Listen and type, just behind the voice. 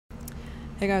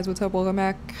Hey guys, what's up? Welcome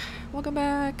back. Welcome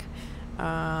back.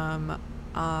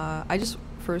 I just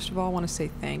first of all want to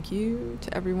say thank you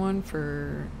to everyone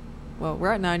for, well,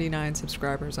 we're at 99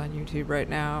 subscribers on YouTube right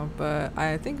now, but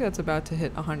I think that's about to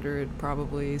hit 100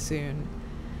 probably soon.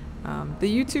 The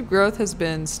YouTube growth has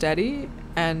been steady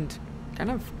and kind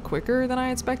of quicker than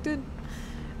I expected.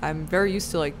 I'm very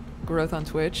used to like growth on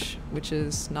Twitch, which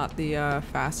is not the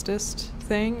fastest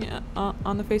thing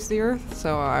on the face of the earth,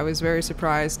 so I was very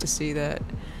surprised to see that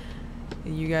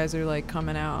you guys are like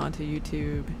coming out onto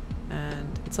YouTube,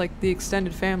 and it's like the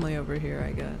extended family over here,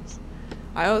 I guess.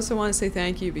 I also want to say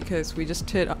thank you because we just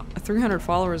hit 300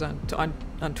 followers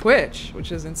on Twitch,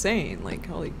 which is insane. Like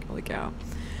holy cow.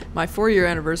 My 4-year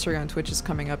anniversary on Twitch is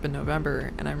coming up in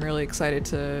November, and I'm really excited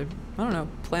to, I don't know,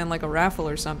 plan like a raffle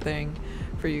or something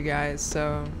for you guys.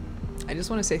 So I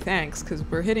just want to say thanks because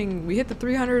we hit the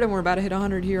 300 and we're about to hit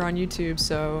 100 here on YouTube,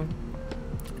 so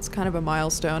it's kind of a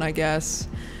milestone, I guess.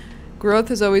 Growth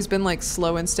has always been like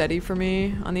slow and steady for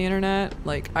me on the internet.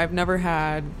 Like I've never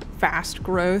had fast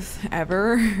growth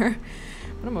ever,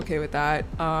 but I'm okay with that.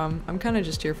 I'm kind of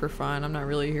just here for fun. I'm not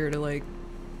really here to like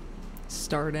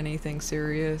start anything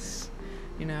serious,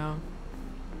 you know.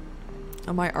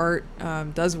 My art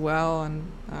does well,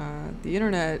 and the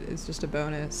internet is just a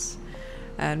bonus.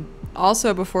 And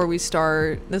also, before we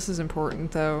start, this is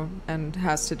important though, and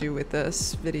has to do with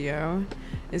this video,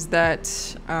 is that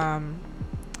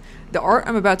the art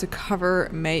I'm about to cover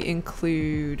may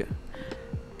include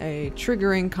a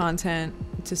triggering content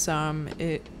to some.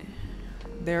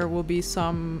 There will be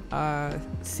some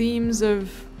themes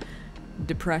of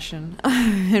depression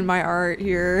in my art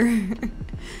here.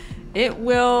 It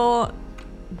will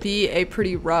be a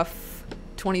pretty rough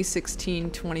 2016,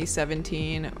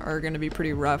 2017 are going to be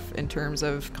pretty rough in terms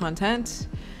of content.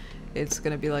 It's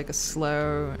going to be like a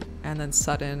slow and then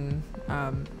sudden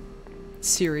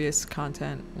serious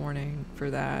content warning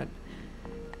for that.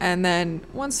 And then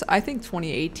once, I think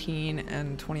 2018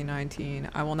 and 2019,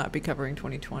 I will not be covering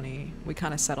 2020. We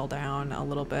kind of settle down a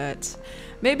little bit.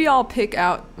 Maybe I'll pick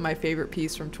out my favorite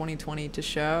piece from 2020 to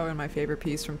show and my favorite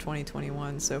piece from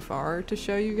 2021 so far to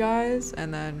show you guys.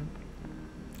 And then,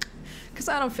 because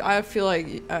I feel like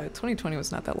 2020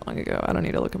 was not that long ago. I don't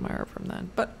need to look at my art from then.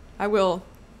 But I will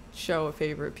show a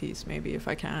favorite piece maybe if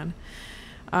I can.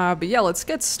 But yeah, let's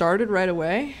get started right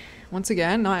away. Once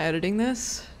again, not editing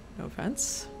this. No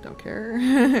offense, don't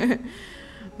care.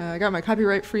 I got my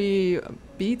copyright-free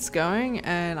beats going,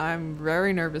 and I'm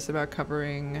very nervous about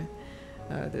covering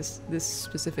this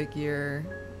specific year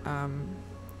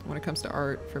when it comes to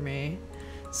art for me.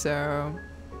 So,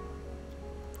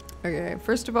 okay,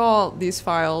 first of all, these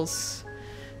files,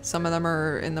 some of them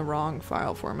are in the wrong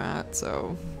file format,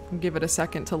 so I'll give it a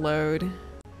second to load.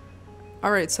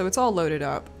 Alright, so it's all loaded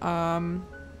up.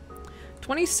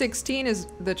 2016 is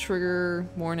the trigger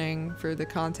warning for the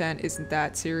content isn't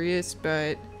that serious,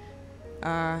 but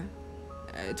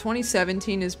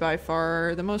 2017 is by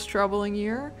far the most troubling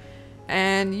year,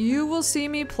 and you will see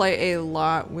me play a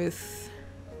lot with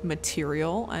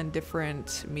material and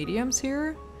different mediums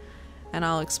here, and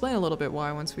I'll explain a little bit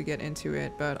why once we get into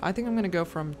it. But I think I'm gonna go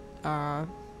from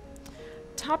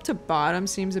top to bottom.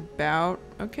 Seems about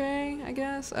okay, I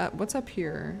guess. What's up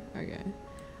here? Okay,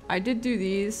 I did do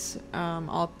these.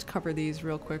 I'll cover these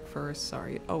real quick first.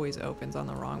 Sorry, it always opens on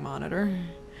the wrong monitor.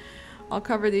 I'll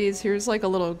cover these. Here's like a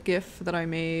little GIF that I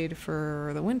made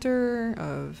for the winter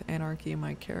of Anarchy,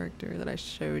 my character that I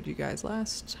showed you guys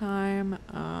last time.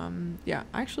 Yeah,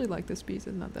 I actually like this piece.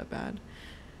 It's not that bad.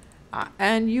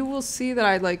 And you will see that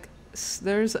I like,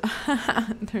 there's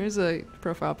a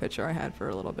profile picture I had for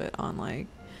a little bit on like,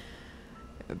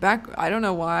 I don't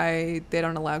know why they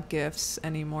don't allow GIFs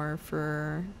anymore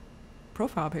for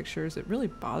profile pictures. It really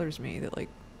bothers me that like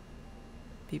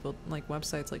people like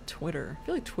websites like Twitter, I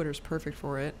feel like Twitter's perfect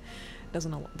for it,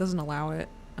 doesn't allow it.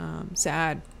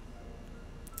 Sad.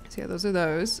 So yeah, those are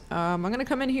those. I'm gonna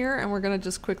come in here and we're gonna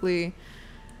just quickly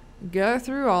go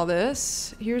through all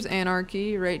this. Here's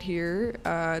Anarchy right here.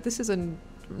 This is a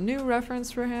new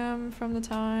reference for him from the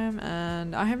time,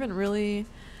 and I haven't really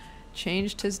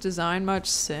changed his design much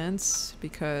since,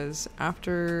 because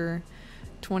after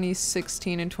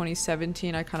 2016 and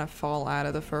 2017 I kind of fall out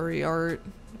of the furry art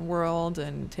world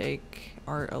and take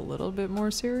art a little bit more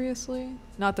seriously.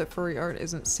 Not that furry art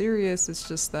isn't serious, it's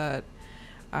just that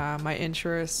my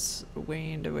interests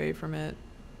waned away from it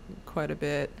quite a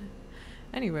bit.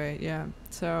 Anyway, yeah,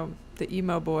 so the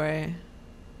emo boy,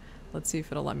 let's see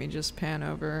if it'll let me just pan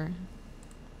over.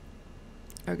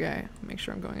 Okay, make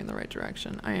sure I'm going in the right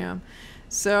direction. I am.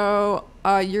 So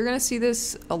you're gonna see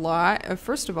this a lot.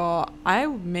 First of all, I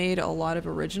made a lot of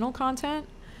original content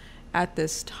at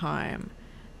this time.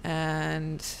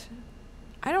 and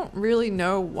I don't really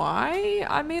know why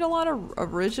I made a lot of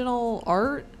original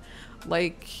art.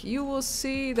 Like, you will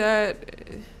see that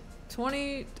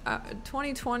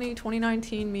 2020,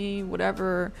 2019 me,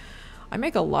 whatever, I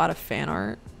make a lot of fan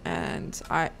art, and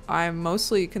I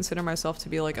mostly consider myself to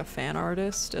be like a fan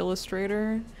artist,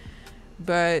 illustrator.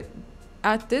 But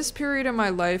at this period in my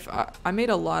life, I made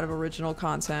a lot of original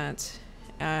content,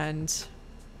 and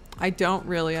I don't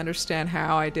really understand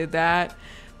how I did that,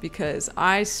 because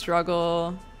I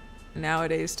struggle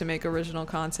nowadays to make original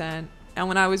content. And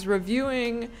when I was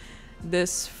reviewing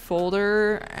this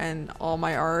folder and all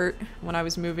my art, when I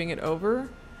was moving it over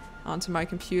onto my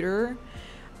computer,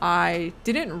 I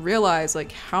didn't realize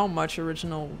like how much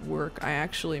original work I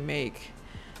actually make.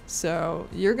 So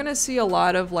you're gonna see a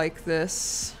lot of like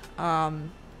this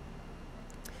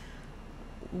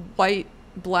white,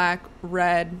 black,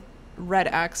 red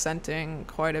accenting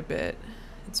quite a bit.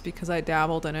 It's because I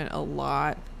dabbled in it a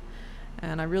lot,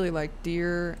 and I really like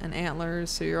deer and antlers,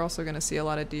 so you're also gonna see a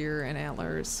lot of deer and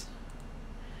antlers.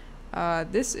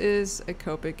 This is a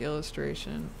Copic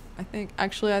illustration. I think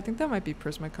that might be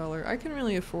Prismacolor. I can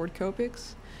really afford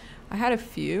Copics. I had a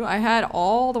few. I had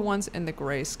all the ones in the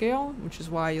grayscale, which is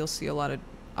why you'll see a lot of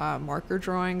marker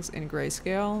drawings in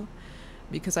grayscale,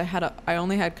 because I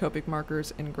only had Copic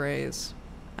markers in grays.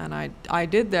 And I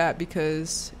did that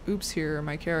because Oops here,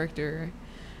 my character,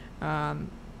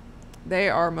 they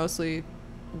are mostly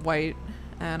white,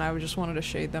 and I just wanted to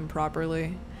shade them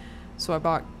properly. So I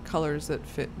bought colors that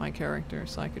fit my character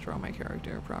so I could draw my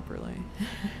character properly.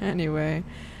 Anyway,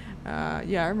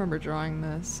 yeah, I remember drawing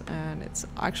this, and it's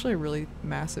actually a really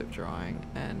massive drawing,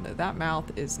 and that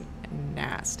mouth is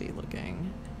nasty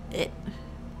looking.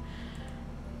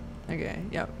 Okay,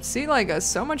 yeah. See, like,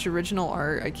 so much original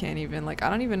art, I can't even, like, I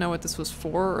don't even know what this was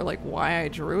for or, like, why I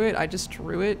drew it. I just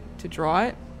drew it to draw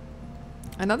it.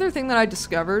 Another thing that I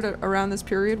discovered around this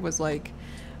period was, like,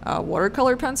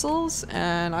 watercolor pencils,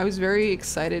 and I was very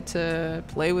excited to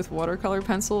play with watercolor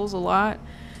pencils a lot.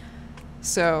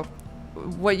 So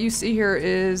what you see here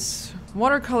is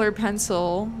watercolor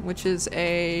pencil, which is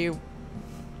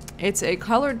it's a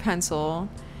colored pencil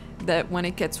that when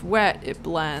it gets wet it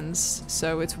blends,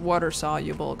 so it's water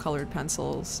soluble colored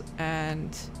pencils.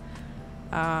 And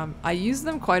I used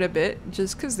them quite a bit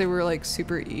just because they were like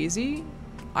super easy.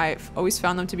 I've always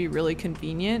found them to be really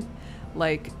convenient.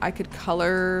 Like, I could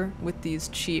color with these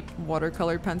cheap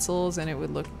watercolor pencils and it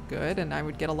would look good, and I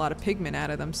would get a lot of pigment out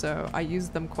of them, so I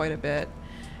used them quite a bit.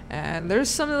 And there's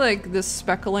some of like this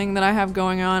speckling that I have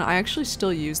going on. I actually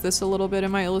still use this a little bit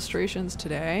in my illustrations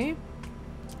today.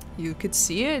 You could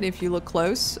see it if you look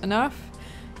close enough.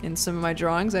 In some of my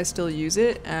drawings I still use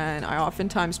it, and I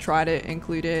oftentimes try to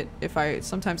include it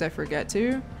sometimes I forget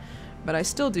to, but I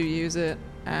still do use it.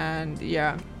 And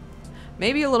yeah,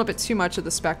 maybe a little bit too much of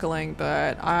the speckling,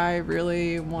 but I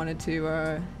really wanted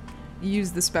to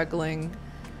use the speckling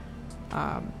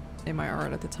in my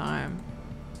art at the time.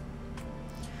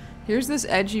 Here's this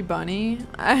edgy bunny.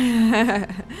 My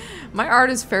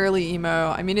art is fairly emo.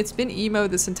 I mean, it's been emo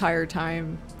this entire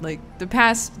time. Like, the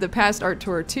past art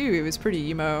tour too, it was pretty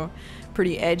emo,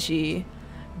 pretty edgy.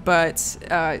 But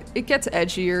it gets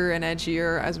edgier and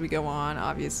edgier as we go on.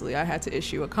 Obviously, I had to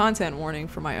issue a content warning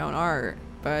for my own art.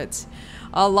 But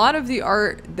a lot of the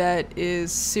art that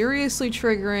is seriously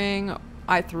triggering,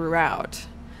 I threw out.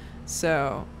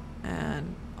 So,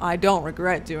 and I don't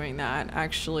regret doing that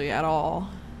actually at all.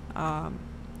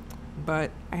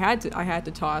 But I had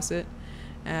to toss it,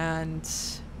 and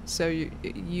so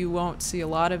you won't see a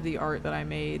lot of the art that I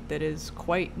made that is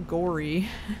quite gory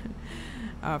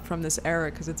from this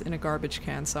era, because it's in a garbage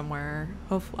can somewhere.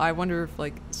 Hopefully, I wonder if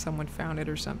like someone found it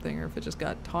or something, or if it just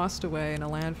got tossed away in a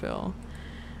landfill.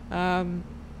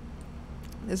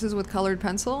 This is with colored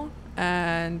pencil,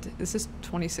 and this is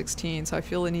 2016, so I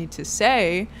feel the need to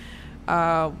say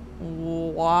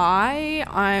why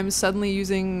I'm suddenly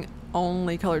using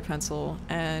only colored pencil,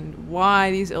 and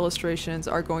why these illustrations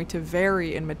are going to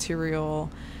vary in material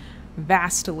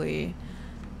vastly.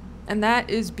 And that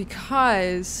is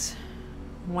because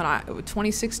when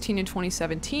 2016 and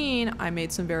 2017, I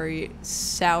made some very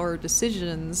sour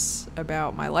decisions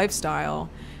about my lifestyle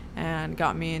and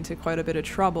got me into quite a bit of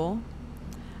trouble.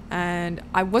 And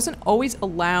I wasn't always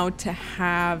allowed to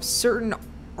have certain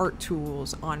art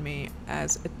tools on me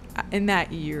in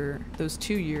that year, those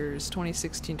 2 years,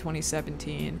 2016,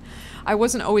 2017. I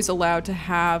wasn't always allowed to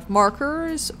have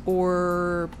markers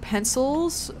or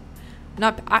pencils.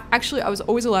 Actually, I was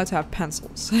always allowed to have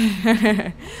pencils.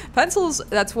 Pencils,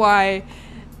 that's why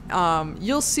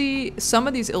you'll see some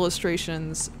of these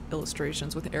illustrations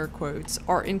with air quotes,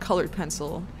 are in colored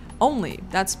pencil. only.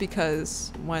 That's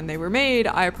because when they were made,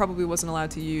 I probably wasn't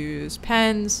allowed to use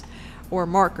pens or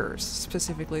markers.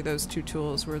 Specifically, those two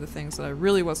tools were the things that I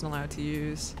really wasn't allowed to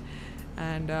use.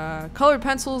 And colored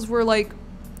pencils were like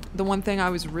the one thing I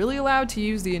was really allowed to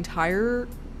use the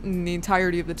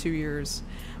entirety of the 2 years.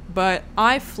 But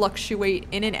I fluctuate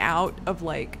in and out of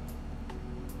like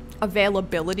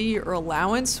availability or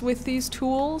allowance with these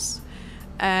tools.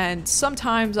 And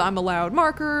sometimes I'm allowed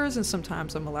markers, and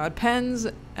sometimes I'm allowed pens,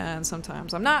 and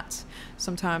sometimes I'm not.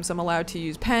 Sometimes I'm allowed to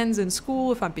use pens in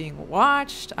school if I'm being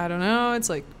watched. I don't know. It's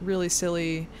like really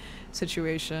silly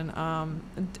situation. When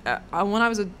I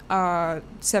was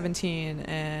 17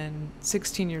 and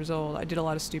 16 years old, I did a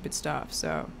lot of stupid stuff.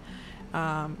 So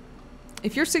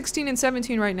if you're 16 and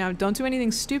 17 right now, don't do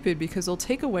anything stupid, because they'll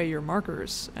take away your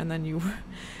markers, and then you'll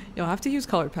have to use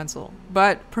colored pencil.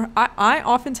 But I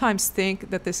oftentimes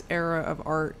think that this era of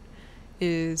art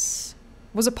was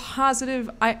a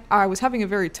positive. I was having a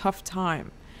very tough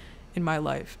time in my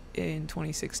life in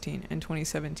 2016 and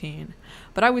 2017.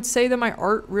 But I would say that my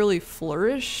art really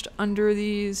flourished under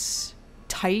these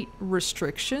tight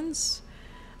restrictions.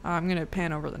 I'm going to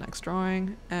pan over the next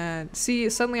drawing and see,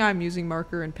 suddenly I'm using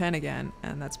marker and pen again.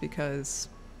 And that's because,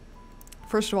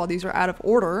 first of all, these are out of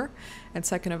order. And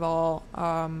second of all,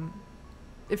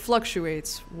 it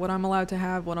fluctuates what I'm allowed to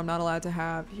have, what I'm not allowed to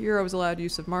have. Here I was allowed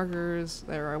use of markers,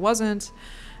 there I wasn't.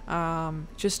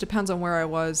 Just depends on where I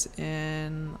was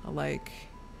in like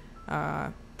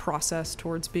process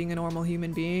towards being a normal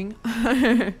human being,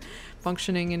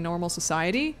 functioning in normal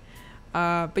society.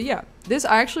 But yeah,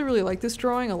 I actually really like this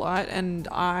drawing a lot, and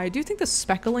I do think the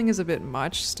speckling is a bit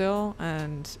much still,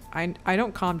 and I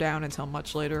don't calm down until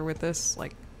much later with this,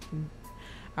 like,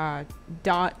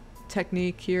 dot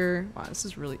technique here. Wow, this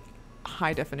is really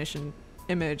high definition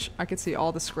image. I could see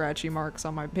all the scratchy marks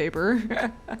on my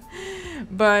paper.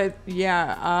 But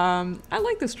yeah, I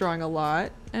like this drawing a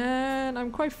lot, and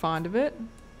I'm quite fond of it.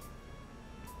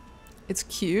 It's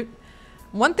cute.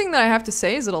 One thing that I have to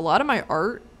say is that a lot of my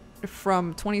art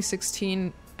from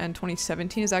 2016 and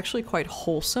 2017 is actually quite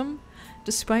wholesome,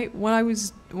 despite what I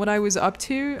was up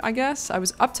to. I guess I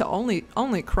was up to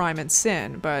only crime and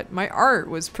sin, but my art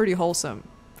was pretty wholesome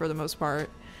for the most part.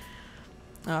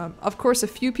 Of course, a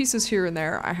few pieces here and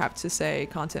there I have to say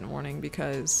content warning,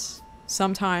 because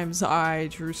sometimes I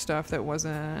drew stuff that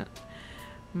wasn't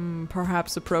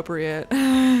perhaps appropriate.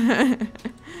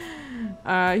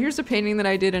 Here's a painting that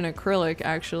I did in acrylic,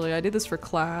 actually. I did this for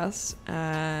class,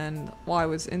 and while I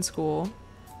was in school,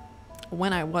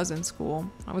 when I was in school,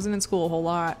 I wasn't in school a whole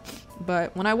lot,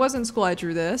 but when I was in school I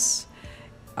drew this,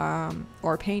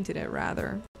 or painted it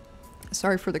rather.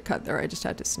 Sorry for the cut there, I just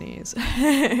had to sneeze.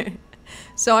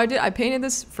 So I painted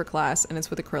this for class, and it's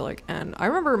with acrylic, and I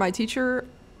remember my teacher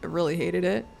really hated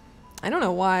it. I don't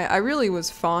know why. I really was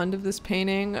fond of this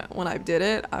painting when I did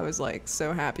it. I was like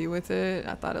so happy with it.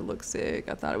 I thought it looked sick.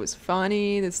 I thought it was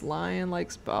funny. This lion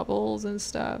likes bubbles and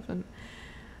stuff. And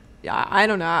yeah, I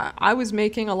don't know. I was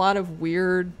making a lot of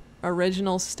weird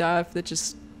original stuff that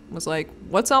just was like,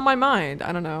 what's on my mind?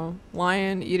 I don't know.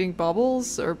 Lion eating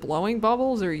bubbles, or blowing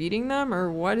bubbles, or eating them,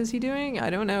 or what is he doing?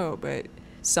 I don't know, but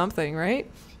something, right?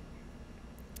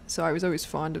 So I was always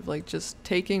fond of like just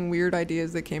taking weird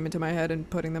ideas that came into my head and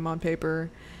putting them on paper.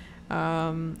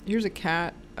 Here's a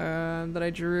cat that I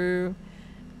drew.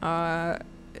 Yeah,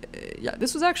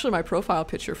 this was actually my profile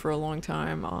picture for a long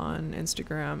time on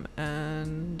Instagram,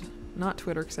 and not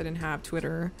Twitter, because I didn't have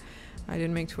Twitter. I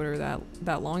didn't make Twitter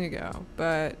that long ago,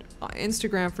 but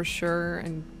Instagram for sure,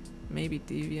 and maybe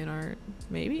DeviantArt,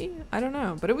 maybe? I don't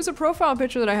know. But it was a profile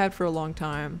picture that I had for a long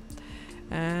time.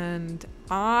 And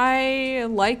I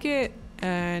like it,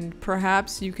 and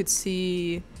perhaps you could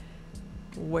see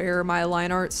where my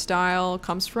line art style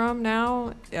comes from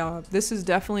now. This is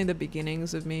definitely the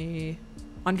beginnings of me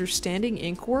understanding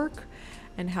ink work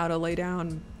and how to lay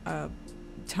down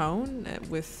tone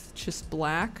with just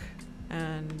black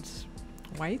and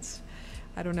whites.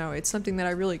 I don't know, it's something that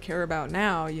I really care about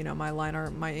now. You know, my line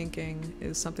art, my inking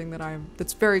is something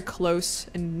that's very close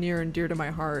and near and dear to my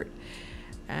heart.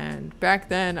 And back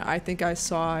then, I think I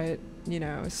saw it, you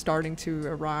know, starting to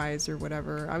arise or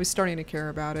whatever. I was starting to care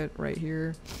about it right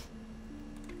here.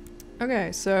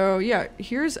 Okay, so yeah,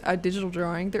 here's a digital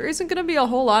drawing. There isn't going to be a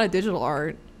whole lot of digital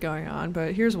art going on,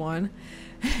 but here's one.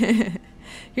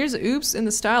 Here's Oops in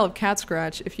the style of Cat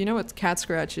Scratch. If you know what Cat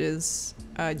Scratch is,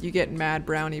 you get mad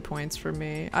brownie points from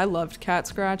me. I loved Cat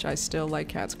Scratch. I still like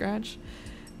Cat Scratch.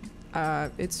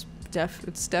 It's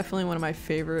definitely one of my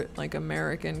favorite like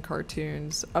American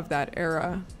cartoons of that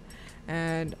era,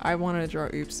 and I wanted to draw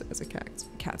Oops as a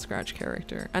cat scratch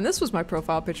character. And this was my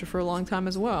profile picture for a long time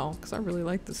as well, because I really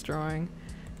liked this drawing.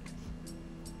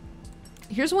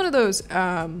 Here's one of those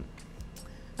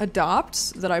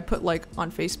adopts that I put like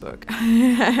on Facebook.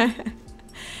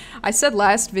 I said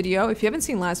last video, if you haven't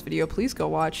seen last video, please go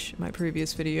watch my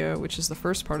previous video, which is the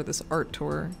first part of this art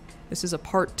tour. This is a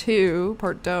part 2,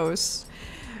 part dos.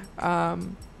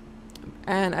 And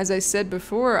as I said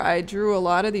before, I drew a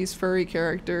lot of these furry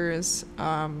characters,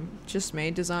 just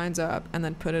made designs up and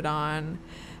then put it on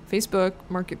Facebook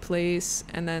Marketplace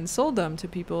and then sold them to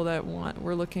people that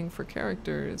were looking for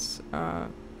characters,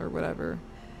 or whatever.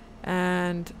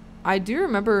 And I do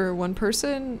remember one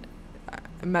person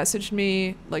messaged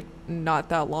me like not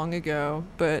that long ago,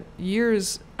 but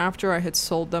years after I had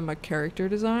sold them a character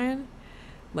design,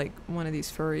 like one of these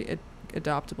furry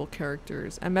adoptable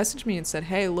characters, and messaged me and said,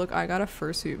 hey, look, I got a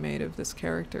fursuit made of this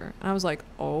character. And I was like,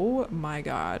 oh my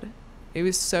god. It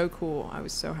was so cool. I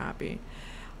was so happy.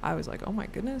 I was like, oh my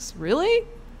goodness, really?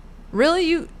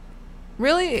 Really?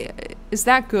 Really? Is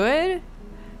that good?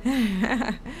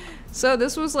 So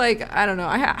this was like, I don't know,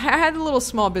 I had a little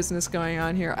small business going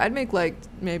on here. I'd make like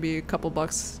maybe a couple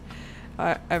bucks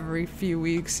every few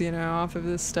weeks, you know, off of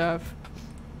this stuff.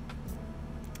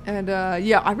 And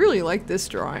yeah, I really like this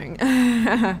drawing.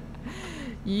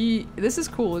 This is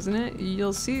cool, isn't it?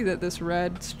 You'll see that this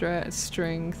red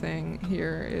string thing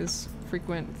here is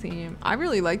frequent theme. I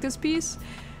really like this piece.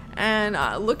 And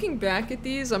looking back at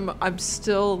these, I'm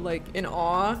still like in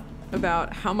awe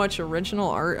about how much original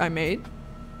art I made.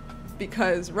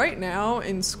 Because right now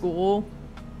in school,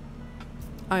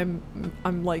 I'm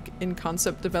like in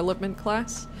concept development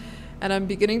class, and I'm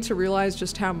beginning to realize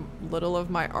just how little of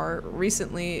my art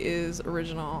recently is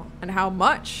original and how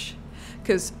much.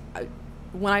 Because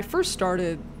when I first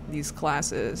started these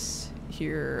classes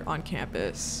here on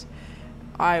campus,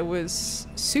 I was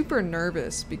super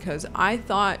nervous because I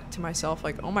thought to myself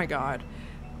like, oh my god,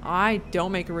 I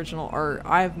don't make original art.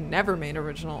 I've never made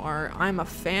original art. I'm a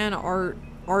fan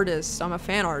artist. I'm a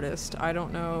fan artist. I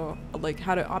don't know like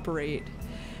how to operate.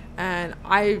 And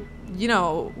I, you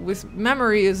know, with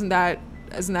memory isn't that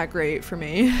great for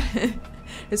me,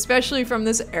 especially from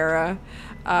this era.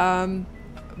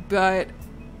 But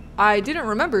I didn't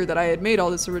remember that I had made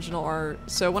all this original art.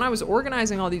 So when I was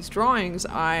organizing all these drawings,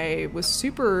 I was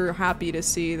super happy to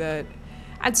see that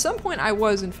at some point I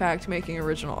was in fact making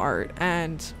original art.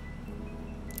 And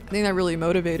I think that really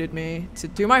motivated me to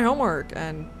do my homework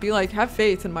and be like, have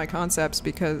faith in my concepts,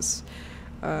 because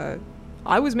I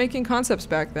was making concepts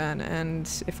back then, and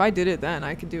if I did it then,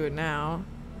 I could do it now.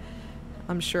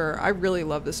 I'm sure. I really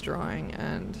love this drawing,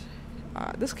 and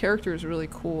this character is really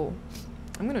cool.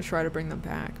 I'm gonna try to bring them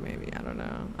back, maybe. I don't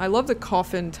know. I love the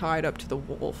coffin tied up to the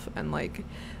wolf, and like,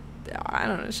 I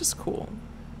don't know, it's just cool.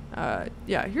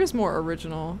 Yeah, here's more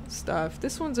original stuff.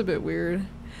 This one's a bit weird.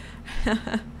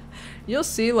 You'll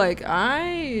see, like,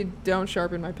 I don't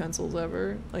sharpen my pencils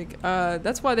ever. Like,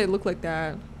 that's why they look like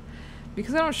that.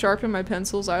 Because I don't sharpen my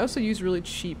pencils, I also use really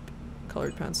cheap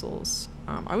colored pencils.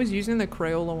 I was using the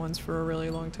Crayola ones for a really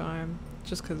long time,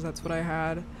 just because that's what I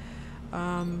had.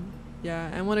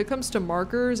 Yeah, and when it comes to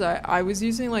markers, I was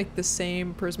using like the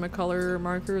same Prismacolor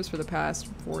markers for the past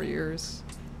 4 years,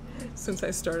 since I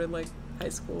started like high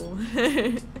school.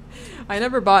 I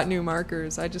never bought new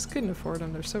markers, I just couldn't afford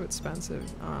them, they're so expensive.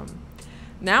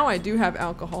 Now I do have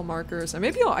alcohol markers, and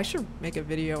maybe I should make a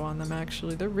video on them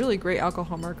actually. They're really great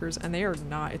alcohol markers, and they are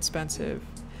not expensive.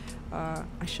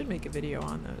 I should make a video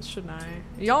on those, shouldn't I?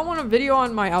 Y'all want a video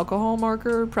on my alcohol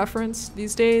marker preference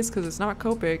these days? Because it's not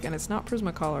Copic, and it's not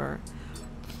Prismacolor.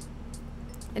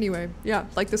 Anyway, yeah,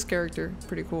 like this character.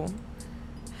 Pretty cool.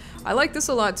 I like this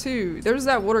a lot too. There's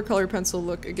that watercolor pencil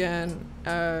look again.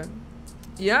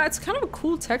 Yeah, it's kind of a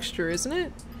cool texture, isn't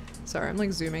it? Sorry, I'm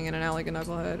like zooming in and out like a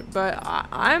knucklehead. But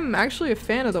I'm actually a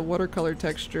fan of the watercolor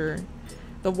texture.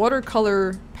 The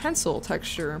watercolor pencil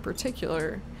texture in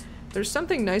particular. There's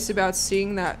something nice about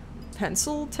seeing that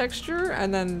pencil texture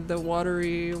and then the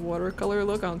watery watercolor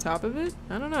look on top of it.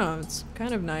 I don't know, it's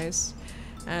kind of nice.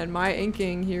 And my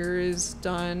inking here is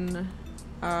done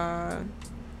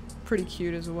pretty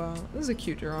cute as well. This is a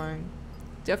cute drawing.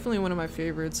 Definitely one of my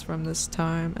favorites from this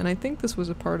time. And I think this was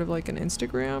a part of like an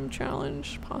Instagram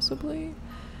challenge, possibly.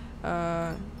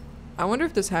 I wonder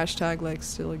if this hashtag like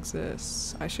still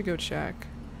exists. I should go check.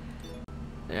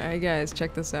 Yeah, guys,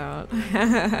 check this out.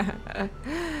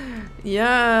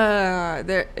 Yeah,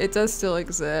 it does still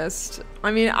exist.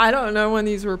 I mean, I don't know when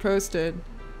these were posted.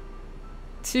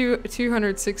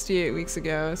 268 weeks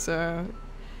ago, so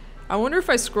I wonder if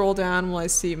I scroll down will I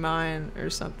see mine or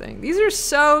something. These are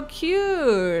so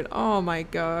cute. Oh my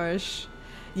gosh.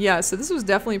 Yeah, so this was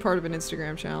definitely part of an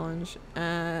Instagram challenge,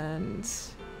 and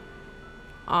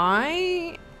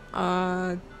I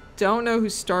don't know who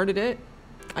started it.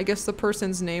 I guess the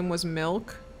person's name was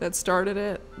Milk that started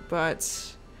it,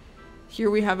 but here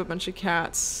we have a bunch of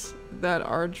cats that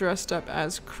are dressed up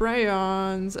as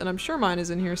crayons, and I'm sure mine is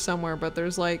in here somewhere, but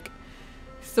there's like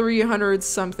 300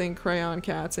 something crayon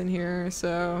cats in here,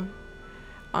 so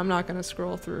I'm not gonna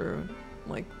scroll through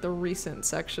like the recent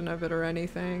section of it or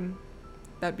anything.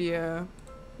 That'd be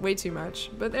way too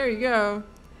much, but there you go.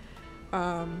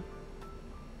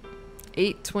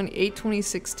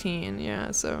 8/20/2016,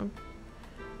 yeah, so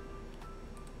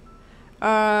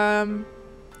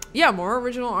yeah, more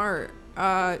original art.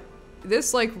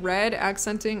 This like red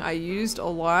accenting I used a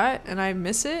lot and I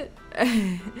miss it.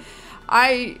 The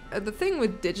thing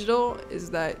with digital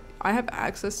is that I have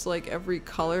access to like every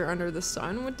color under the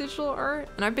sun with digital art,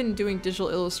 and I've been doing digital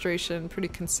illustration pretty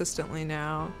consistently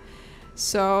now.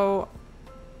 So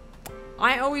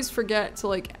I always forget to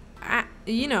like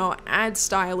add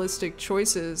stylistic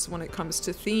choices when it comes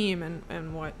to theme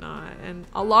and whatnot. And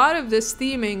a lot of this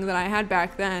theming that I had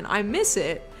back then, I miss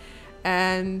it.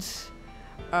 And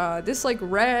this like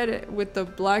red with the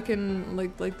black and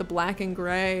like the black and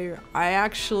gray, I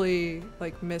actually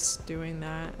like miss doing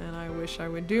that, and I wish I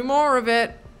would do more of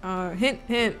it. Hint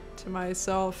hint to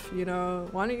myself, you know,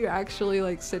 why don't you actually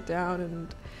like sit down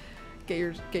and get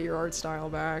your art style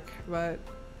back? But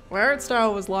my art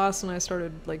style was lost when I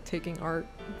started like taking art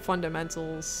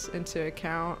fundamentals into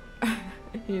account.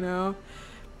 You know,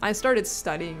 I started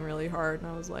studying really hard and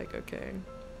I was like, okay,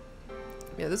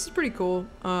 yeah, this is pretty cool.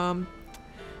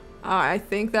 I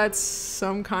think that's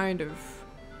some kind of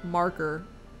marker.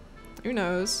 Who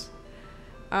knows?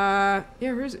 Yeah,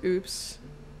 here's oops.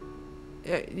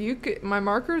 Yeah, my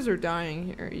markers are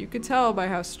dying here. You could tell by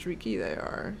how streaky they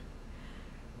are.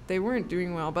 They weren't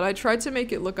doing well, but I tried to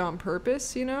make it look on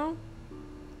purpose, you know?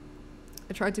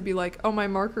 I tried to be like, oh, my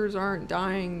markers aren't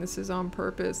dying. This is on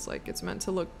purpose. Like, it's meant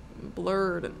to look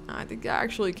blurred. And I think it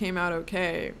actually came out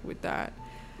okay with that.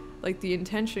 Like, the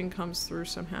intention comes through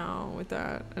somehow with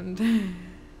that. And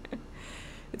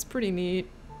it's pretty neat.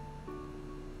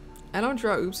 I don't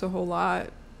draw oops a whole lot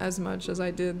as much as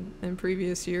I did in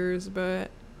previous years,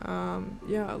 but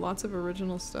yeah, lots of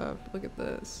original stuff. Look at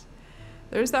this.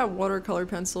 There's that watercolor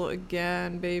pencil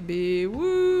again, baby.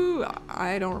 Woo!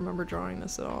 I don't remember drawing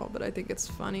this at all, but I think it's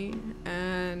funny.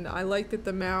 And I like that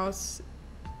the mouse,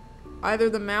 either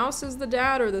the mouse is the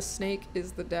dad or the snake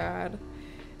is the dad.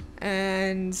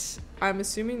 And I'm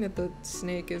assuming that the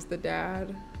snake is the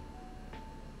dad.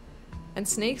 And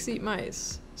snakes eat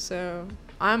mice. So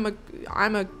I'm a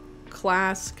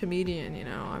class comedian, you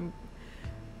know.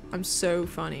 I'm so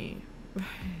funny.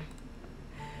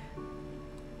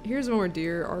 Here's more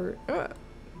deer art.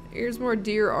 Here's more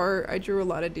deer art. I drew a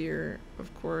lot of deer,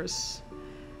 of course.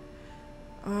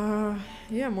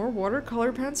 Yeah, more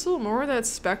watercolor pencil, more of that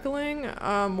speckling,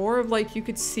 more of like you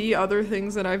could see other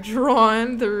things that I've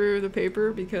drawn through the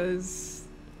paper because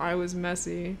I was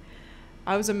messy.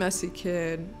 I was a messy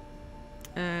kid.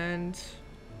 And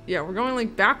yeah, we're going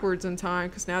like backwards in time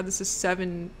because now this is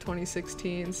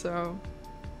 7/2016, so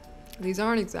these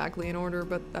aren't exactly in order,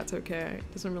 but that's okay.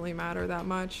 It doesn't really matter that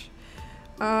much.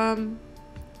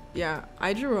 Yeah,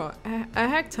 I drew a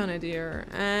heck ton of deer,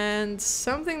 and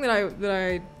something that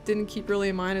I didn't keep really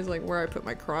in mind is like where I put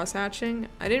my cross hatching.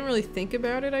 I didn't really think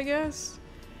about it, I guess.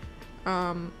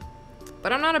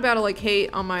 But I'm not about to like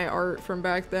hate on my art from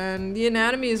back then. The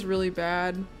anatomy is really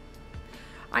bad.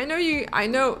 I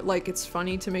know like it's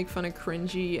funny to make fun of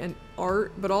cringy and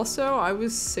art, but also I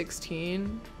was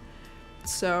 16.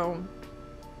 So,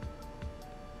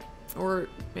 or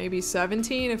maybe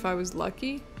 17 if I was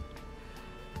lucky.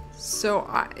 So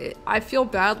I feel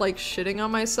bad like shitting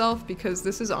on myself because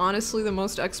this is honestly the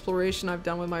most exploration I've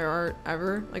done with my art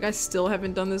ever. Like I still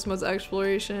haven't done this much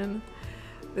exploration.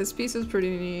 This piece is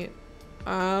pretty neat.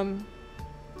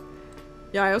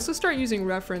 Yeah, I also start using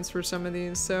reference for some of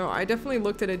these, so I definitely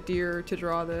looked at a deer to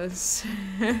draw this.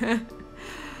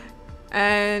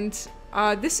 And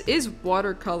this is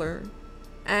watercolor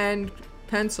and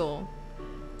pencil.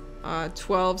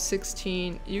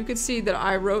 12/16. You could see that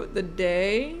I wrote the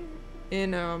day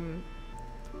in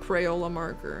Crayola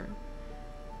marker.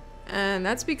 And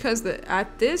that's because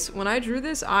when I drew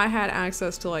this, I had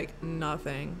access to like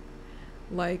nothing.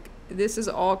 Like this is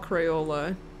all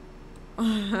Crayola.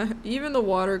 Even the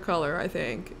watercolor, I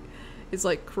think, is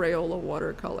like Crayola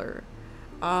watercolor.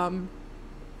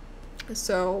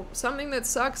 So something that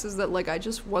sucks is that like I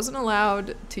just wasn't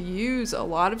allowed to use a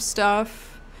lot of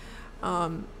stuff.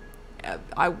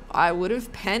 I would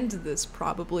have penned this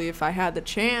probably if I had the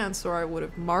chance, or I would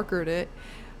have markered it,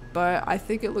 but I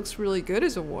think it looks really good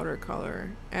as a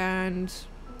watercolor. And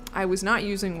I was not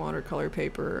using watercolor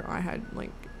paper. I had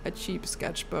like a cheap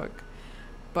sketchbook.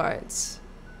 But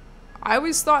I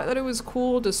always thought that it was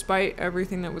cool, despite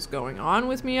everything that was going on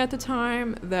with me at the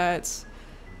time, that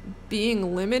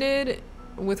being limited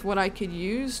with what I could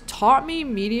use taught me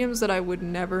mediums that I would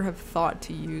never have thought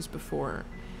to use before.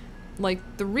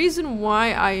 Like, the reason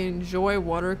why I enjoy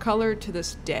watercolor to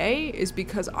this day is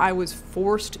because I was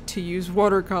forced to use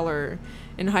watercolor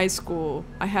in high school.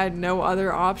 I had no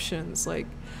other options. Like,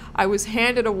 I was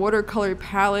handed a watercolor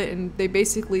palette and they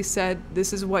basically said,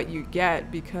 this is what you get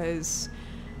because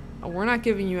we're not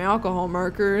giving you alcohol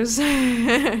markers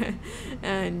and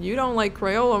you don't like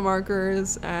Crayola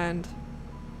markers and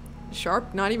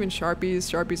not even Sharpies.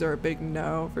 Sharpies are a big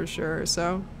no for sure.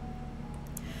 So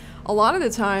a lot of the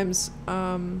times,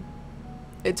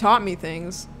 it taught me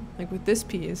things. Like with this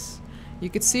piece, you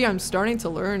could see I'm starting to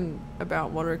learn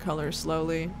about watercolor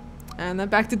slowly. And then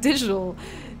back to digital.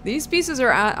 These pieces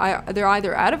are they're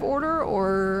either out of order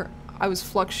or I was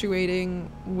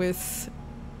fluctuating with,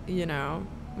 you know,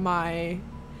 my,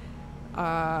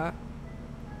 how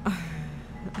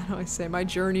do I say, my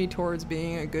journey towards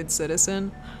being a good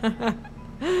citizen.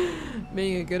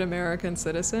 Being a good American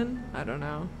citizen? I don't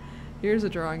know. Here's a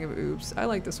drawing of Oops. I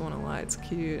like this one a lot. It's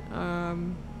cute.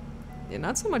 Yeah,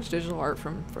 not so much digital art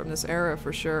from this era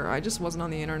for sure. I just wasn't on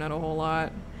the internet a whole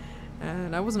lot.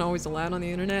 And I wasn't always allowed on the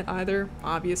internet either,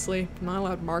 obviously. I'm not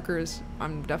allowed markers.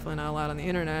 I'm definitely not allowed on the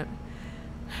internet.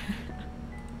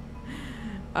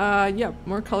 Yeah,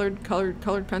 more colored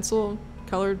pencil,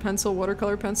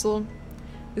 watercolor pencil.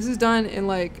 This is done in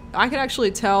like, I could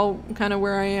actually tell kind of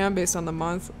where I am based on the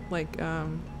month. Like,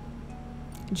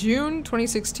 June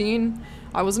 2016,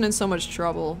 I wasn't in so much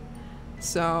trouble.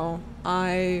 So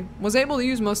I was able to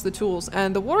use most of the tools.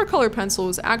 And the watercolor pencil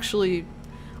was actually,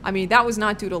 I mean, that was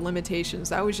not due to limitations.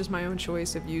 That was just my own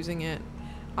choice of using it.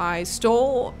 I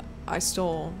stole, guys,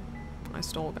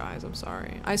 I'm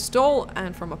sorry. I stole,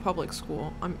 and from a public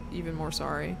school, I'm even more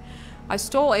sorry. I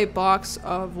stole a box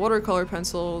of watercolor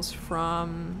pencils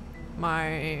from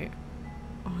my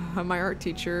art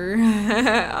teacher.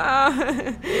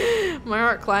 My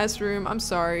art classroom. I'm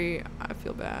sorry. I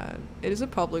feel bad. It is a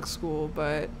public school,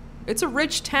 but it's a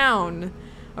rich town.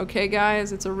 Okay,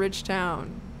 guys? It's a rich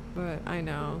town. But I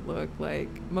know, look, like,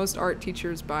 most art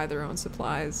teachers buy their own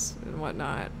supplies and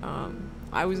whatnot.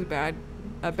 I was a bad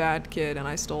kid and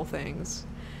I stole things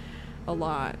a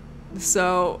lot.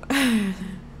 So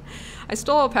I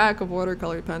stole a pack of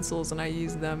watercolor pencils and I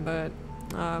used them, but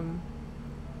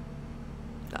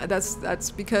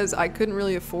that's because I couldn't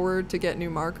really afford to get new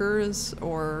markers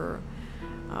or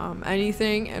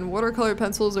anything, and watercolor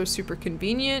pencils are super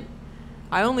convenient.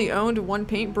 I only owned one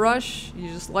paintbrush. You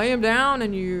just lay them down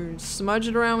and you smudge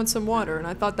it around with some water, and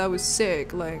I thought that was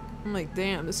sick. Like, I'm like,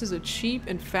 damn, this is a cheap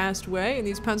and fast way, and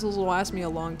these pencils will last me a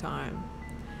long time.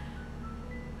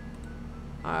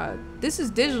 This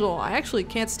is digital. I actually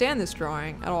can't stand this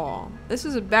drawing at all. This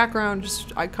is a background,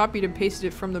 just I copied and pasted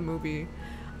it from the movie.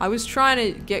 I was trying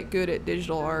to get good at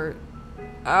digital art.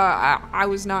 I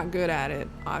was not good at it,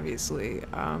 obviously.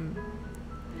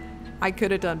 I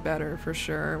could have done better for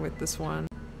sure with this one.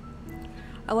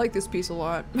 I like this piece a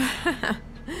lot.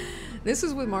 This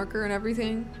is with marker and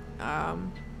everything.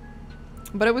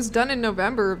 But it was done in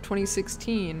November of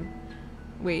 2016.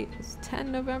 Wait, is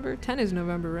 10 November? 10 is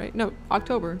November, right? No,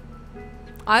 October.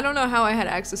 I don't know how I had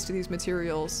access to these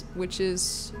materials, which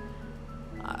is,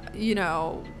 you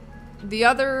know, the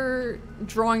other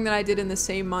drawing that I did in the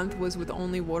same month was with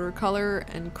only watercolor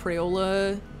and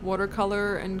Crayola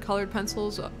watercolor and colored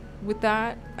pencils with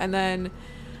that. And then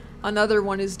another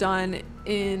one is done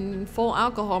in full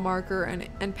alcohol marker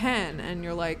and pen. And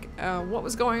you're like, what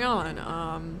was going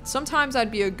on? Sometimes I'd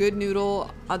be a good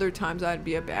noodle, other times I'd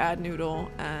be a bad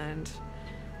noodle, and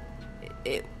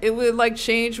it would like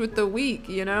change with the week,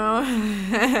 you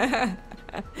know?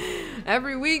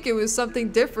 Every week it was something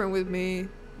different with me.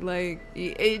 Like,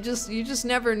 you just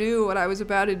never knew what I was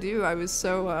about to do. I was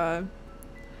so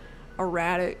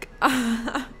erratic.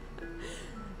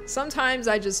 Sometimes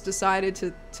I just decided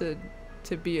to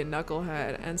be a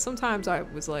knucklehead, and sometimes I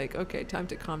was like, okay, time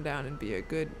to calm down and be a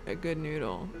good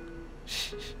noodle.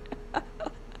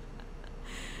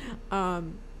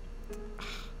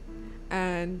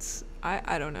 And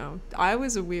I don't know. I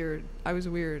was weird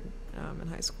in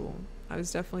high school. I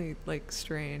was definitely like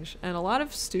strange, and a lot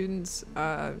of students,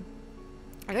 I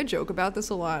joke about this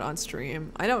a lot on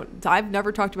stream. I've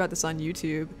never talked about this on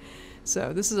YouTube,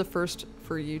 so this is a first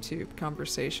for YouTube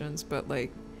conversations, but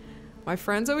like my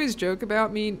friends always joke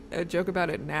about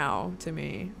it now to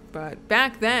me, but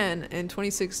back then in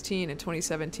 2016 and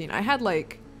 2017, I had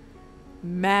like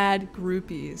mad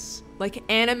groupies, like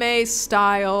anime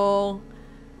style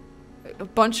a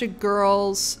bunch of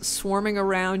girls swarming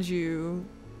around you,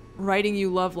 writing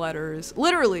you love letters.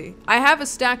 Literally, I have a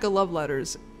stack of love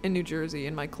letters in New Jersey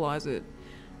in my closet.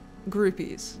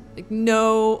 Groupies. Like,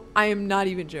 no, I am not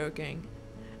even joking.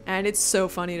 And it's so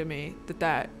funny to me that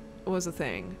that was a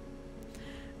thing.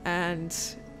 And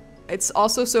it's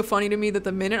also so funny to me that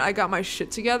the minute I got my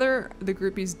shit together, the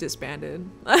groupies disbanded.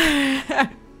 I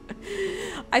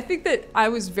think that I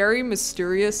was very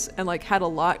mysterious and like had a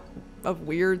lot of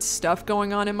weird stuff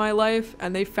going on in my life,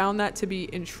 and they found that to be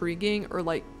intriguing or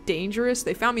like dangerous.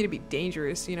 They found me to be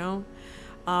dangerous, you know?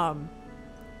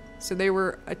 So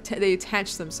they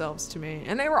attached themselves to me,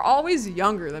 and they were always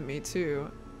younger than me too.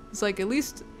 It's like at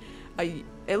least a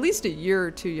year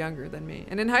or two younger than me.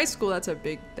 And in high school, that's a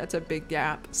big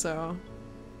gap. So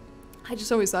I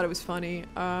just always thought it was funny.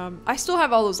 I still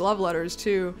have all those love letters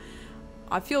too.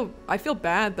 I feel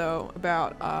bad though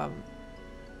about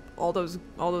all those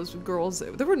girls.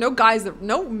 There were no guys that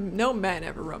no men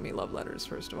ever wrote me love letters.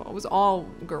 First of all, it was all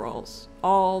girls,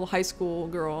 all high school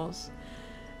girls.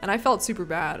 And I felt super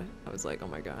bad. I was like, oh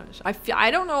my gosh.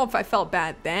 I don't know if I felt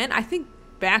bad then. I think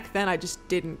back then I just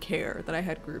didn't care that I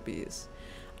had groupies.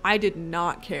 I did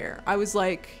not care. I was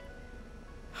like,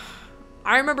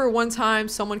 I remember one time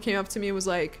someone came up to me and was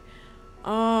like,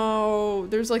 oh,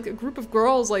 there's like a group of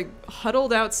girls like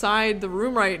huddled outside the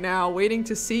room right now waiting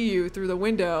to see you through the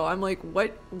window. I'm like,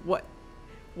 what,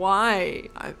 why?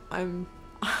 I'm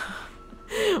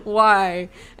why?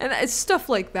 And it's stuff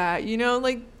like that, you know,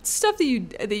 like stuff that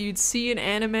you'd see in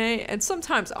anime. And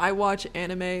sometimes I watch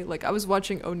anime, like I was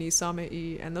watching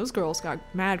Onisame-e, and those girls got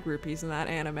mad groupies in that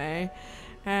anime,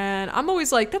 and I'm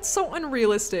always like, that's so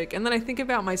unrealistic. And then I think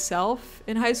about myself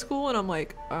in high school and I'm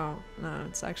like, oh no,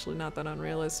 it's actually not that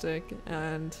unrealistic,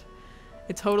 and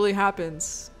it totally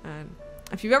happens. And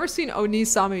if you've ever seen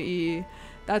Onisame-e,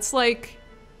 that's like,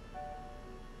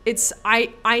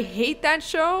 I hate that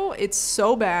show. It's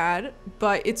so bad,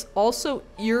 but it's also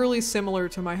eerily similar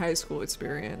to my high school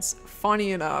experience. Funny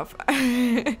enough.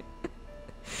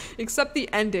 Except the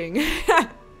ending.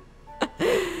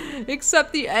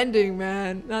 Except the ending,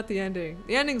 man. Not the ending.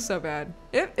 The ending's so bad.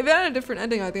 If it had a different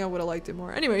ending, I think I would have liked it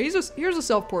more. Anyway, here's a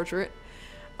self-portrait.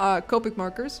 Copic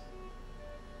markers.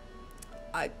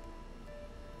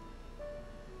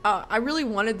 I really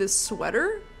wanted this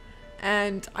sweater,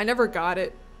 and I never got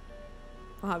it.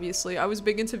 Obviously, I was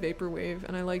big into vaporwave,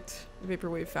 and I liked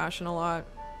vaporwave fashion a lot.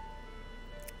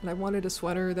 And I wanted a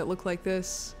sweater that looked like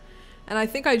this. And I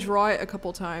think I draw it a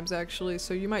couple times, actually,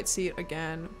 so you might see it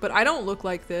again. But I don't look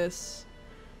like this.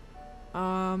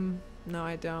 No,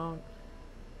 I don't.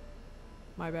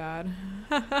 My bad.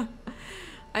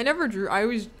 I never drew. I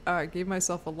always gave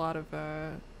myself a lot of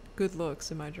good looks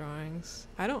in my drawings.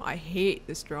 I hate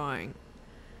this drawing.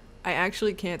 I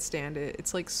actually can't stand it.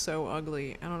 It's like so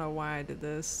ugly. I don't know why I did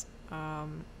this. I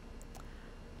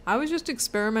was just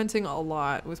experimenting a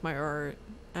lot with my art,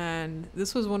 and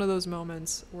this was one of those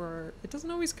moments where it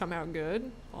doesn't always come out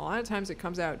good. A lot of times it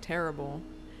comes out terrible,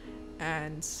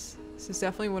 and this is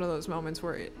definitely one of those moments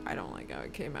where I don't like how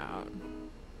it came out.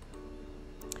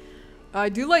 I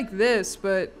do like this,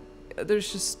 but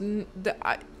there's just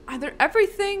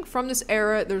everything from this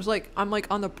era. There's like, I'm like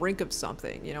on the brink of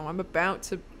something, you know. I'm about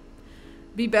to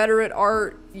be better at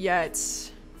art, yet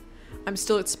I'm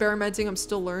still experimenting, I'm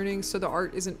still learning, so the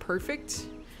art isn't perfect.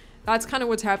 That's kind of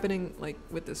what's happening like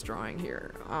with this drawing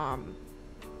here.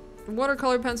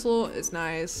 Watercolor pencil is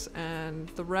nice, and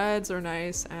the reds are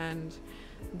nice, and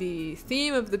the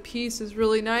theme of the piece is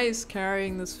really nice,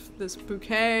 carrying this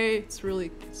bouquet. It's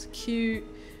cute.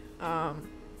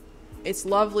 It's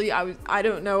lovely. I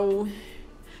don't know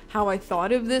how I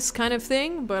thought of this kind of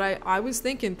thing, but I was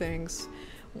thinking things.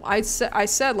 I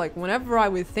said like, whenever I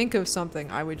would think of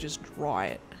something, I would just draw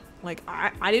it. Like,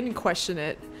 I didn't question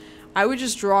it. I would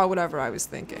just draw whatever I was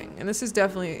thinking. And this is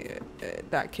definitely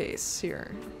that case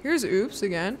here. Here's Oops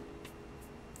again.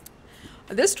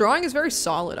 This drawing is very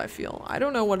solid, I feel. I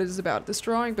don't know what it is about this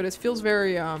drawing, but it feels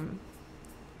very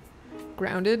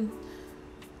grounded.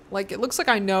 Like, it looks like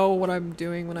I know what I'm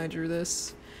doing when I drew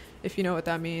this, if you know what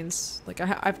that means. Like, I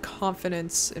have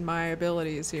confidence in my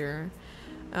abilities here.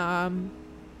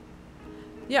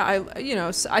 Yeah,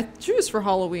 I drew this for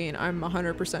Halloween. I'm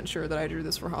 100% sure that I drew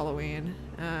this for Halloween.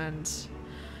 And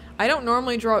I don't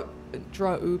normally draw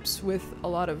Oops with a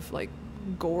lot of like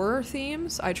gore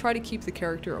themes. I try to keep the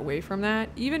character away from that.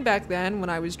 Even back then when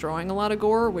I was drawing a lot of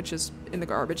gore, which is in the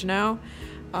garbage now,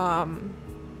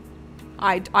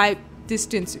 I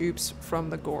distance Oops from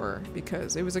the gore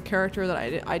because it was a character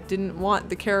that I didn't want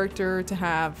the character to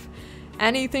have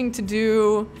anything to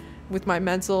do with my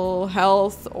mental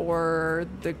health or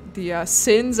the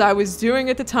sins I was doing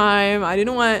at the time. I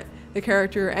didn't want the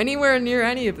character anywhere near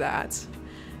any of that.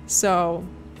 So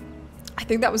I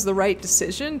think that was the right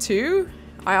decision too.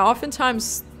 I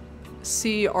oftentimes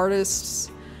see artists,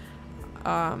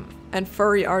 and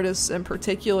furry artists in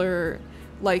particular,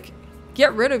 like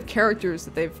get rid of characters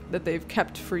that they've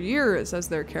kept for years as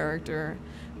their character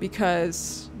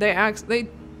because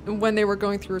when they were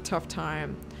going through a tough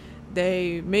time,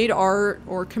 they made art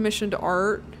or commissioned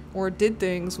art or did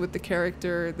things with the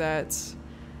character that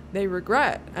they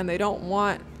regret, and they don't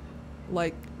want,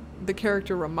 like, the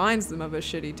character reminds them of a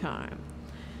shitty time.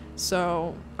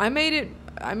 So I made it,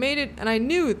 and I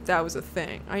knew that was a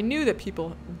thing. I knew that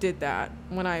people did that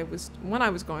when I was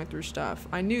going through stuff.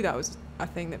 I knew that was a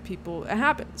thing that it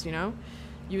happens, you know?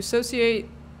 You associate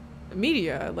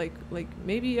media, like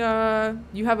maybe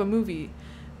you have a movie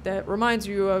that reminds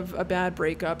you of a bad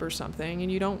breakup or something,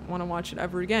 and you don't want to watch it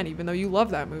ever again, even though you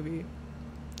love that movie.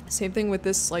 Same thing with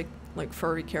this, like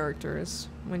furry characters.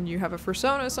 When you have a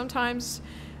persona, sometimes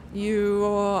you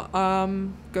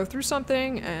go through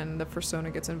something and the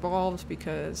persona gets involved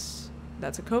because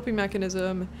that's a coping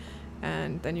mechanism,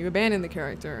 and then you abandon the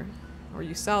character or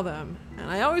you sell them. And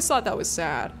I always thought that was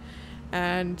sad.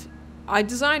 And I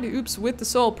designed Oops with the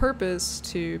sole purpose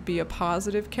to be a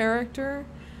positive character.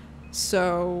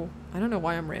 So I don't know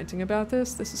why I'm ranting about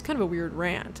this. This is kind of a weird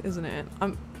rant, isn't it?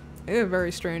 It's a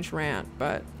very strange rant,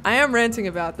 but I am ranting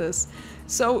about this.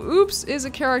 So Oops is a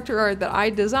character art that I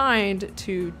designed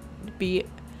to be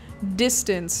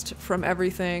distanced from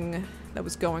everything that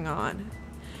was going on.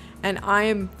 And I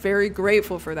am very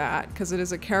grateful for that, because it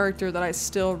is a character that I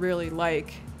still really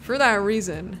like for that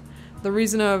reason. The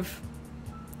reason of,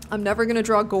 I'm never going to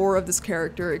draw gore of this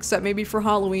character, except maybe for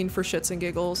Halloween for shits and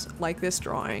giggles, like this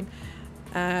drawing.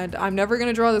 And I'm never going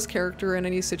to draw this character in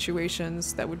any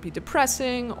situations that would be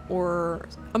depressing or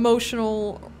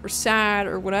emotional or sad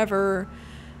or whatever.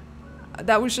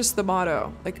 That was just the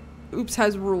motto. Like, Oops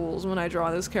has rules when I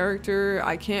draw this character.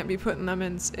 I can't be putting them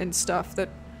in stuff that,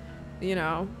 you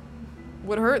know,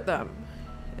 would hurt them.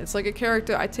 It's like a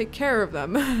character, I take care of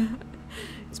them.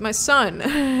 It's my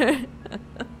son.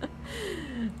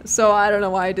 So I don't know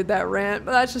why I did that rant,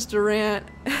 but that's just a rant.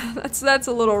 That's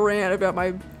a little rant about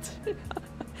my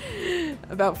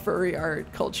about furry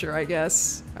art culture, I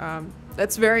guess.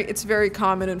 It's very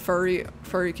common in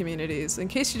furry communities. In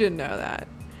case you didn't know that,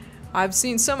 I've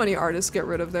seen so many artists get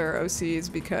rid of their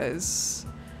OCs because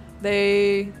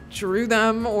they drew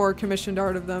them or commissioned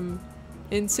art of them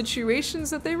in situations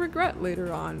that they regret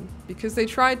later on because they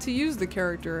tried to use the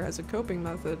character as a coping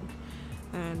method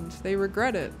and they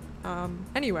regret it.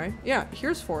 Anyway, yeah,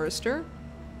 here's Forrester.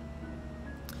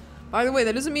 By the way,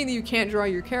 that doesn't mean that you can't draw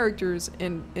your characters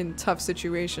in tough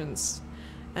situations.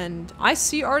 And I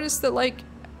see artists that, like,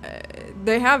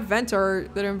 they have vent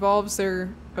art that involves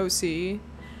their OC,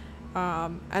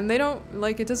 and they don't,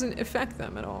 like, it doesn't affect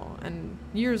them at all. And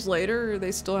years later,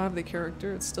 they still have the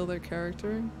character. It's still their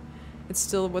character. It's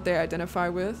still what they identify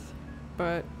with.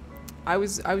 But I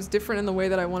was different in the way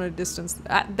that I wanted to distance.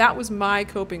 That was my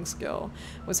coping skill,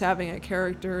 was having a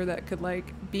character that could,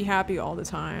 like, be happy all the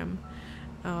time.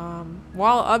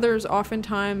 While others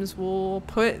oftentimes will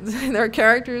put their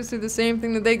characters through the same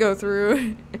thing that they go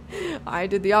through, I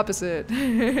did the opposite.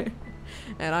 And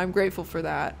I'm grateful for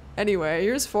that. Anyway,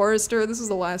 here's Forrester. This is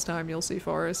the last time you'll see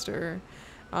Forrester.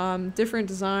 Different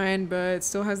design, but it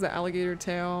still has the alligator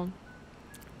tail.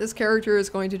 This character is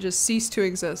going to just cease to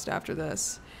exist after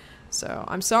this. So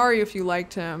I'm sorry if you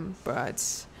liked him,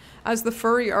 but as the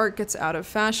furry art gets out of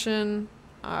fashion,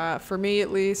 for me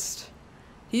at least,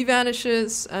 he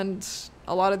vanishes and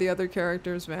a lot of the other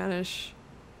characters vanish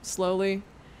slowly.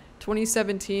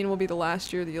 2017 will be the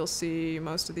last year that you'll see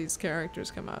most of these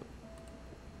characters come up.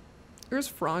 Here's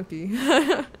Frankie.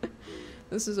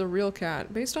 This is a real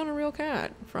cat, based on a real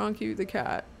cat. Frankie the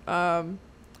cat.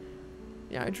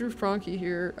 Yeah, I drew Frankie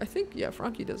here. I think, yeah,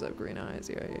 Frankie does have green eyes.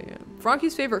 Yeah.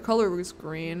 Frankie's favorite color was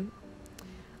green.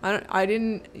 I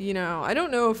didn't, you know, I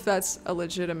don't know if that's a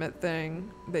legitimate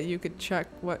thing that you could check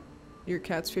what your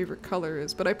cat's favorite color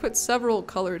is, but I put several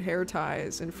colored hair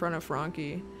ties in front of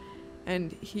Frankie,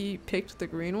 and he picked the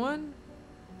green one.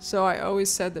 So I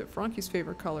always said that Frankie's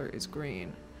favorite color is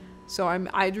green. So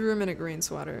I drew him in a green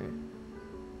sweater.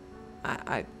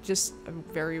 I just a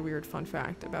very weird fun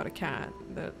fact about a cat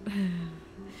that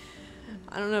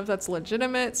I don't know if that's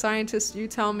legitimate. Scientists, you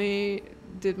tell me,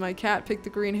 did my cat pick the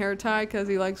green hair tie because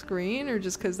he likes green, or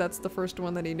just because that's the first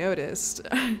one that he noticed?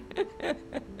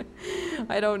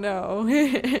 I don't know.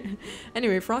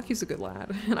 Anyway, Frankie's a good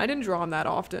lad, and I didn't draw him that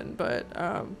often, but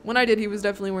when I did, he was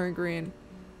definitely wearing green.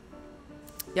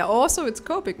 Yeah, also it's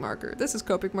Copic marker. This is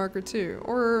Copic marker too.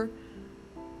 Or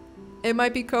it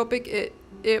might be Copic,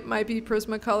 it might be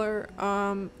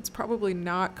Prismacolor. It's probably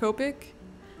not Copic.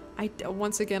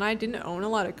 Once again, I didn't own a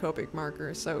lot of Copic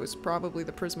markers, so it was probably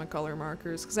the Prismacolor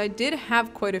markers, because I did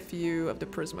have quite a few of the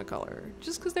Prismacolor,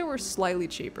 just because they were slightly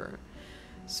cheaper.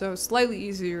 So slightly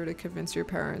easier to convince your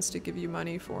parents to give you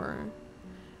money for.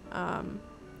 And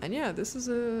yeah, this is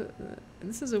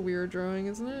a weird drawing,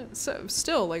 isn't it? So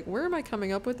still, like, where am I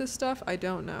coming up with this stuff? I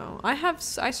don't know.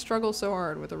 I struggle so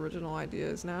hard with original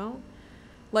ideas now.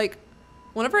 Like,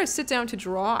 whenever I sit down to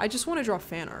draw, I just want to draw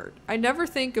fan art. I never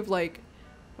think of, like,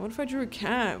 what if I drew a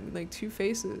cat with, like, 2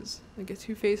 faces? Like a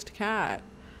 2-faced cat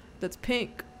that's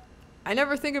pink. I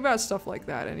never think about stuff like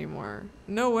that anymore.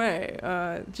 No way.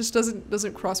 It just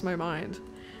doesn't cross my mind.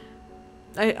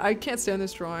 I can't stand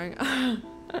this drawing.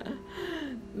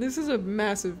 This is a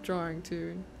massive drawing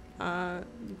too. I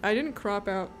didn't crop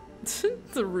out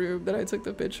the room that I took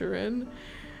the picture in,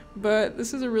 but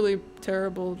this is a really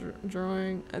terrible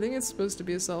drawing. I think it's supposed to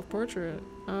be a self-portrait.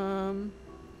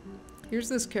 Here's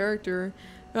this character.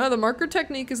 The marker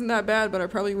technique isn't that bad, but I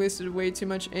probably wasted way too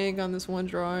much ink on this one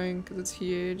drawing because it's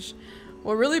huge.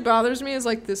 What really bothers me is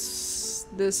like this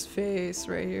face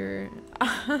right here.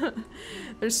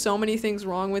 There's so many things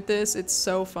wrong with this. It's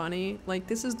so funny. Like,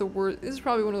 this is the worst. This is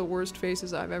probably one of the worst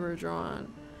faces I've ever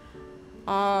drawn.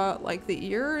 Like the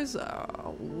ears.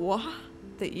 What?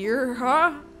 The ear?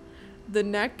 Huh? The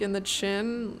neck and the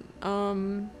chin.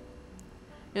 Yeah,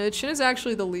 the chin is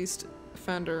actually the least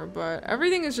offender, but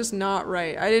everything is just not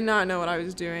right. I did not know what I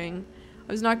was doing.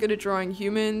 I was not good at drawing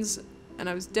humans, and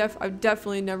I've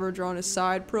definitely never drawn a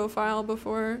side profile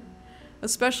before,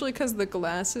 especially because the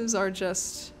glasses are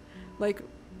just like,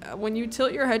 when you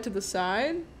tilt your head to the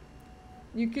side,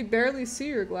 you could barely see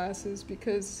your glasses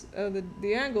because of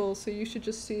the angle, so you should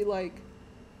just see like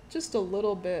just a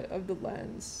little bit of the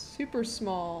lens. Super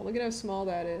small. Look at how small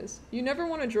that is. You never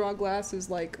want to draw glasses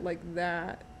like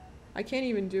that. I can't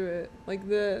even do it like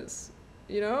this,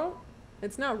 you know?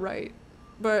 It's not right.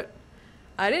 But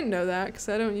I didn't know that because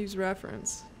I don't use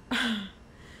reference.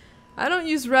 I don't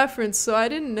use reference, so I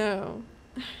didn't know.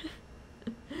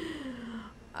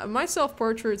 My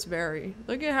self-portraits vary.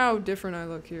 Look at how different I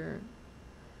look here.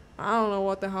 I don't know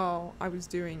what the hell I was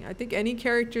doing. I think any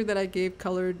character that I gave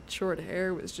colored short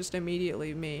hair was just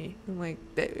immediately me. Like,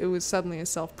 it was suddenly a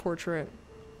self-portrait.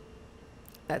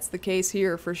 That's the case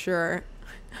here for sure.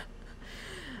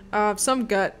 Some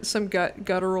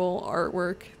guttural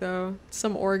artwork though.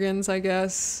 Some organs, I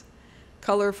guess.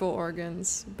 Colorful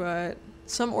organs, but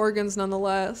some organs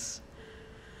nonetheless.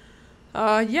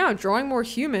 Yeah, drawing more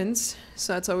humans,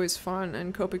 so that's always fun,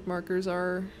 and Copic markers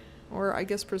are, or I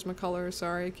guess Prismacolor,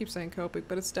 sorry, I keep saying Copic,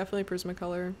 but it's definitely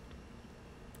Prismacolor.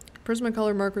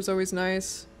 Prismacolor marker's always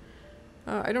nice.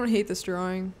 I don't hate this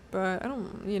drawing, but I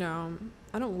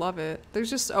don't love it. There's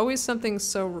just always something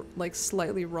so, like,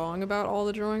 slightly wrong about all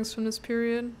the drawings from this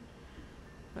period.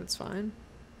 That's fine.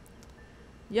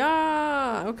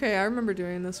 Yeah! Okay, I remember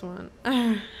doing this one.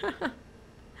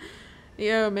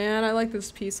 Yo, man, I like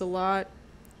this piece a lot.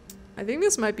 I think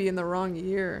this might be in the wrong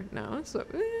year. No, so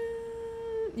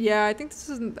yeah, I think this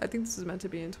is meant to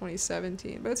be in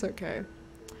 2017, but it's okay.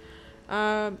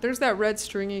 There's that red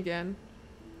string again.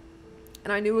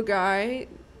 And I knew a guy.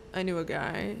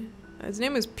 His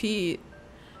name was Pete.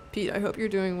 Pete, I hope you're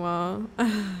doing well.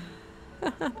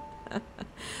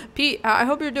 Pete, I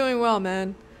hope you're doing well,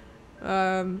 man.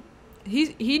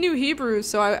 He knew Hebrew,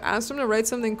 so I asked him to write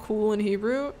something cool in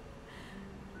Hebrew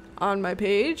on my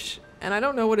page, and I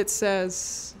don't know what it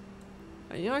says.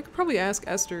 You know, I could probably ask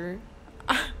Esther.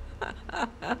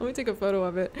 Let me take a photo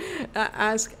of it.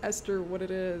 Ask Esther what it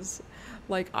is.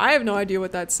 Like, I have no idea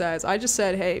what that says. I just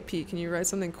said, "Hey, Pete, can you write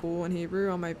something cool in Hebrew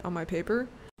on my paper?"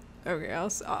 Okay,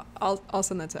 I'll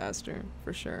send that to Esther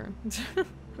for sure. I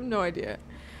have no idea.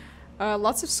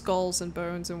 Lots of skulls and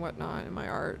bones and whatnot in my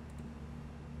art.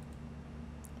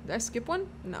 Did I skip one?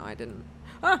 No, I didn't.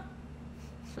 Ah!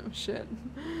 Oh shit.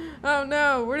 Oh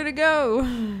no, where did it go?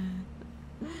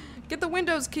 Get the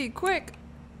Windows key, quick!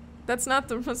 That's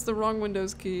the wrong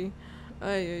Windows key.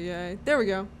 Ay. There we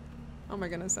go. Oh my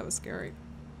goodness, that was scary.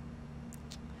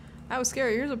 That was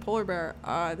scary. Here's a polar bear.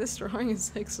 This drawing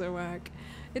is like so whack.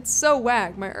 It's so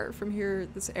whack. My art from here,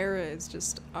 this era, is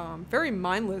just very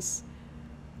mindless.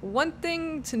 One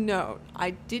thing to note,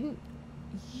 I didn't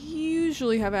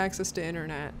usually have access to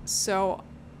internet, so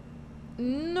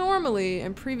normally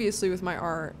and previously with my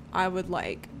art, I would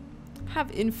like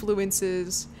have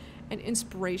influences and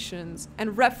inspirations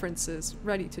and references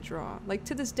ready to draw. Like,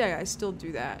 to this day, I still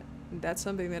do that. That's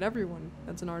something that everyone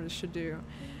that's an artist should do.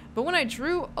 But when I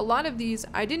drew a lot of these,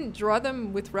 I didn't draw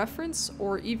them with reference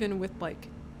or even with like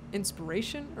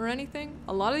inspiration or anything.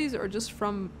 A lot of these are just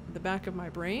from the back of my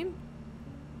brain.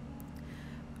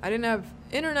 I didn't have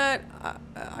internet.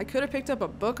 I could have picked up a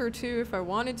book or two if I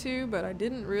wanted to, but I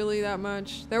didn't really that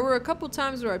much. There were a couple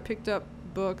times where I picked up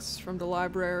books from the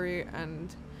library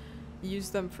and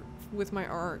used them with my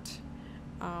art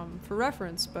for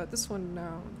reference, but this one,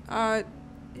 no.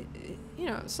 You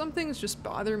know, some things just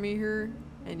bother me here,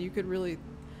 and you could really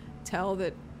tell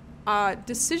that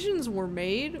decisions were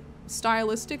made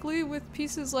stylistically with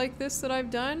pieces like this that I've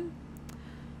done,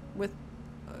 with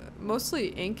mostly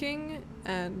inking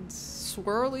and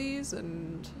swirlies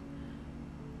and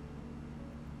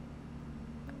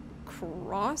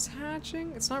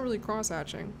cross-hatching. It's not really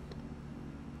cross-hatching.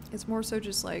 It's more so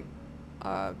just like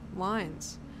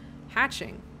lines.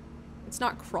 Hatching. It's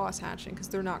not cross-hatching because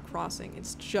they're not crossing.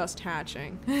 It's just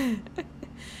hatching.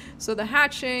 So the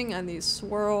hatching and these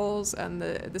swirls and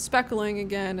the speckling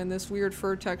again and this weird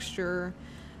fur texture.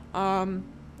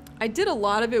 I did a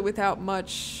lot of it without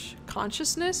much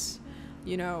consciousness.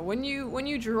 You know, when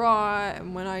you draw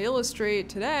and when I illustrate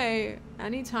today,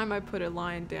 anytime I put a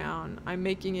line down, I'm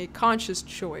making a conscious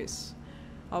choice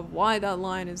of why that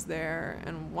line is there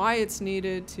and why it's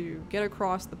needed to get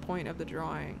across the point of the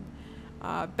drawing.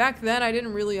 Back then, I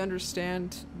didn't really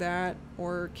understand that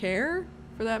or care,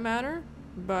 for that matter,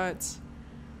 but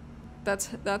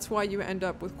that's why you end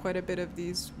up with quite a bit of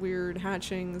these weird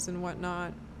hatchings and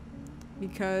whatnot,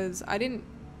 because I didn't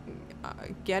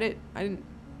get it. I didn't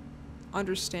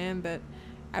understand that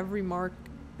every mark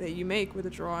that you make with a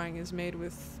drawing is made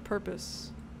with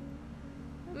purpose.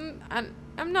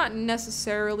 I'm not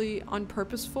necessarily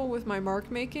unpurposeful with my mark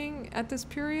making at this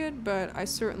period, but I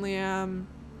certainly am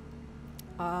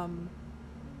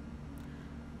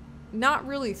not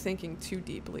really thinking too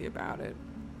deeply about it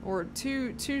or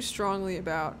too strongly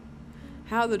about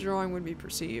how the drawing would be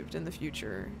perceived in the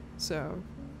future. So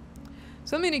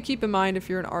something to keep in mind if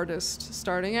you're an artist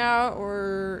starting out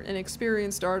or an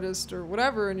experienced artist or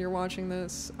whatever and you're watching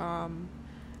this.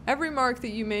 Every mark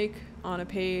that you make on a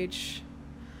page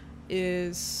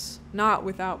is not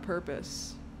without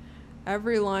purpose.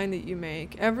 Every line that you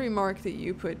make, every mark that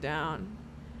you put down,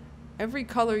 every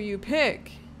color you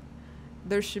pick,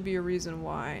 there should be a reason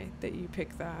why that you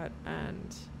pick that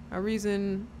and a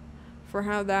reason for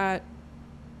how that,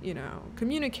 you know,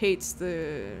 communicates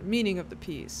the meaning of the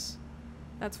piece.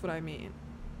 That's what I mean.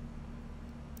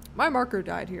 My marker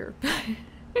died here.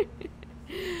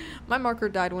 My marker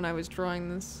died when I was drawing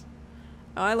this.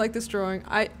 I like this drawing.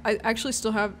 I actually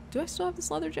still have... Do I still have this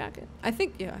leather jacket? I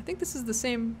think, yeah. I think this is the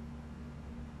same...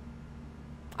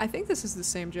 I think this is the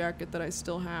same jacket that I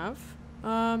still have.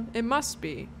 It must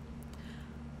be.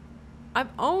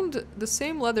 I've owned the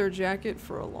same leather jacket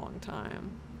for a long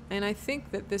time. And I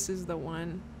think that this is the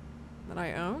one that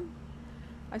I own.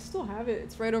 I still have it.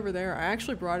 It's right over there. I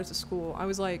actually brought it to school. I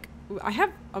was like... I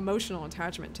have emotional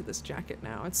attachment to this jacket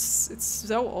now. It's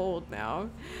so old now.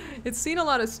 It's seen a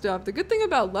lot of stuff. The good thing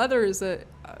about leather is that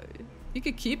you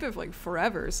could keep it like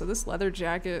forever. So this leather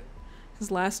jacket has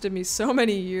lasted me so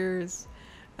many years.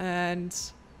 And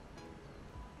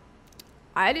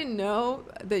I didn't know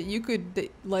that you could,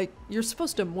 like, you're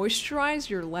supposed to moisturize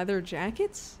your leather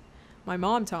jackets. My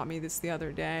mom taught me this the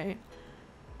other day.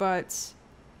 But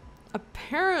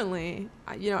apparently,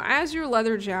 you know, as your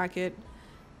leather jacket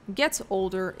gets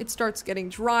older, it starts getting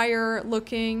drier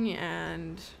looking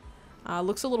and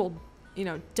looks a little, you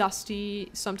know, dusty,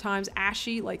 sometimes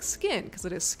ashy, like skin, because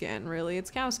it is skin, really. It's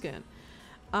cow skin.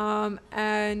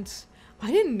 And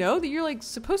I didn't know that you're like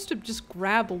supposed to just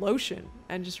grab lotion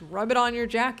and just rub it on your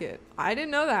jacket. I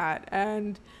didn't know that.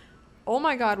 And oh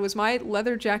my God, was my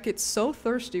leather jacket so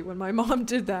thirsty when my mom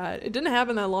did that. It didn't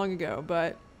happen that long ago,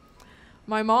 but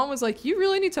my mom was like, you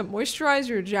really need to moisturize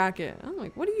your jacket. I'm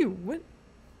like, what are you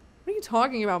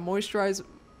talking about, moisturize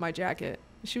my jacket?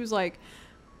 She was like,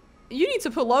 you need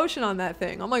to put lotion on that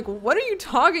thing. I'm like, what are you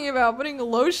talking about, putting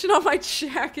lotion on my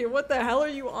jacket? What the hell are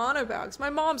you on about? Because my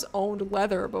mom's owned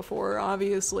leather before,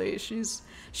 obviously.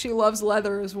 She loves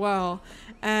leather as well.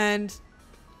 And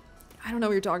I don't know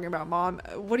what you're talking about, Mom.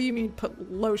 What do you mean put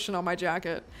lotion on my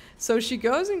jacket? So she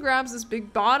goes and grabs this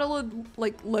big bottle of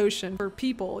like lotion for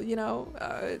people, you know,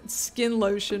 skin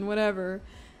lotion, whatever,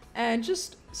 and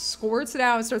just squirts it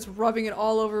out and starts rubbing it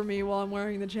all over me while I'm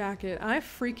wearing the jacket. And I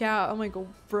freak out. I'm like, oh,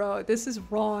 bro, this is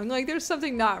wrong. Like, there's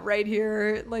something not right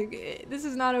here. Like, this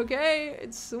is not okay.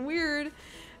 It's weird.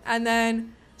 And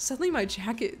then suddenly my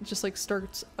jacket just like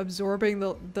starts absorbing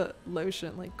the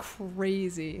lotion like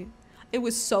crazy. It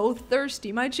was so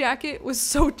thirsty. My jacket was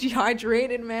so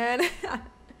dehydrated, man.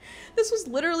 This was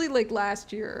literally like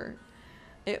last year.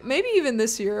 Maybe even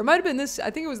this year. It might have been this. I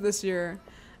think it was this year.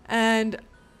 And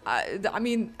I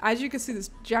mean, as you can see, this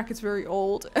jacket's very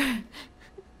old.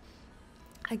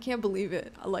 I can't believe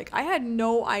it. Like, I had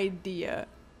no idea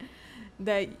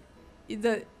that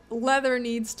the leather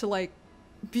needs to like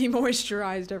be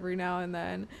moisturized every now and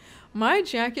then. My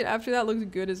jacket after that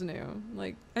looked good as new.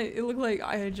 Like, it looked like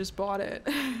I had just bought it.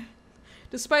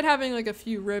 Despite having like a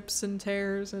few rips and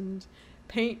tears and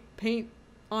paint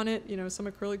on it, you know, some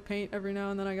acrylic paint every now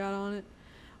and then I got on it.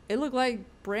 It looked like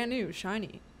brand new,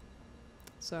 shiny.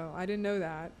 So I didn't know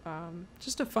that.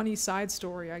 Just a funny side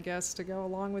story, I guess, to go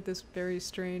along with this very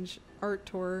strange art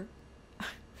tour.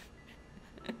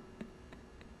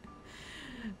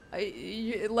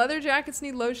 Leather jackets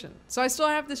need lotion. So I still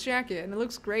have this jacket, and it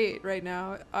looks great right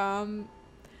now.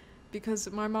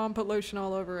 Because my mom put lotion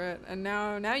all over it, and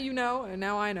now you know, and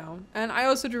now I know. And I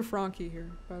also drew Frankie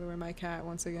here, by the way, my cat,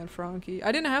 once again, Frankie.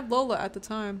 I didn't have Lola at the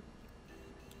time.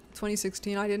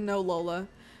 2016, I didn't know Lola,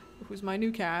 who's my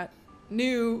new cat.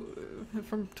 New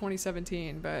from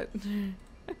 2017, but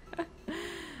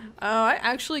I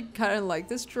actually kind of like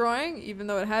this drawing, even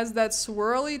though it has that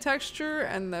swirly texture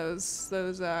and those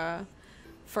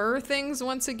fur things.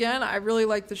 Once again, I really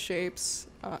like the shapes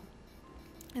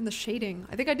and the shading.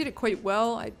 I think I did it quite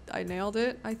well. I nailed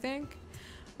it, I think.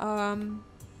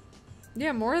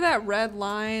 Yeah, more of that red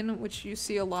line, which you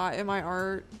see a lot in my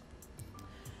art.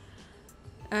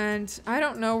 And I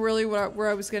don't know really where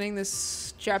I was getting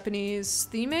this Japanese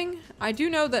theming. I do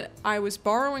know that I was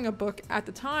borrowing a book at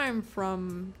the time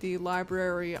from the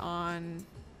library on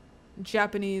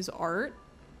Japanese art.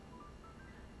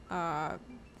 From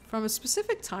a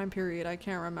specific time period, I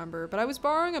can't remember. But I was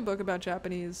borrowing a book about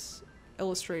Japanese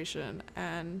illustration,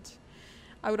 and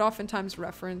I would oftentimes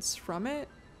reference from it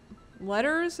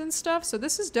letters and stuff. So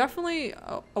this is definitely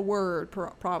a word,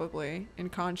 probably, in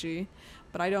kanji.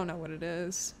 But I don't know what it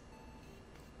is.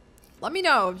 Let me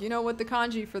know if you know what the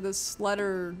kanji for this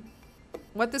letter,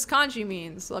 what this kanji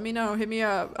means. Let me know, hit me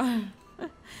up.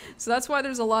 So that's why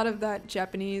there's a lot of that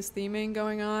Japanese theming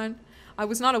going on. I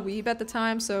was not a weeb at the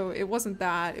time, so it wasn't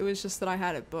that. It was just that I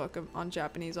had a book on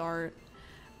Japanese art.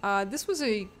 This was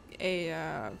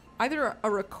either a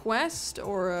request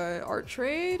or a art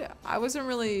trade. I wasn't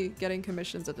really getting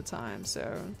commissions at the time,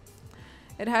 so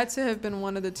it had to have been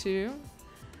one of the two.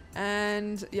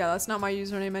 And yeah, that's not my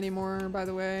username anymore, by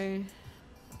the way.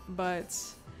 But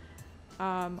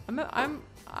I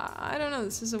don't know,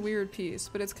 this is a weird piece,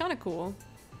 but it's kind of cool.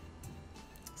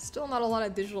 Still not a lot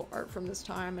of digital art from this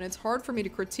time, and it's hard for me to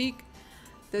critique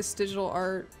this digital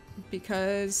art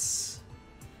because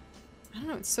I don't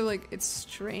know, it's so like, it's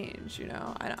strange, you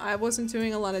know. I wasn't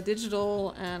doing a lot of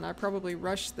digital, and I probably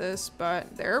rushed this,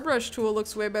 but the airbrush tool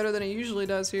looks way better than it usually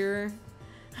does here.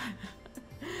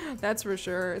 That's for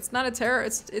sure. It's not a terror,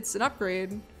 it's an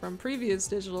upgrade from previous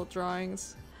digital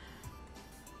drawings.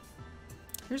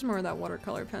 Here's more of that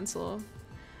watercolor pencil.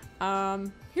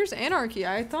 Here's Anarchy.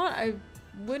 I thought I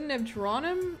wouldn't have drawn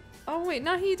him. Oh wait,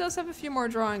 no, he does have a few more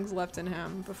drawings left in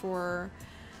him before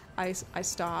I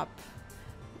stop.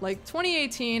 Like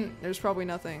 2018, there's probably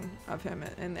nothing of him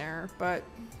in there, but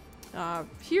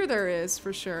here there is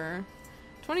for sure.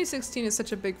 2016 is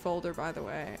such a big folder, by the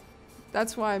way.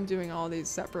 That's why I'm doing all these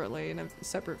separately in a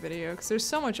separate video, because there's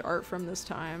so much art from this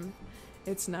time.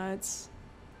 It's nuts.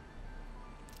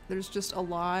 There's just a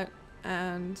lot,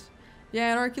 and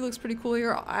yeah, Anarchy looks pretty cool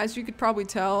here. As you could probably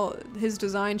tell, his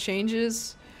design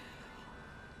changes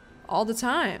all the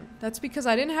time. That's because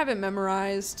I didn't have it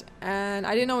memorized, and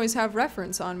I didn't always have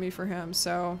reference on me for him,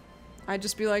 so I'd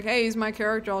just be like, hey, he's my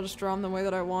character, I'll just draw him the way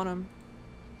that I want him.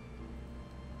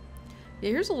 Yeah,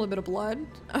 here's a little bit of blood.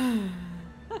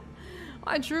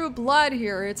 I drew blood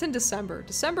here. It's in December.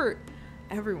 December,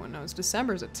 everyone knows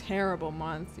December is a terrible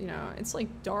month. You know, it's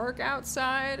like dark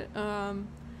outside.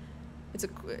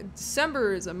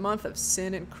 December is a month of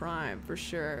sin and crime for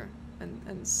sure,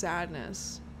 and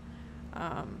sadness.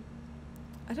 I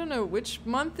don't know which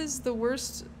month is the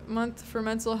worst month for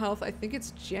mental health. I think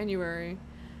it's January,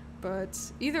 but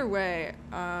either way,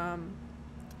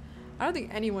 I don't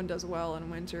think anyone does well in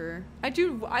winter. I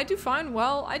do fine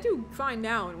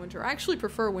now in winter. I actually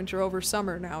prefer winter over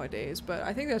summer nowadays, but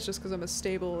I think that's just because I'm a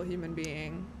stable human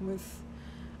being with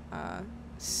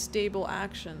stable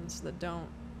actions that don't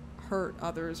hurt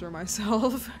others or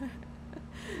myself.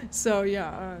 So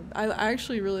yeah, I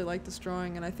actually really like this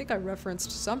drawing, and I think I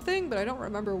referenced something, but I don't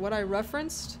remember what I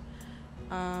referenced.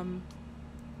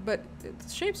 But the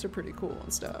shapes are pretty cool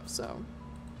and stuff, so.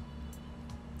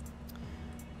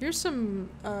 Here's some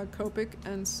Copic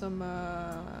and some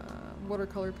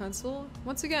watercolor pencil.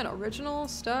 Once again, original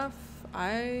stuff.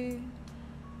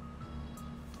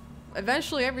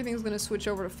 Eventually everything's gonna switch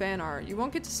over to fan art. You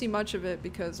won't get to see much of it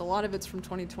because a lot of it's from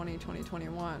 2020,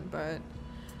 2021, but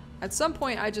at some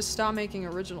point I just stopped making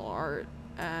original art,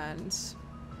 and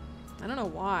I don't know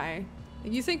why.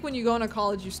 You think when you go into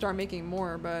college you start making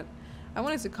more, but I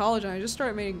went into college and I just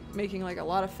started making like a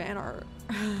lot of fan art.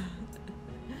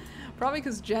 Probably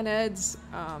because gen eds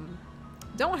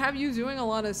don't have you doing a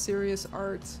lot of serious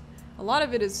art. A lot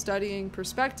of it is studying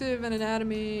perspective and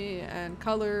anatomy and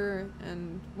color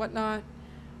and whatnot.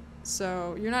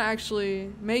 So you're not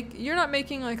actually you're not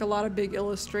making like a lot of big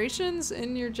illustrations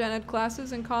in your gen ed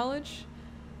classes in college.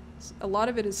 A lot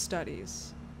of it is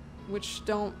studies, which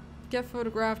don't get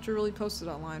photographed or really posted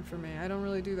online for me. I don't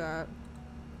really do that.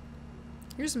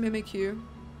 Here's Mimikyu.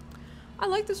 I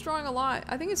like this drawing a lot.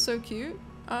 I think it's so cute.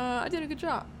 I did a good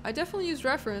job. I definitely used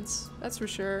reference, that's for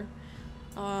sure.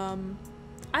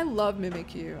 I love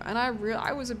Mimikyu, and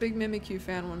I was a big Mimikyu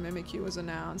fan when Mimikyu was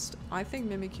announced. I think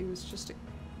Mimikyu was just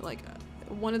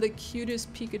one of the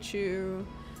cutest Pikachu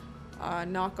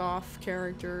knockoff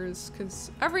characters,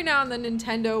 because every now and then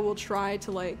Nintendo will try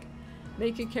to like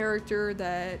make a character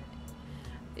that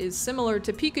is similar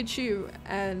to Pikachu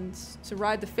and to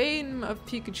ride the fame of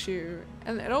Pikachu,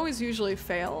 and it always usually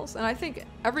fails. And I think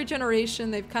every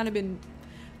generation they've kind of been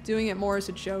doing it more as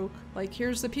a joke, like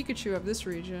here's the Pikachu of this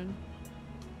region.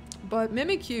 But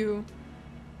Mimikyu,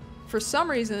 for some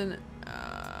reason,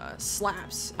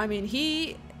 slaps. I mean,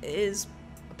 he is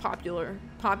a popular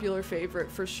favorite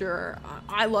for sure.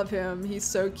 I love him. He's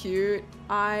so cute.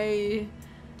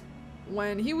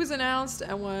 When he was announced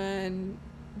and when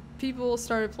people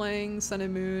started playing Sun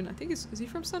and Moon, I think is he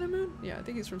from Sun and Moon? Yeah, I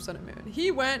think he's from Sun and Moon. He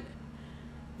went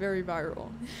very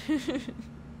viral.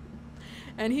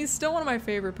 And he's still one of my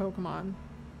favorite Pokemon.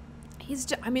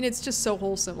 I mean, it's just so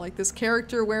wholesome. Like this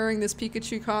character wearing this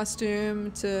Pikachu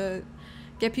costume to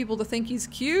get people to think he's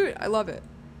cute. I love it.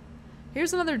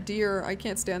 Here's another deer. I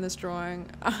can't stand this drawing.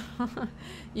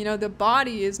 You know, the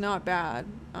body is not bad.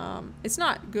 It's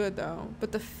not good though,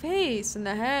 but the face and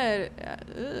the head,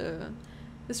 ugh.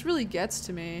 This really gets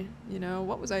to me. You know,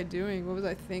 what was I doing? What was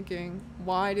I thinking?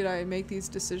 Why did I make these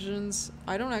decisions?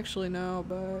 I don't actually know,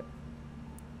 but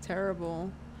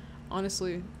terrible.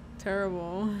 Honestly,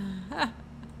 terrible.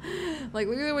 Like,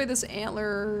 look at the way this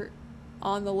antler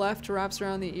on the left wraps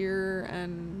around the ear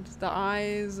and the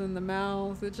eyes and the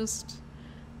mouth. It just...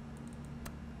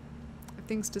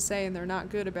 things to say, and they're not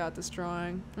good about this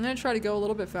drawing. I'm gonna try to go a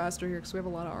little bit faster here because we have a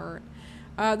lot of art.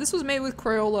 This was made with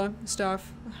Crayola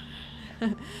stuff.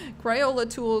 Crayola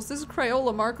tools. This is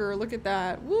Crayola marker. Look at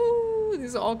that. Woo!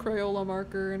 These are all Crayola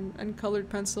marker and colored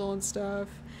pencil and stuff.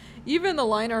 Even the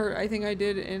line art I think I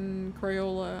did in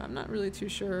Crayola. I'm not really too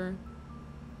sure.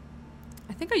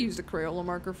 I think I used a Crayola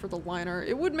marker for the line art.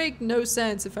 It would make no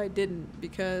sense if I didn't,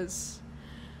 because...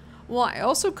 well, I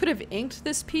also could have inked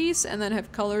this piece and then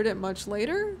have colored it much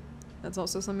later. That's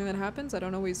also something that happens. I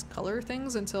don't always color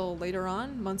things until later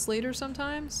on, months later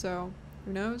sometimes, so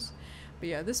who knows. But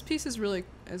yeah, this piece is really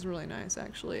nice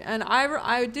actually. And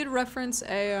I did reference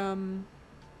a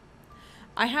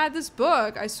I had this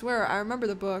book, I swear, I remember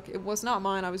the book. It was not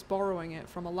mine. I was borrowing it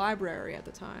from a library at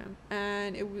the time.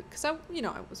 And it was, cuz I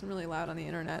wasn't really allowed on the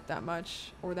internet that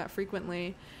much or that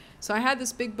frequently. So I had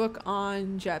this big book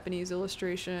on Japanese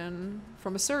illustration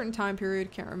from a certain time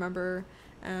period, can't remember,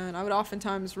 and I would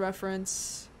oftentimes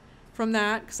reference from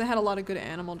that because I had a lot of good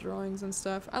animal drawings and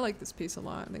stuff. I like this piece a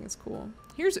lot. I think it's cool.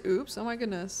 Here's Oops. Oh my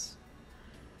goodness.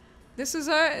 This is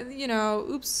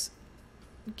Oops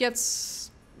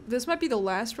gets... this might be the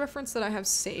last reference that I have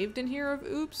saved in here of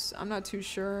Oops. I'm not too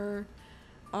sure.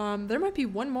 There might be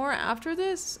one more after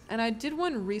this, and I did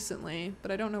one recently,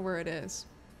 but I don't know where it is.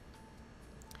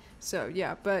 So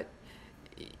yeah, but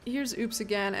here's Oops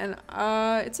again, and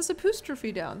it says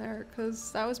apostrophe down there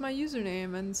because that was my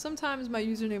username, and sometimes my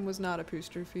username was not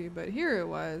apostrophe, but here it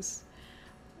was.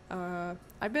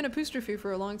 I've been apostrophe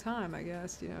for a long time, I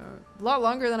guess, a lot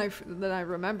longer than I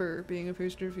remember being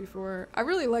apostrophe for. I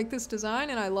really like this design,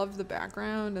 and I love the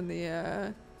background and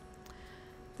the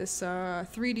this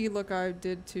 3D look I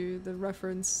did to the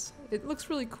reference. It looks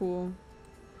really cool.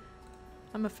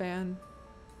 I'm a fan.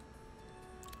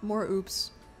 More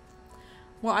Oops.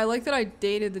 Well, I like that I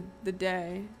dated the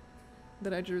day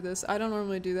that I drew this. I don't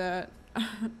normally do that.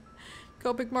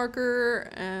 Copic marker,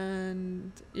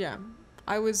 and yeah.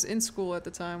 I was in school at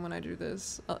the time when I drew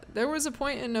this. There was a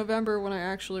point in November when I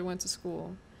actually went to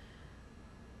school.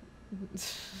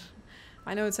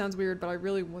 I know it sounds weird, but I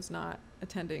really was not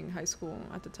attending high school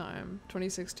at the time.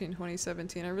 2016,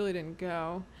 2017, I really didn't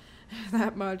go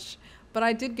that much. But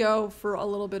I did go for a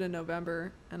little bit in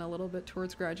November and a little bit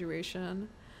towards graduation.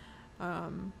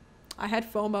 I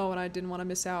had FOMO and I didn't want to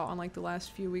miss out on like the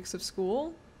last few weeks of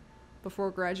school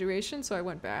before graduation, so I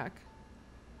went back.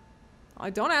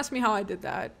 Don't ask me how I did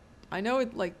that. I know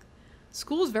it, like,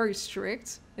 school is very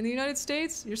strict in the United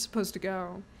States. You're supposed to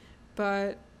go.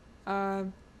 But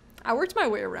I worked my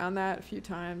way around that a few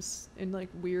times in like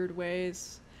weird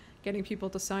ways, getting people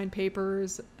to sign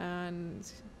papers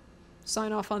and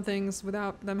sign off on things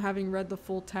without them having read the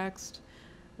full text.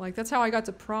 Like, that's how I got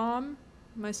to prom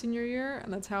my senior year,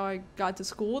 and that's how I got to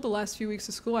school. The last few weeks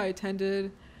of school I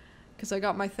attended because I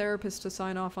got my therapist to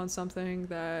sign off on something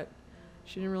that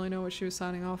she didn't really know what she was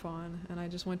signing off on, and I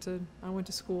went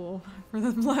to school for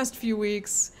the last few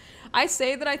weeks. I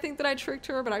say that I think that I tricked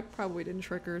her, but I probably didn't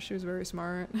trick her. She was very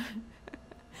smart.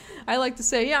 I like to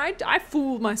say, yeah, I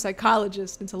fooled my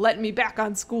psychologist into letting me back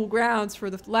on school grounds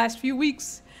for the last few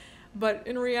weeks. But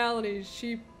in reality,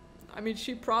 she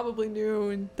probably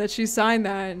knew that she signed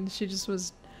that, and she just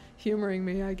was humoring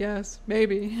me, I guess.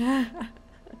 Maybe.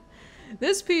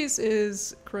 This piece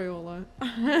is Crayola.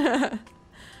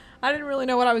 I didn't really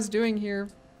know what I was doing here.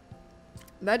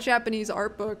 That Japanese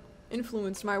art book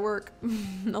influenced my work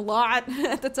a lot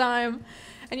at the time.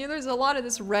 And you know, there's a lot of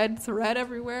this red thread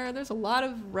everywhere. There's a lot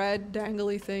of red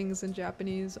dangly things in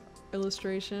Japanese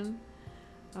illustration.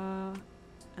 And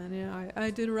yeah, I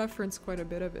did reference quite a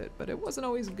bit of it, but it wasn't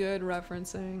always good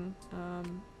referencing.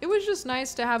 It was just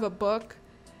nice to have a book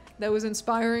that was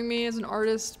inspiring me as an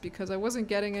artist, because I wasn't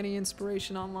getting any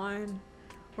inspiration online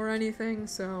or anything,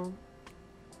 so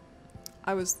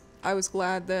I was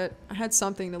glad that I had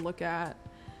something to look at,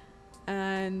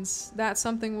 and that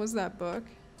something was that book,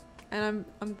 and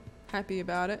I'm happy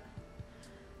about it.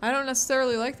 I don't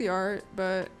necessarily like the art,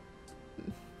 but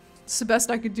it's the best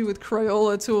I could do with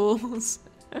Crayola tools.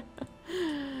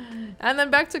 And then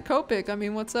back to Copic. I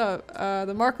mean, what's up?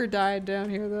 The marker died down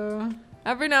here though.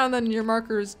 Every now and then your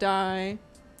markers die,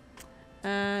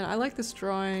 and I like this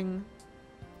drawing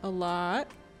a lot.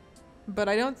 But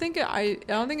I don't think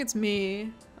it's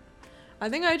me. I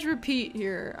think I drew Pete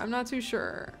here. I'm not too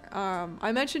sure.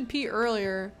 I mentioned Pete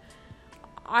earlier.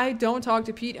 I don't talk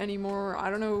to Pete anymore.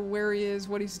 I don't know where he is,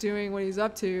 what he's doing, what he's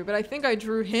up to. But I think I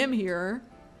drew him here.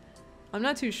 I'm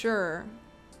not too sure.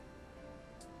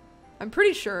 I'm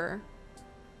pretty sure.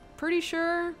 Pretty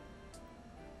sure.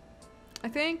 I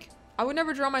think. I would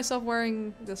never draw myself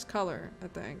wearing this color, I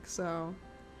think. So,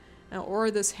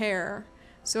 or this hair.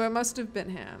 So it must have been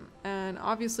him. And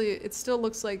obviously it still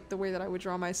looks like the way that I would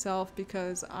draw myself,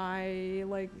 because I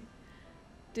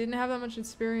didn't have that much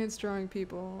experience drawing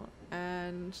people.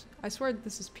 And I swear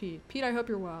this is Pete. Pete, I hope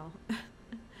you're well.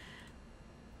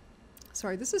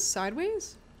 Sorry, this is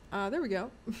sideways? There we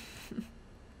go.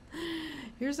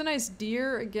 Here's a nice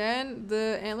deer again.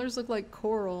 The antlers look like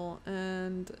coral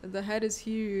and the head is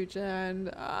huge, and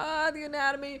the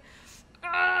anatomy.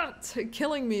 It's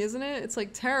killing me, isn't it? It's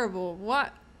like terrible.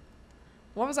 What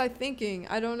was I thinking?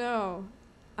 I don't know.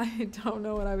 I don't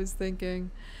know what I was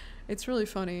thinking. It's really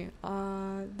funny.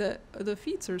 The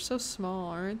feet are so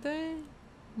small, aren't they?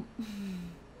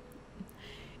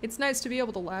 It's nice to be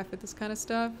able to laugh at this kind of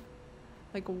stuff.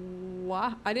 Like,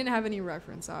 what? I didn't have any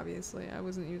reference, obviously. I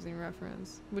wasn't using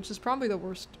reference, which is probably the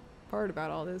worst part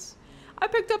about all this. I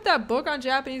picked up that book on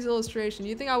Japanese illustration.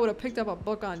 You think I would have picked up a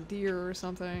book on deer or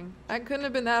something? That couldn't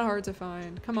have been that hard to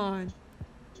find. Come on.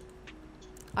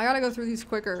 I gotta go through these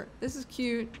quicker. This is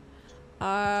cute.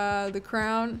 The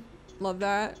crown. Love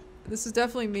that. This is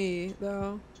definitely me,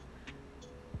 though.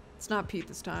 It's not Pete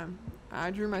this time. I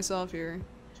drew myself here.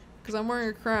 Because I'm wearing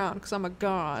a crown, because I'm a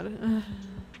god.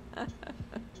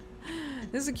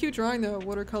 This is a cute drawing though.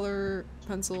 Watercolor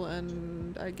pencil,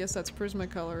 and I guess that's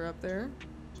Prismacolor up there.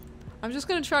 I'm just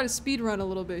gonna try to speed run a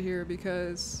little bit here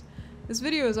because this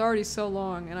video is already so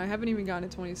long and I haven't even gotten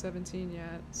to 2017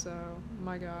 yet. So,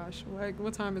 my gosh, like,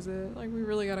 what time is it? Like, we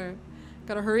really gotta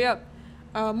hurry up.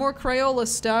 More Crayola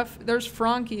stuff. There's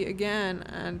Frankie again,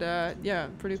 and yeah,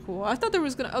 pretty cool. I thought there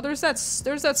was gonna. Oh, there's that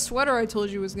sweater I told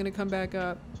you was gonna come back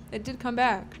up. It did come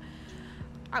back.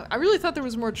 I really thought there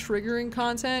was more triggering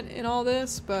content in all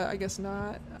this, but I guess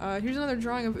not. Here's another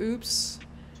drawing of Oops.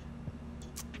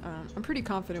 I'm pretty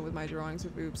confident with my drawings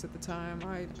of Oops at the time.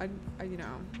 I you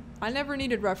know, I never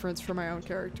needed reference for my own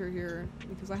character here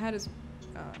because I had his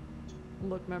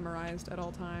look memorized at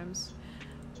all times.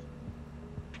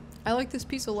 I like this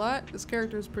piece a lot. This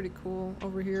character is pretty cool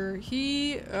over here.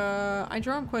 I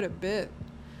draw him quite a bit,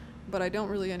 but I don't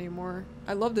really anymore.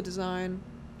 I love the design,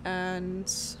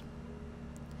 and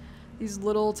these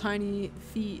little tiny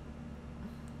feet,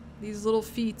 these little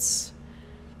feets,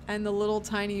 and the little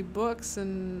tiny books,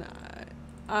 and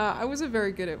I wasn't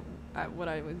very good at what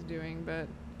I was doing, but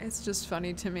it's just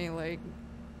funny to me, like,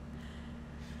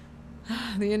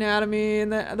 the anatomy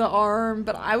and the arm.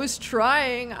 But I was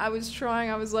trying. I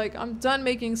was like, I'm done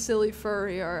making silly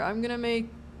furry art. I'm gonna make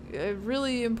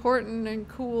really important and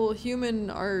cool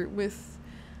human art with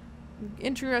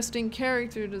interesting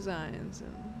character designs.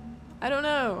 And I don't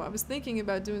know. I was thinking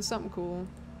about doing something cool.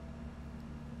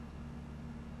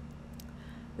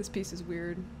 This piece is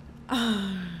weird.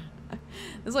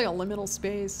 There's like a liminal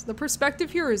space. The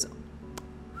perspective here is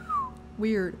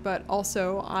weird, but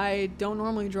also I don't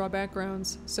normally draw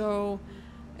backgrounds, so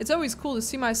it's always cool to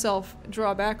see myself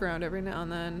draw a background every now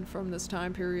and then from this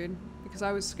time period, because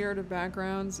I was scared of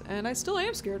backgrounds, and I still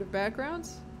am scared of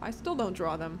backgrounds. I still don't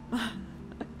draw them.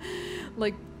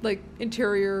 like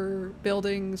interior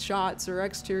building shots or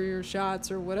exterior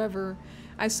shots or whatever.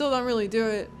 I still don't really do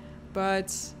it,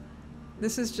 but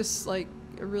this is just like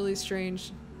a really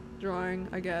strange drawing,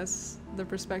 I guess. The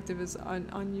perspective is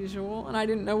unusual, and I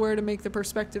didn't know where to make the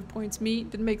perspective points meet.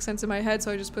 Didn't make sense in my head,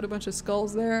 so I just put a bunch of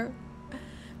skulls there.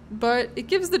 But it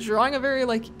gives the drawing a very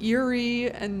like eerie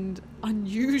and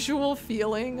unusual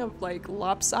feeling of like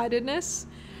lopsidedness,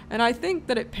 and I think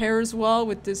that it pairs well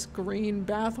with this green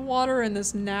bathwater and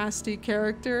this nasty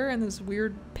character and this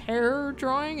weird pear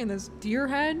drawing and this deer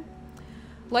head.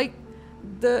 Like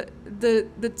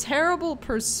the terrible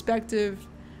perspective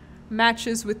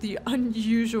matches with the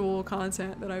unusual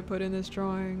content that I put in this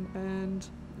drawing, and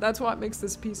that's what makes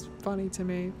this piece funny to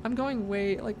me. I'm going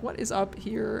way, like, what is up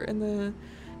here in the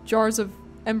jars of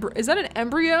embryo? Is that an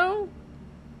embryo?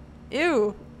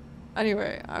 Ew.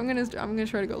 Anyway, I'm gonna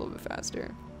try to go a little bit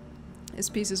faster. This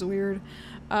piece is weird.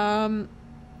 I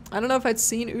don't know if I'd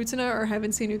seen Utena or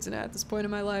haven't seen Utena at this point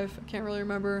in my life. I can't really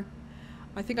remember.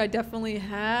 I think I definitely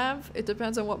have. It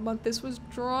depends on what month this was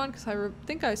drawn, because I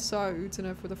think I saw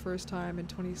Utena for the first time in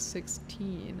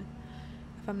 2016,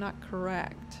 if I'm not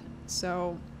correct.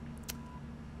 So,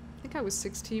 I think I was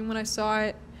 16 when I saw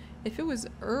it. If it was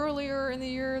earlier in the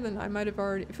year, then I might have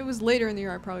already... If it was later in the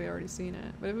year, I'd probably already seen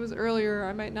it. But if it was earlier,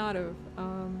 I might not have.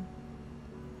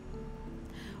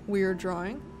 Weird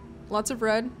drawing. Lots of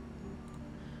red.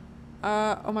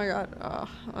 Oh my god.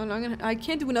 I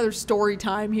can't do another story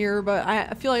time here, but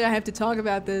I feel like I have to talk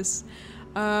about this.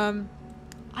 I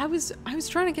was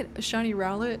trying to get a shiny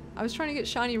Rowlet. I was trying to get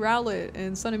shiny Rowlet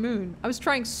in Sun and Moon. I was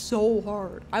trying so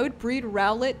hard. I would breed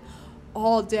Rowlet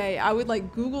all day. I would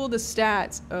like Google the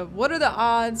stats of what are the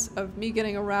odds of me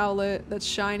getting a Rowlet that's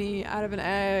shiny out of an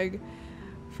egg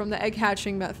from the egg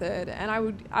hatching method, and I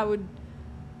would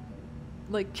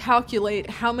like calculate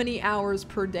how many hours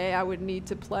per day I would need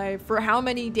to play for how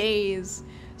many days.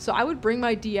 So I would bring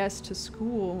my DS to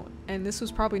school, and this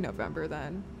was probably November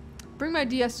then. Bring my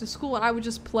DS to school and I would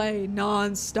just play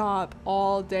non-stop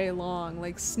all day long,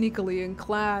 like sneakily in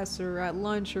class or at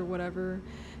lunch or whatever,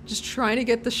 just trying to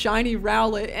get the shiny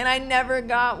Rowlet, and I never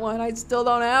got one. I still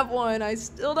don't have one. I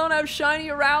still don't have shiny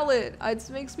Rowlet. It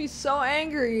makes me so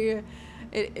angry.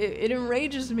 It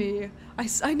enrages me.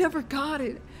 I never got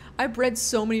it. I bred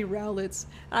so many Rowlets.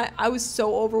 I was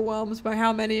so overwhelmed by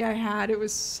how many I had. It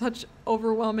was such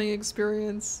overwhelming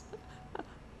experience.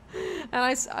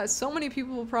 And so many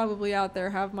people probably out there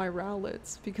have my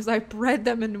Rowlets because I bred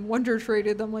them and wonder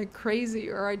traded them like crazy,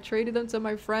 or I traded them to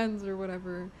my friends or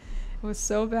whatever. It was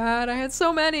so bad. I had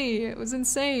so many. It was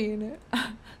insane.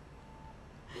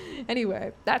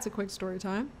 Anyway, that's a quick story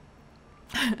time.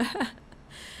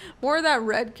 More of that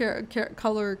red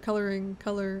color.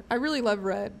 I really love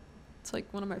red. It's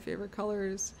like one of my favorite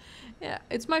colors. Yeah,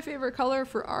 it's my favorite color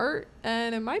for art,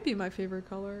 and it might be my favorite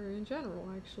color in general,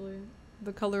 actually.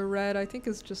 The color red, I think,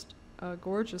 is just a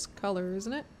gorgeous color,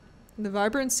 isn't it? The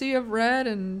vibrancy of red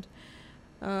and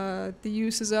the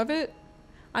uses of it.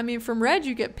 I mean, from red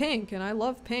you get pink, and I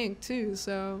love pink too,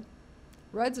 so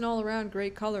red's an all-around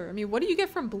great color. I mean, what do you get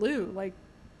from blue? Like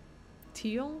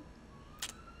teal?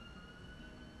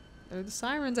 There are the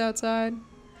sirens outside.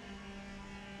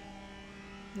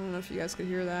 I don't know if you guys could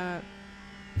hear that.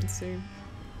 Let's see.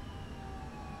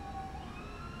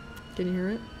 Can you hear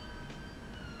it?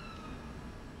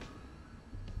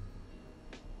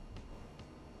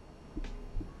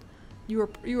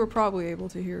 You were probably able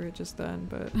to hear it just then,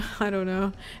 but I don't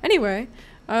know. Anyway,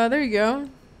 there you go.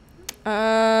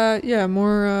 Yeah,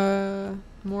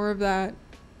 more of that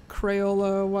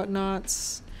Crayola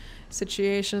whatnots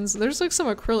situations. There's like some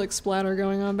acrylic splatter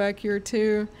going on back here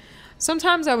too.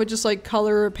 Sometimes I would just like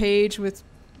color a page with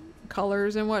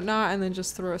colors and whatnot and then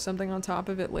just throw something on top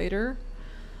of it later.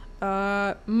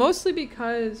 Mostly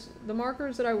because the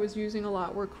markers that I was using a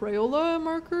lot were Crayola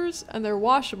markers, and they're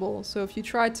washable. So if you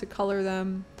tried to color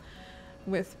them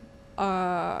with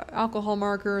alcohol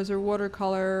markers or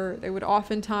watercolor, they would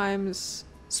oftentimes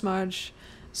smudge.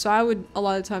 So I would a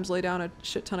lot of times lay down a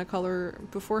shit ton of color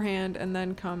beforehand and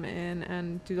then come in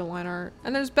and do the line art.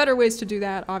 And there's better ways to do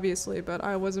that, obviously, but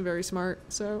I wasn't very smart,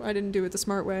 so I didn't do it the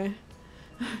smart way.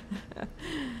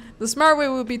 The smart way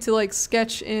would be to like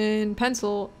sketch in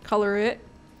pencil, color it,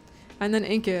 and then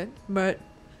ink it, but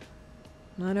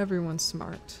not everyone's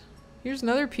smart. Here's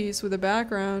another piece with a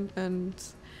background, and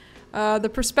the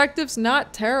perspective's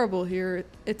not terrible here.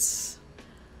 It's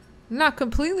not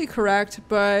completely correct,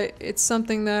 but it's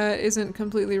something that isn't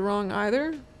completely wrong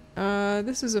either.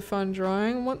 This is a fun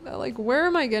drawing. Where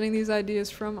am I getting these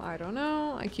ideas from? I don't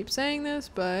know. I keep saying this,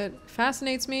 but it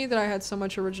fascinates me that I had so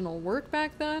much original work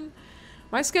back then.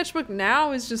 My sketchbook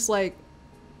now is just like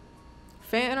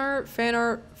fan art, fan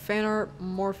art, fan art,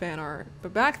 more fan art.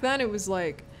 But back then it was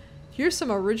like, here's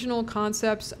some original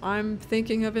concepts I'm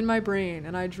thinking of in my brain,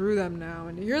 and I drew them now.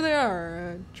 And here they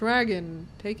are, a dragon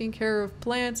taking care of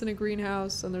plants in a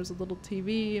greenhouse, and there's a little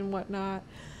TV and whatnot.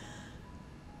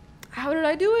 How did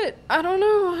I do it? I don't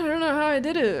know. I don't know how I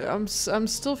did it. I'm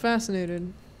still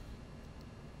fascinated.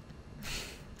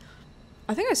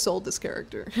 I think I sold this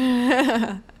character.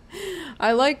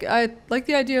 I like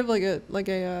the idea of a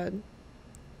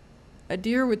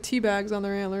deer with tea bags on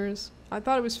their antlers. I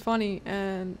thought it was funny,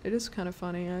 and it is kind of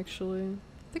funny actually.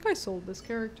 I think I sold this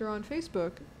character on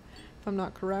Facebook, if I'm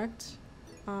not correct.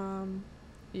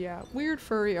 Yeah, weird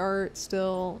furry art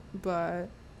still, but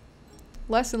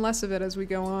less and less of it as we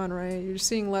go on, right? You're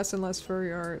seeing less and less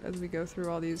furry art as we go through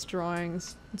all these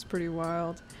drawings. It's pretty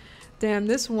wild. Damn,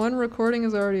 this one recording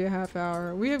is already a half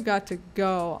hour. We have got to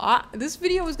go. This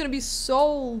video is gonna be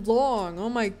so long. Oh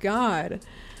my god.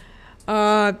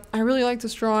 I really like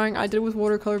this drawing. I did it with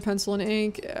watercolor pencil and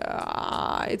ink.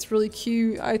 It's really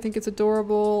cute. I think it's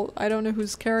adorable. I don't know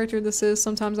whose character this is.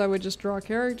 Sometimes I would just draw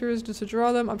characters just to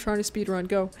draw them. I'm trying to speedrun.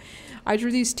 Go. I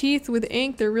drew these teeth with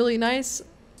ink. They're really nice.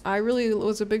 I really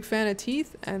was a big fan of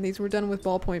teeth, and these were done with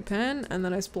ballpoint pen, and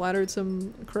then I splattered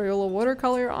some Crayola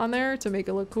watercolor on there to make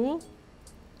it look cool.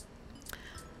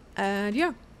 And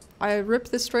yeah, I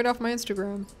ripped this straight off my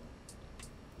Instagram.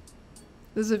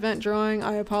 This is event drawing.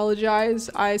 I apologize.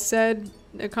 I said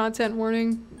a content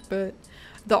warning, but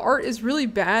the art is really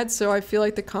bad, so I feel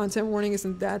like the content warning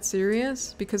isn't that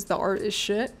serious because the art is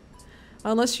shit.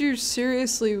 Unless you're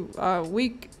seriously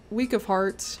weak of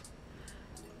heart,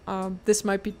 this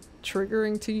might be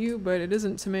triggering to you, but it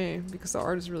isn't to me because the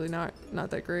art is really not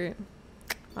that great.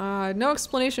 No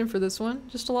explanation for this one,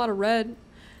 just a lot of red,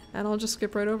 and I'll just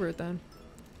skip right over it then.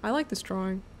 I like this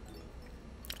drawing.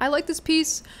 I like this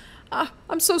piece.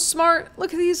 I'm so smart.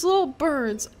 Look at these little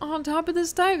birds on top of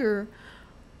this tiger.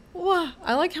 Wow.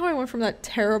 I like how I went from that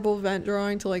terrible vent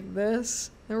drawing to like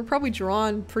this. They were probably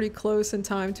drawn pretty close in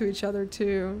time to each other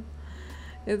too.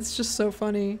 It's just so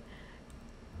funny.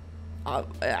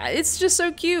 It's just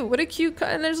so cute. What a cute cut.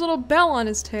 And there's a little bell on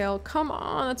his tail. Come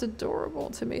on, that's adorable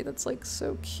to me. That's like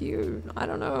so cute. I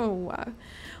don't know.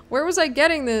 Where was I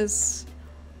getting this?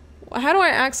 How do I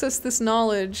access this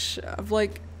knowledge of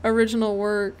like original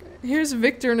work? Here's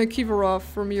Viktor Nikiforov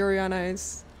from Yuri on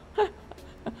Ice.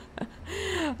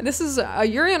 This is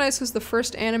Yuri on Ice was the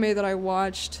first anime that I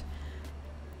watched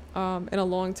in a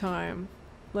long time.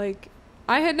 Like,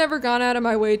 I had never gone out of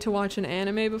my way to watch an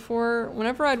anime before.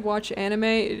 Whenever I'd watch anime,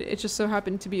 it just so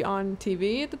happened to be on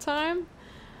TV at the time.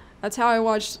 That's how I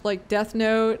watched like Death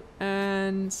Note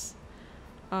and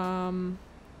Dragon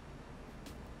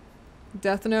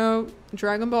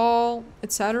Ball,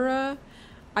 etc.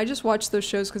 I just watched those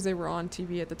shows because they were on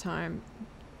TV at the time.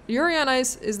 Yuri on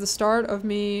Ice is the start of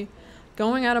me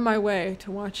going out of my way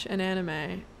to watch an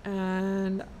anime,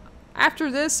 and after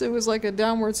this it was like a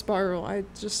downward spiral. I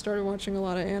just started watching a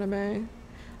lot of anime.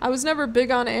 I was never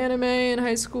big on anime in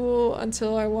high school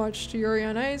until I watched Yuri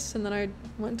on Ice, and then I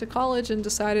went to college and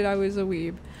decided I was a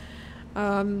weeb.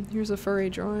 Here's a furry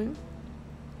drawing.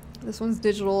 This one's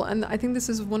digital, and I think this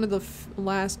is one of the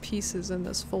last pieces in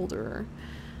this folder.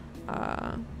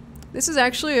 This is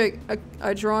actually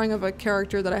a drawing of a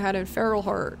character that I had in Feral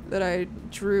Heart that I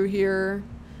drew here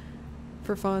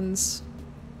for funs.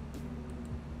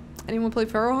 Anyone play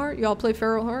Feral Heart? Y'all play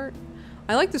Feral Heart?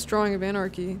 I like this drawing of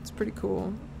Anarchy. It's pretty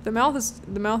cool. The mouth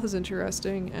is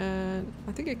interesting, and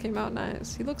I think it came out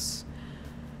nice. He looks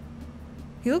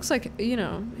like, you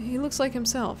know, he looks like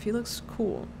himself. He looks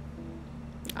cool.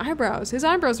 Eyebrows. His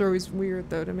eyebrows are always weird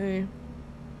though to me.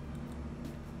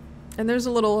 And there's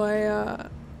a little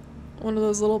one of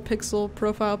those little pixel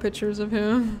profile pictures of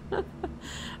him.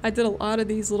 I did a lot of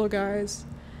these little guys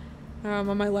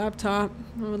on my laptop.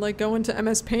 I would like go into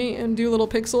MS Paint and do little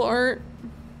pixel art.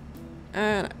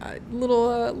 And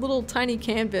little tiny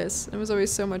canvas. It was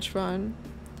always so much fun.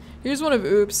 Here's one of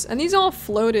Oops. And these all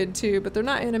floated too, but they're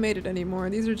not animated anymore.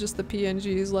 These are just the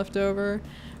PNGs left over.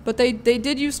 But they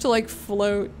did used to like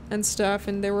float and stuff,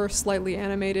 and they were slightly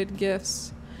animated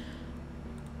GIFs.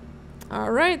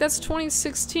 Alright, that's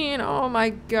 2016. Oh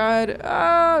my god.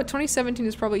 Oh, 2017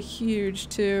 is probably huge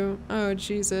too. Oh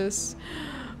Jesus.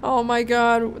 Oh my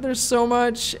god, there's so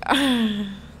much.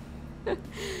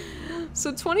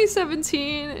 So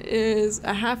 2017 is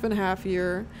a half and half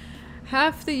year.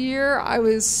 Half the year I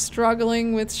was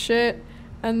struggling with shit,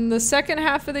 and the second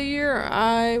half of the year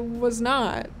I was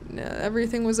not.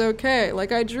 Everything was okay.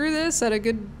 Like I drew this at a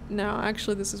good... No,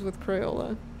 actually this is with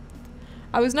Crayola.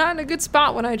 I was not in a good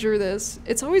spot when I drew this.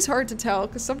 It's always hard to tell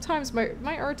because sometimes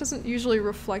my art doesn't usually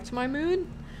reflect my mood,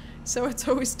 so it's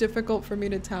always difficult for me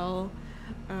to tell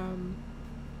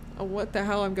what the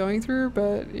hell I'm going through.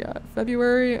 But yeah,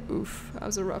 February, oof, that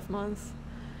was a rough month.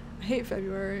 I hate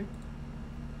February.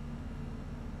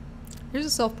 Here's a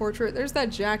self-portrait. There's that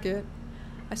jacket.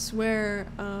 I swear,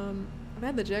 I've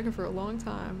had the jacket for a long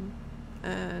time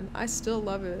and I still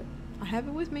love it. I have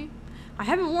it with me. I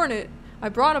haven't worn it. I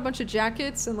brought a bunch of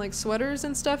jackets and like sweaters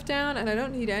and stuff down, and I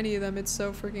don't need any of them. It's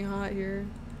so freaking hot here.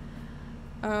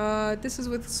 This is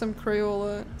with some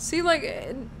Crayola. See,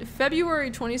 like, February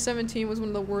 2017 was one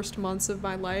of the worst months of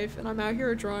my life, and I'm out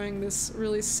here drawing this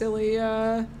really silly,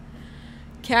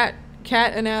 cat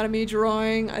anatomy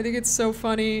drawing. I think it's so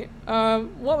funny.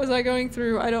 What was I going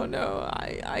through? I don't know.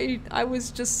 I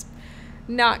was just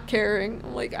not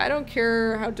caring. Like, I don't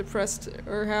care how depressed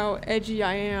or how edgy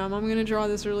I am. I'm gonna draw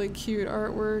this really cute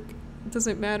artwork. It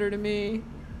doesn't matter to me.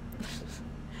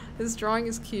 This drawing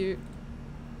is cute.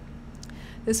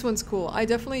 This one's cool. I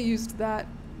definitely used that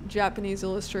Japanese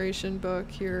illustration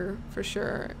book here for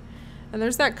sure. And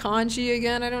there's that kanji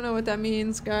again. I don't know what that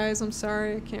means, guys. I'm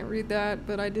sorry, I can't read that,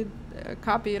 but I did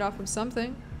copy it off of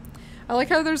something. I like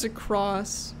how there's a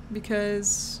cross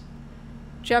because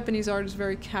Japanese art is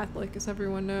very Catholic, as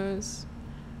everyone knows.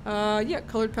 Yeah,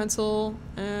 colored pencil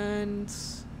and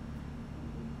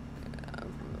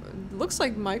looks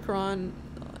like micron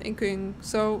inking.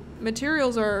 So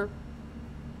materials are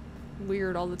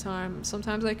weird all the time.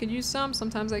 Sometimes I could use some,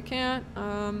 sometimes I can't.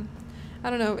 I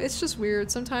don't know, it's just weird.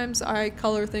 Sometimes I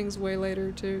color things way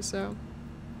later too, so.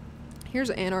 Here's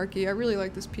Anarchy. I really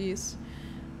like this piece.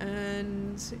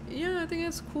 And yeah, I think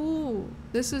it's cool.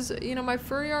 This is, you know, my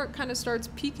furry art kind of starts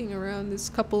peaking around this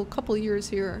couple years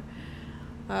here.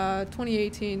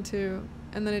 2018 too.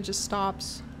 And then it just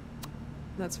stops.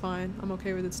 That's fine. I'm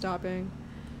okay with it stopping.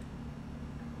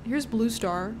 Here's Blue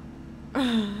Star.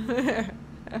 I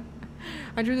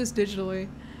drew this digitally.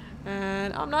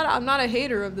 And I'm not a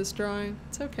hater of this drawing.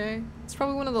 It's okay. It's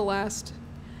probably one of the last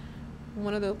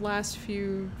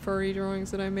few furry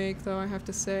drawings that I make, though, I have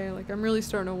to say. Like, I'm really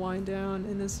starting to wind down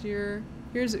in this year.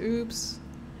 Here's Oops.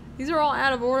 These are all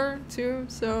out of order, too,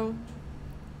 so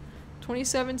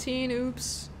 2017,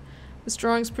 Oops. This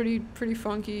drawing's pretty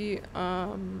funky.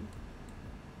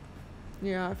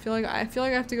 Yeah, I feel like I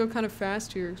have to go kind of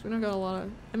fast here, because we don't got a lot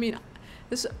of... I mean,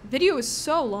 this video is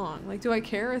so long. Like, do I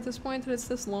care at this point that it's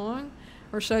this long?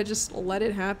 Or should I just let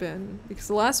it happen? Because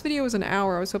the last video was an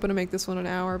hour. I was hoping to make this one an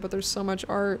hour, but there's so much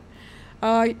art.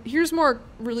 Here's more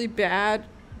really bad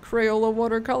Crayola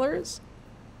watercolors.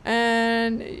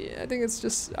 And I think it's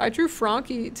just... I drew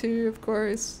Frankie too, of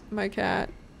course, my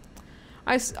cat.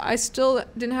 I still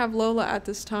didn't have Lola at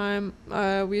this time.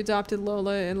 We adopted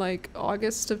Lola in like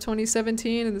August of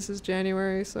 2017, and this is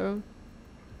January, so...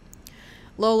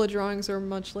 Lola drawings are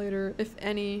much later, if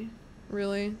any,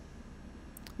 really.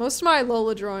 Most of my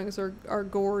Lola drawings are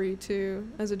gory too,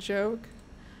 as a joke.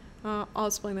 I'll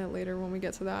explain that later when we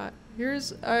get to that.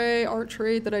 Here's a art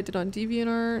trade that I did on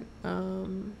DeviantArt.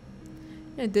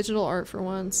 Yeah, digital art for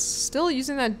once. Still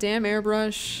using that damn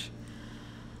airbrush.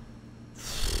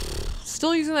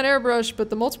 Still using that airbrush,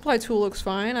 but the multiply tool looks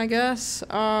fine, I guess.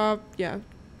 Yeah,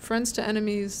 friends to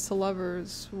enemies to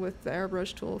lovers with the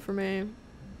airbrush tool for me.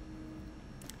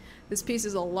 This piece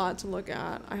is a lot to look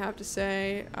at, I have to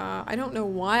say. I don't know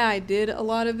why I did a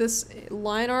lot of this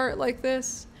line art like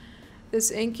this. This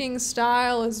inking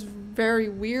style is very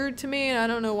weird to me, and I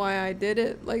don't know why I did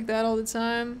it like that all the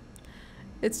time.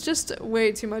 It's just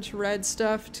way too much red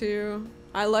stuff, too.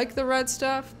 I like the red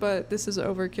stuff, but this is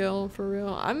overkill, for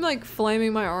real. I'm, like,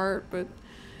 flaming my art, but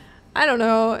I don't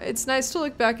know. It's nice to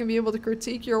look back and be able to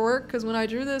critique your work, because when I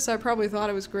drew this, I probably thought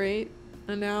it was great.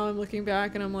 And now I'm looking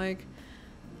back and I'm like...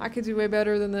 I could do way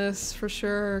better than this, for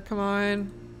sure. Come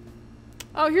on.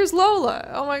 Oh, here's Lola.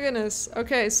 Oh my goodness.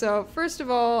 Okay, so first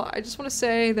of all, I just want to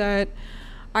say that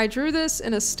I drew this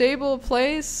in a stable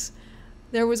place.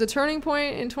 There was a turning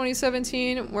point in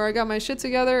 2017 where I got my shit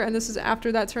together, and this is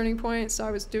after that turning point, so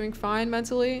I was doing fine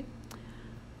mentally.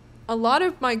 A lot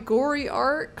of my gory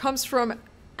art comes from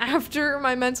after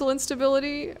my mental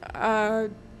instability.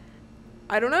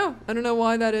 I don't know. I don't know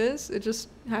why that is. It just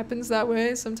happens that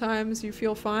way. Sometimes you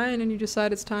feel fine and you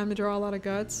decide it's time to draw a lot of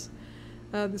guts.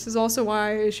 This is also why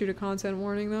I issued a content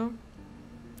warning, though,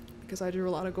 because I drew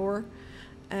a lot of gore.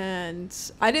 And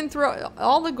I didn't throw...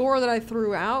 all the gore that I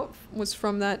threw out was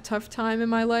from that tough time in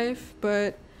my life,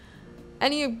 but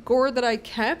any gore that I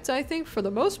kept, I think, for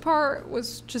the most part,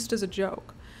 was just as a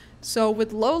joke. So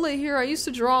with Lola here, I used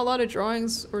to draw a lot of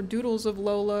drawings or doodles of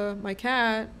Lola, my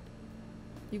cat.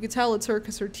 You could tell it's her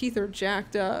because her teeth are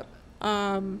jacked up.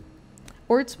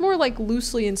 Or it's more like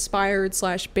loosely inspired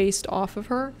 / based off of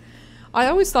her. I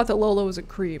always thought that Lola was a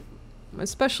creep,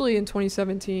 especially in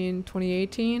 2017,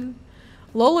 2018.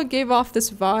 Lola gave off this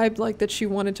vibe like that she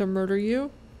wanted to murder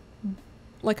you.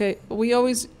 We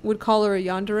always would call her a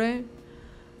yandere,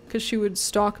 because she would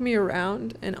stalk me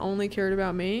around and only cared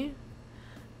about me.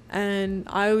 And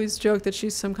I always joke that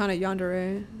she's some kind of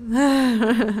yandere.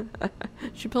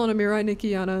 She pulling a Mirai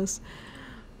Nikki on us.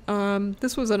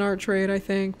 This was an art trade, I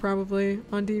think, probably,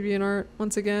 on DeviantArt.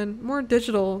 Once again, more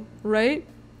digital, right?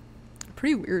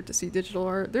 Pretty weird to see digital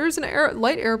art. There's an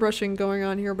light airbrushing going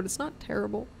on here, but it's not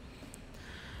terrible.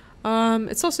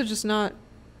 It's also just not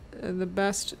the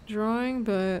best drawing,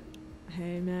 but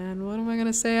hey man, what am I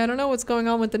gonna say? I don't know what's going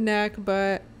on with the neck,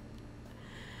 but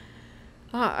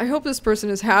I hope this person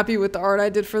is happy with the art I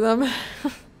did for them.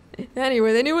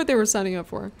 Anyway, they knew what they were signing up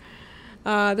for.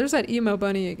 There's that emo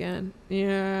bunny again.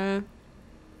 Yeah.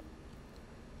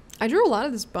 I drew a lot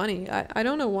of this bunny. I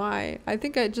don't know why. I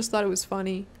think I just thought it was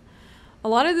funny. A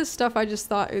lot of this stuff I just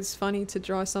thought it's funny to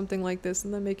draw something like this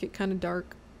and then make it kind of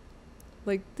dark.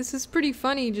 Like, this is pretty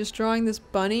funny, just drawing this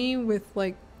bunny with,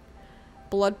 like,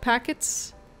 blood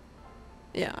packets.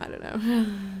 Yeah, I don't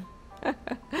know.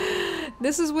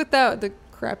 This is without the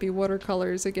crappy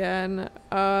watercolors again.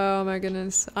 Oh my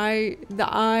goodness. I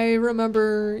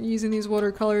remember using these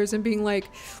watercolors and being like,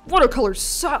 watercolor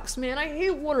sucks, man. I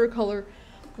hate watercolor.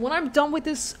 When I'm done with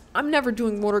this, I'm never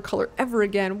doing watercolor ever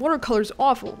again. Watercolor's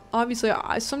awful. Obviously,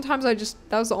 sometimes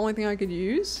that was the only thing I could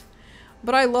use.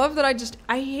 But I love that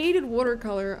I hated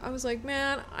watercolor. I was like,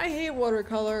 man, I hate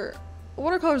watercolor.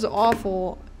 Watercolor's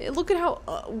awful. Look at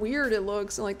how weird it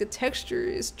looks, and like the texture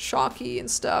is chalky and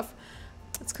stuff.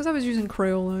 It's because I was using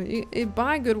Crayola.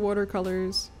 Buy good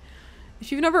watercolors.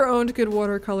 If you've never owned good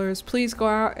watercolors, please go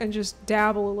out and just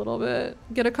dabble a little bit.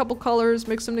 Get a couple colors,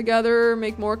 mix them together,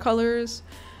 make more colors.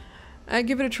 And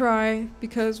give it a try,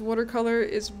 because watercolor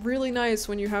is really nice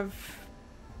when you have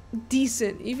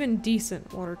even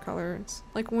decent watercolors,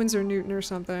 like Winsor Newton or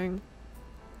something.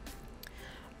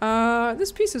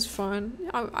 This piece is fun.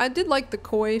 I did like the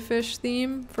koi fish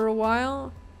theme for a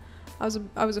while. I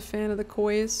was a fan of the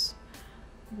kois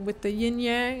with the yin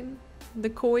yang, the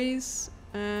kois,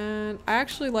 and I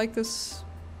actually like this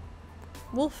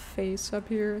wolf face up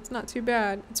here. It's not too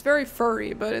bad. It's very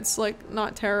furry, but it's like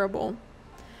not terrible.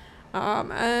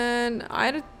 And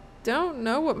I don't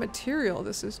know what material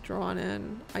this is drawn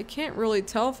in. I can't really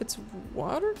tell if it's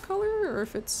watercolor or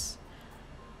if it's...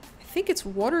 I think it's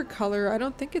watercolor. I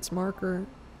don't think it's marker.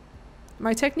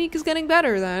 My technique is getting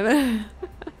better then.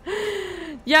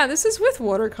 Yeah, this is with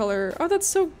watercolor. Oh, that's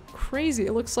so crazy.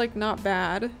 It looks like not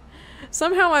bad.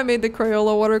 Somehow I made the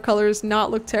Crayola watercolors not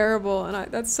look terrible,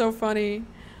 and that's so funny.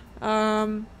 Yeah,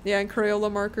 and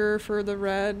Crayola marker for the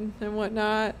red and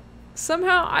whatnot.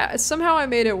 Somehow I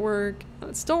made it work.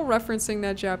 It's still referencing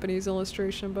that Japanese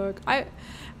illustration book.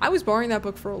 I was borrowing that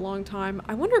book for a long time.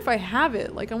 I wonder if I have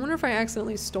it. Like, I wonder if I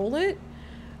accidentally stole it.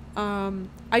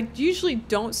 I usually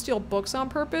don't steal books on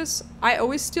purpose. I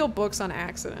always steal books on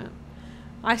accident.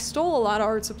 I stole a lot of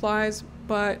art supplies,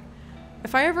 but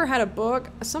if I ever had a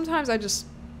book, sometimes I just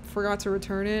forgot to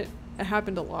return it. It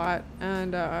happened a lot,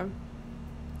 and I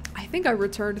think I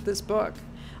returned this book.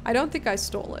 I don't think I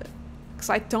stole it, because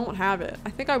I don't have it.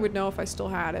 I think I would know if I still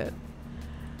had it.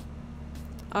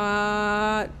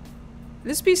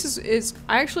 This piece is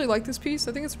I actually like this piece.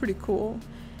 I think it's pretty cool.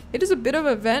 It is a bit of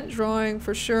a vent drawing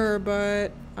for sure,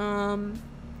 but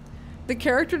the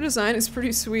character design is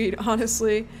pretty sweet,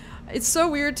 honestly. It's so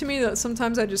weird to me that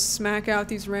sometimes I just smack out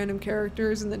these random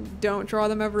characters and then don't draw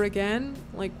them ever again,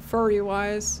 like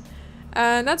furry-wise.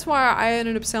 And that's why I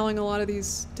ended up selling a lot of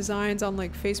these designs on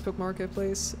like Facebook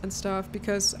Marketplace and stuff,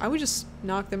 because I would just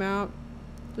knock them out,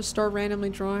 just start randomly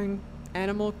drawing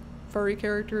animal furry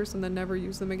characters and then never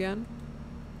use them again.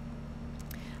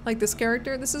 Like this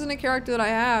character, this isn't a character that I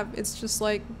have. It's just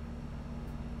like,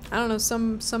 I don't know,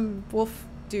 some wolf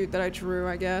dude that I drew,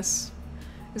 I guess.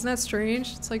 Isn't that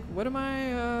strange? It's like, what am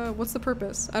I, what's the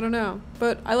purpose? I don't know.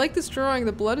 But I like this drawing.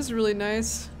 The blood is really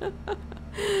nice.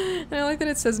 And I like that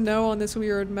it says no on this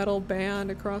weird metal band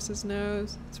across his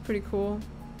nose. It's pretty cool.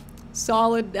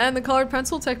 Solid. And the colored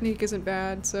pencil technique isn't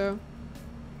bad, so.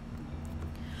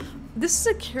 This is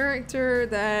a character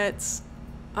that's,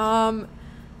 I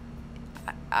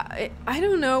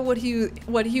don't know what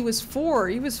he was for.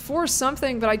 He was for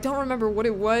something, but I don't remember what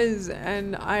it was.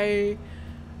 And I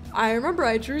remember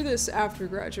I drew this after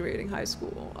graduating high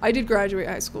school. I did graduate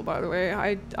high school, by the way.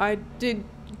 I did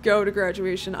go to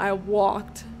graduation. I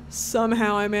walked.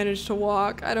 Somehow I managed to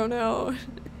walk. I don't know.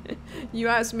 You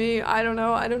asked me. I don't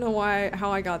know. I don't know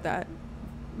how I got that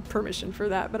permission for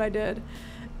that, but I did.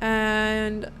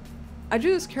 And I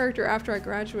drew this character after I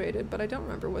graduated, but I don't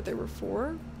remember what they were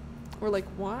for. Or like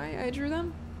why I drew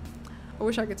them. I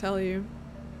wish I could tell you.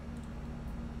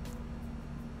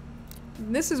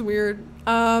 This is weird.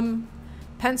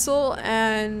 Pencil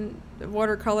and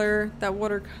watercolor,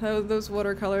 those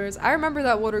watercolors. I remember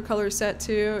that watercolor set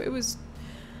too. It was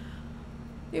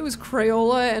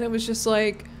Crayola, and it was just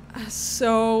like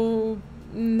so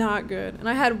not good. And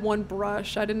I had one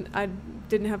brush. I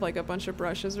didn't have like a bunch of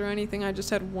brushes or anything. I just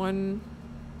had one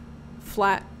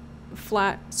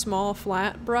small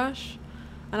flat brush,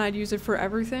 and I'd use it for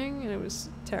everything, and it was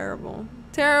terrible.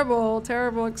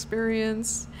 Terrible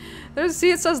experience.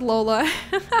 See, it says Lola.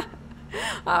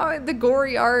 Oh, the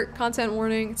gory art, content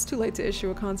warning. It's too late to issue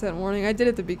a content warning. I did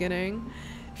at the beginning.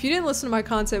 If you didn't listen to my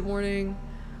content warning,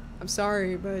 I'm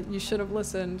sorry, but you should have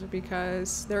listened,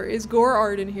 because there is gore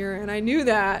art in here, and I knew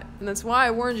that, and that's why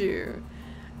I warned you.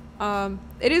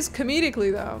 It is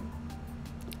comedically, though.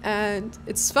 And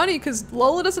it's funny, because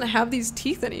Lola doesn't have these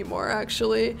teeth anymore,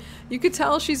 actually. You could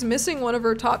tell she's missing one of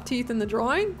her top teeth in the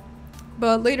drawing.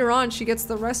 But later on, she gets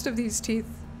the rest of these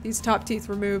top teeth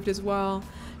removed as well.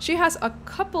 She has a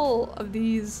couple of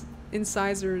these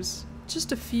incisors,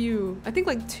 just a few. I think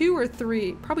like 2 or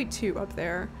 3, probably 2 up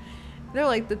there. They're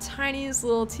like the tiniest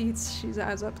little teeth she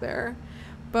has up there.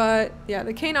 But yeah,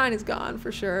 the canine is gone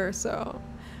for sure, so.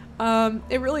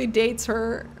 It really dates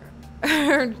her,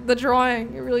 the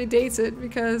drawing. It really dates it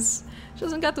because she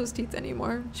doesn't got those teeth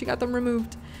anymore. She got them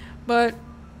removed. But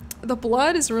the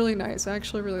blood is really nice. I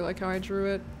actually really like how I drew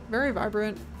it. Very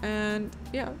vibrant, and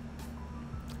yeah.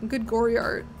 Good gory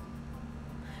art.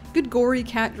 Good gory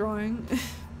cat drawing.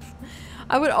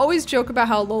 I would always joke about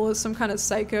how Lola's some kind of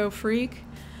psycho freak,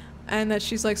 and that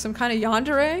she's like some kind of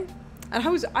yandere. And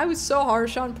I was so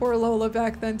harsh on poor Lola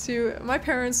back then too. My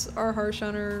parents are harsh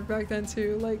on her back then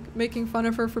too, like making fun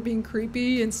of her for being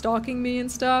creepy and stalking me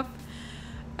and stuff.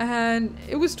 And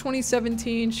it was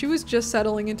 2017. She was just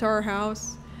settling into our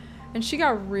house. And she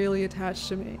got really attached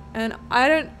to me. And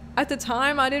at the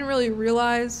time, I didn't really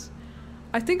realize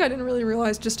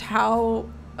just how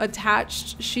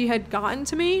attached she had gotten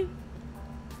to me.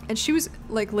 And she was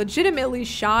like legitimately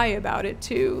shy about it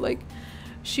too. Like,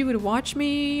 she would watch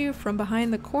me from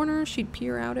behind the corner. She'd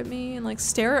peer out at me and like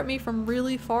stare at me from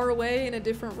really far away in a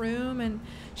different room. And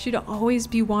she'd always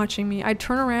be watching me. I'd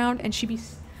turn around and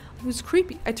it was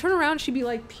creepy. I'd turn around and she'd be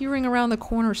like peering around the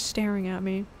corner staring at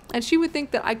me. And she would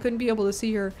think that I couldn't be able to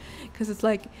see her, because it's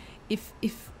like, if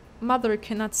mother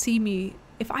cannot see me,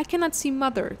 if I cannot see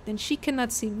mother, then she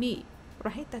cannot see me,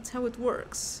 right? That's how it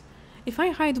works. If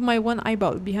I hide my one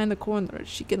eyeball behind the corner,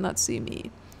 she cannot see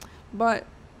me. But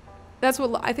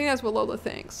I think that's what Lola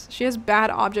thinks. She has bad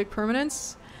object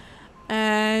permanence,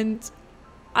 and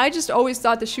I just always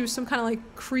thought that she was some kind of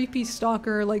like creepy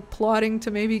stalker, like plotting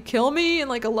to maybe kill me in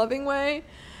like a loving way.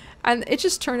 And it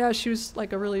just turned out she was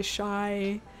like a really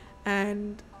shy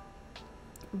and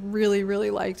really, really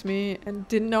liked me and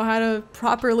didn't know how to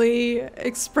properly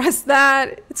express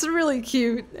that. It's really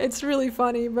cute. It's really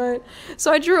funny. But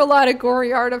so I drew a lot of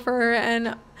gory art of her,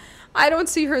 and I don't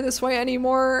see her this way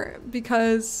anymore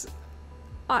because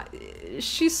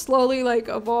she slowly like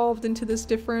evolved into this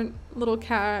different little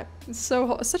cat. It's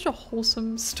such a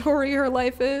wholesome story her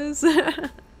life is.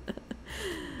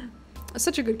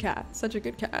 Such a good cat. Such a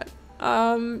good cat.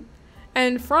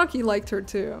 And Frankie liked her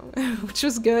too, which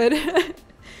was good.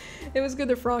 It was good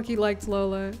that Frankie liked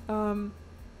Lola.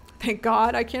 Thank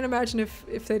God. I can't imagine if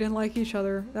they didn't like each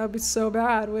other. That would be so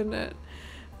bad, wouldn't it?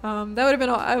 That would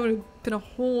have been a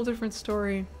whole different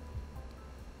story.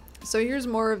 So here's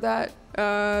more of that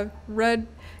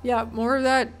more of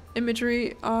that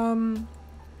imagery.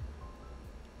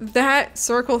 That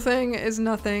circle thing is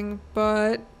nothing,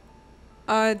 but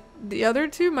The other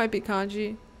two might be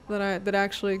kanji that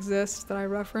actually exist that I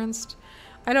referenced.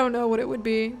 I don't know what it would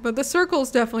be, but the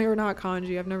circles definitely are not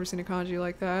kanji. I've never seen a kanji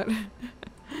like that.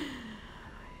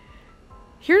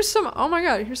 Here's some, oh my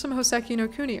god, here's some Hoseki no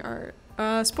Kuni art.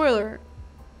 Spoiler,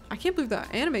 I can't believe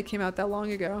that anime came out that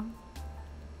long ago.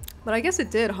 But I guess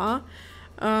it did, huh?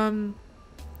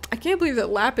 I can't believe that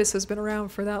Lapis has been around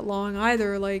for that long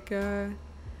either, like,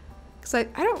 because I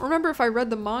don't remember if I read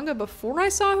the manga before I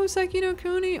saw Hoseki no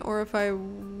Kuni, or if I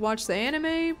watched the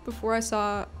anime before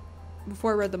I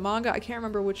read the manga. I can't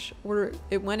remember which order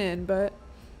it went in, but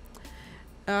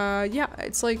yeah,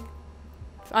 it's like,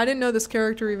 I didn't know this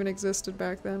character even existed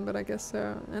back then, but I guess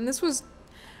so. And this was,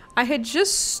 I had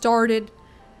just started,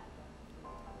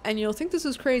 and you'll think this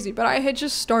is crazy, but I had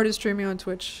just started streaming on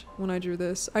Twitch when I drew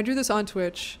this. I drew this on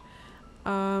Twitch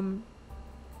in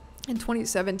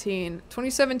 2017.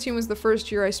 2017 was the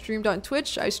first year I streamed on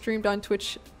Twitch. I streamed on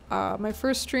Twitch, my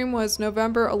first stream was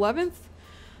November 11th,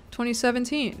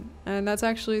 2017. And that's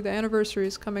actually, the anniversary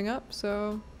is coming up,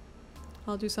 so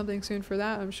I'll do something soon for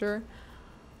that, I'm sure.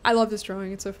 I love this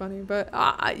drawing, it's so funny, but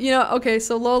you know, okay,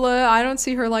 so Lola, I don't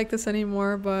see her like this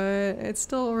anymore, but it's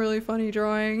still a really funny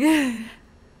drawing.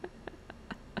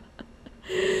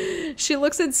 She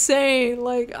looks insane,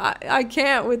 like, I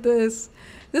can't with this.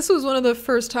 This was one of the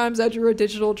first times I drew a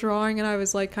digital drawing and I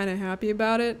was like kind of happy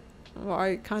about it. Well,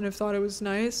 I kind of thought it was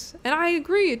nice. And I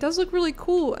agree, it does look really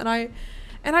cool, and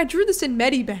I drew this in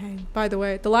Medibang, by the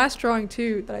way. The last drawing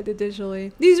too that I did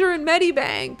digitally. These are in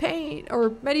Medibang Paint,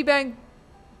 or Medibang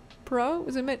Pro?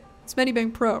 Is it it's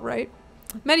Medibang Pro, right?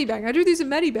 Medibang. I drew these in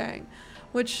Medibang,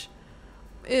 which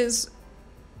is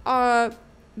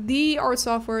the art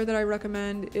software that I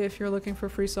recommend if you're looking for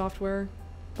free software.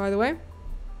 By the way,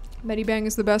 Medibang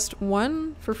is the best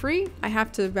one for free. I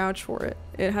have to vouch for it.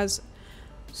 It has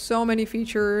so many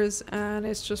features and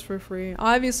it's just for free.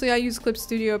 Obviously I use Clip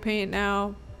Studio Paint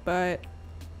now, but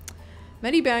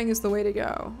Medibang is the way to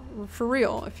go. For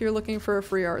real, if you're looking for a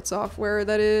free art software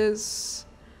that is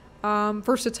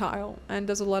versatile and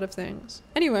does a lot of things.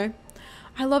 Anyway,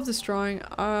 I love this drawing.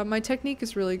 My technique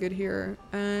is really good here,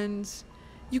 and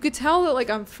you could tell that like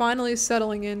I'm finally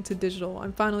settling into digital.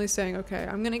 I'm finally saying, okay,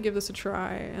 I'm gonna give this a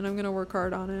try and I'm gonna work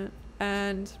hard on it.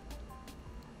 And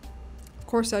of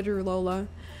course I drew Lola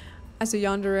as a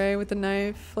yandere with a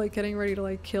knife, like getting ready to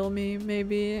like kill me,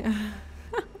 maybe.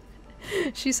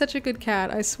 She's such a good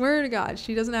cat. I swear to God,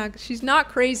 she's not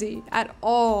crazy at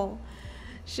all.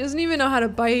 She doesn't even know how to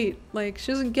bite. Like,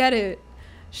 she doesn't get it.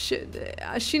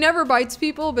 She never bites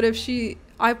people, but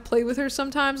I play with her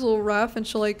sometimes a little rough, and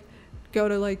she'll like go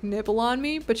to like nibble on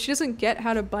me, but she doesn't get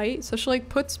how to bite. So she like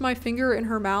puts my finger in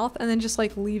her mouth and then just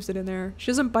like leaves it in there. She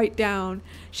doesn't bite down.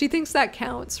 She thinks that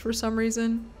counts for some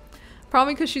reason.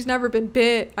 Probably because she's never been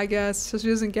bit, I guess, so she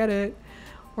doesn't get it.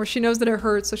 Or she knows that it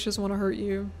hurts, so she doesn't want to hurt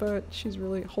you, but she's a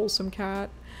really wholesome cat.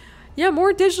 Yeah,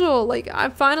 more digital. Like,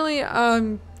 I'm finally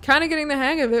kind of getting the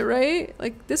hang of it, right?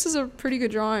 Like, this is a pretty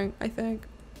good drawing, I think.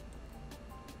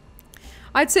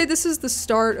 I'd say this is the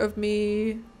start of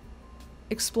me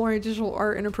exploring digital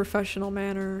art in a professional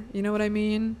manner. You know what I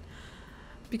mean?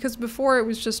 Because before it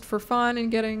was just for fun and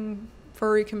getting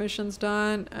furry commissions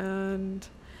done, and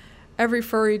every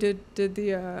furry did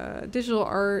the digital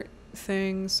art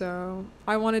thing, so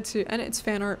I wanted to, and it's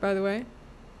fan art, by the way.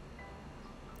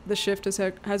 The shift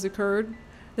has occurred.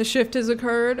 The shift has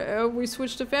occurred. Oh, we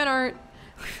switched to fan art.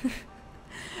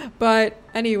 But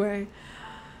anyway,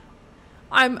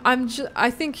 I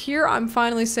think here I'm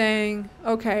finally saying,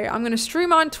 okay, I'm gonna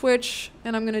stream on Twitch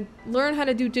and I'm gonna learn how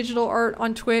to do digital art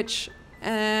on Twitch,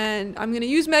 and I'm gonna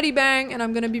use Medibang and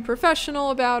I'm gonna be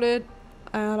professional about it,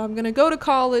 and I'm gonna go to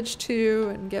college too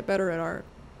and get better at art.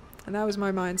 And that was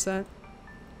my mindset.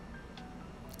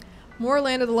 More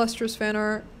Land of the Lustrous fan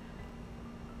art.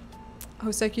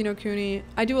 Hoseki no Kuni.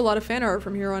 I do a lot of fan art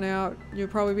from here on out. You'll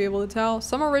probably be able to tell.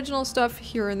 Some original stuff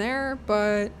here and there,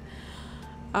 but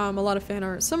a lot of fan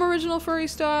art. Some original furry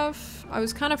stuff. I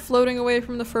was kind of floating away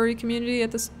from the furry community at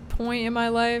this point in my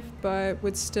life, but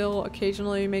would still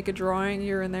occasionally make a drawing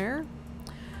here and there.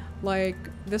 Like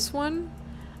this one.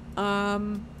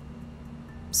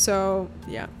 So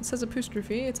yeah, it says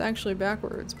apostrophe. It's actually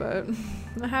backwards, but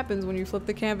that happens when you flip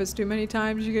the canvas too many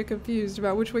times. You get confused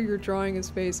about which way your drawing is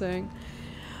facing.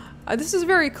 This is a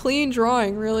very clean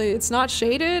drawing, really. It's not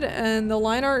shaded, and the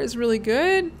line art is really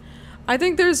good. I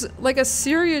think there's like a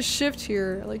serious shift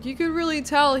here. Like, you could really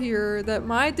tell here that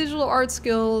my digital art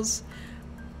skills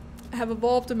have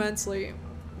evolved immensely.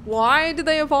 Why did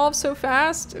they evolve so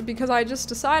fast? Because I just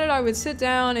decided I would sit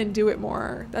down and do it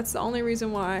more. That's the only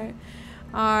reason why.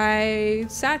 I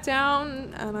sat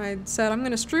down and I said, I'm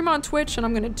gonna stream on Twitch and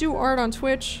I'm gonna do art on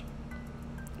Twitch.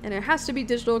 And it has to be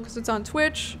digital because it's on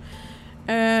Twitch.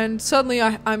 And suddenly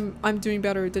I'm doing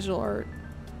better at digital art.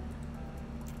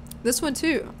 This one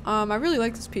too. I really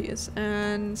like this piece,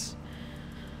 and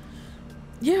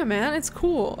yeah, man, it's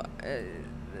cool.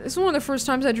 It's one of the first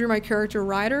times I drew my character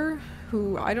Ryder,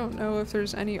 who I don't know if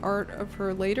there's any art of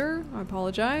her later. I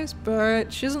apologize,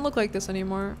 but she doesn't look like this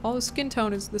anymore. All the skin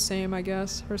tone is the same, I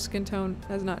guess. Her skin tone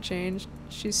has not changed.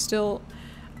 She's still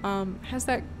has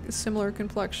that similar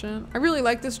complexion. I really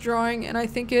like this drawing, and I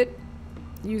think it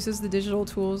uses the digital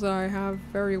tools that I have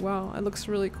very well. It looks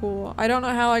really cool. I don't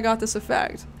know how I got this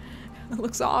effect. It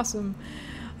looks awesome.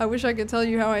 I wish I could tell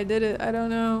you how I did it. I don't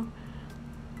know.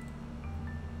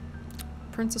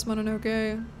 Princess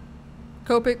Mononoke.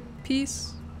 Copic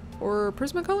piece? Or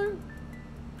Prismacolor?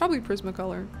 Probably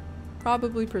Prismacolor.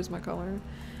 Probably Prismacolor.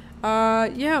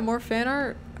 Yeah, more fan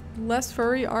art. Less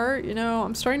furry art. You know,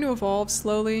 I'm starting to evolve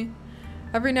slowly.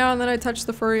 Every now and then I touch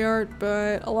the furry art,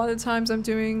 but a lot of times I'm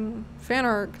doing fan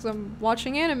art because I'm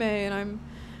watching anime and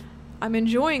I'm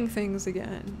enjoying things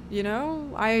again, you know?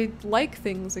 I like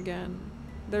things again.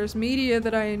 There's media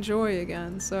that I enjoy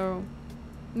again, so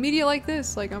media like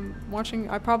this, like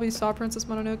I probably saw Princess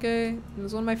Mononoke. It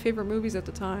was one of my favorite movies at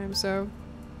the time, so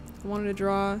I wanted to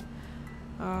draw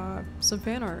some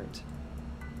fan art.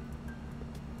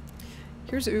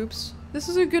 Here's Oops. This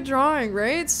is a good drawing,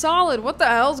 right? It's solid. What the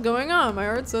hell's going on? My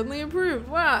art suddenly improved.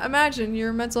 Wow, imagine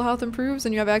your mental health improves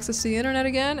and you have access to the internet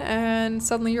again and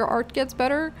suddenly your art gets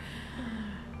better.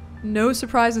 No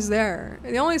surprises there.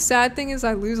 The only sad thing is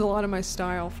I lose a lot of my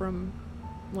style from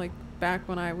like back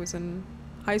when I was in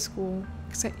high school.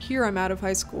 Because here I'm out of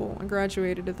high school. I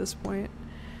graduated at this point.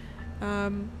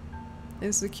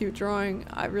 This is a cute drawing.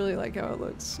 I really like how it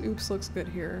looks. Oops looks good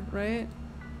here, right?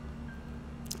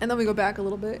 And then we go back a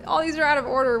little bit. All these are out of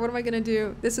order. What am I gonna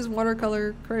do? This is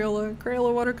watercolor, Crayola.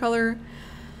 Crayola watercolor.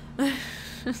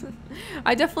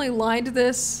 I definitely lined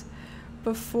this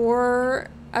before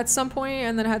at some point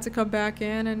and then had to come back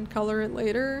in and color it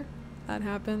later. That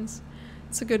happens.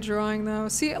 It's a good drawing though.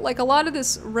 See, like a lot of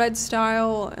this red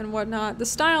style and whatnot, the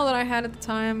style that I had at the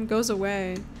time goes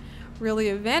away. Really,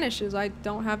 it vanishes. I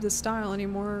don't have this style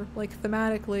anymore, like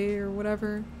thematically or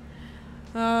whatever.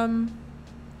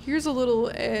 Here's a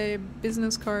little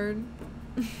business card.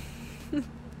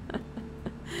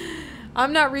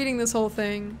 I'm not reading this whole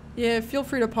thing. Yeah, feel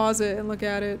free to pause it and look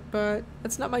at it, but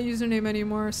it's not my username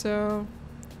anymore, so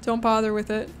don't bother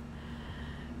with it.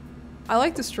 I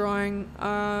like this drawing.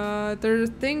 There are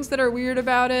things that are weird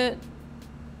about it,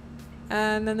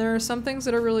 and then there are some things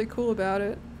that are really cool about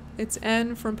it. It's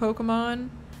N from Pokemon.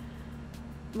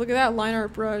 Look at that line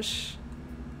art brush.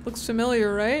 Looks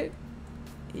familiar, right?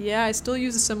 Yeah, I still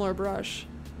use a similar brush.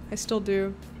 I still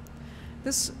do.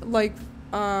 This, like,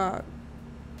 cut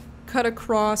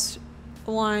across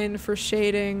line for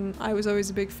shading, I was always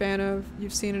a big fan of.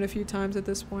 You've seen it a few times at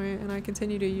this point, and I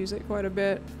continue to use it quite a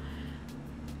bit.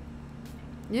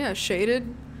 Yeah,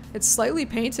 shaded. It's slightly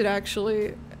painted,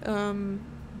 actually,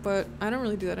 but I don't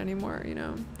really do that anymore, you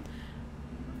know.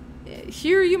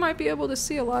 Here you might be able to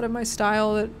see a lot of my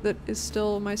style that is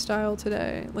still my style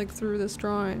today, like through this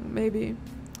drawing, maybe.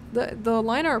 The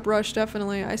line art brush,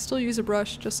 definitely. I still use a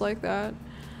brush just like that.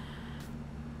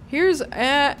 Here's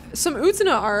some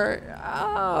Utena art.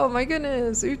 Oh my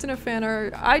goodness, Utena fan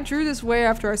art. I drew this way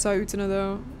after I saw Utena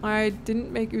though. I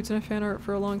didn't make Utena fan art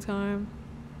for a long time.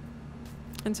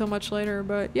 Until much later,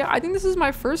 but yeah, I think this is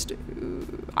my first...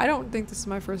 I don't think this is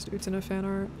my first Utena fan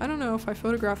art. I don't know if I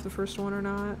photographed the first one or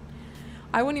not.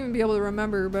 I wouldn't even be able to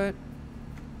remember, but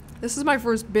this is my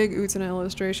first big Utena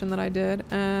illustration that I did,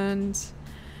 and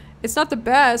it's not the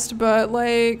best, but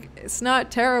like, it's not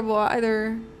terrible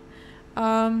either.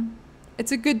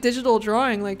 It's a good digital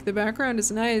drawing, like the background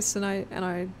is nice, and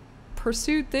I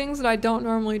pursued things that I don't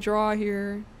normally draw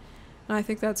here, and I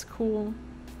think that's cool.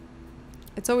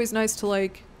 It's always nice to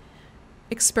like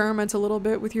experiment a little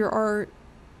bit with your art,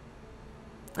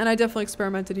 and I definitely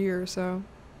experimented here, so.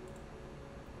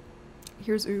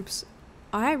 Here's Oops.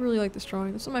 I really like this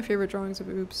drawing. This is one of my favorite drawings of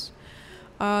Oops.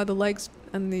 The legs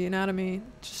and the anatomy,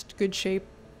 just good shape,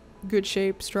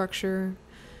 structure.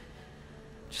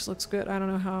 Just looks good. I don't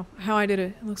know how I did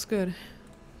it. It looks good.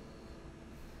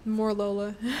 More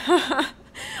Lola.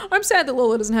 I'm sad that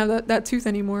Lola doesn't have that tooth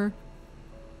anymore.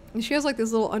 And she has like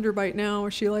this little underbite now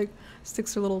where she like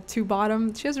sticks her little two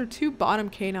bottom. She has her two bottom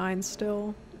canines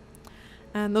still.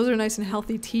 And those are nice and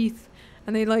healthy teeth.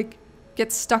 And they like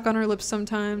get stuck on her lips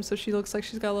sometimes, so she looks like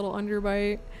she's got a little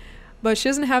underbite. But she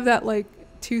doesn't have that like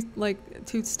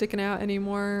tooth sticking out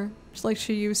anymore, just like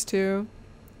she used to.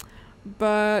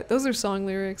 But those are song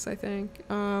lyrics, I think.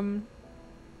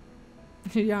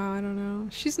 Yeah, I don't know.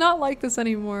 She's not like this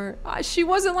anymore. She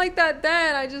wasn't like that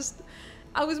then.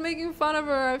 I was making fun of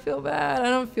her. I feel bad. I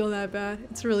don't feel that bad.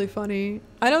 It's really funny.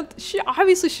 She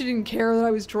didn't care that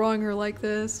I was drawing her like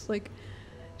this. Like,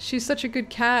 she's such a good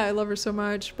cat. I love her so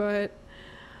much, but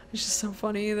it's just so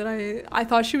funny that I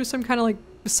thought she was some kind of like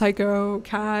psycho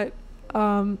cat.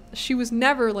 She was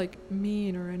never like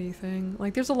mean or anything.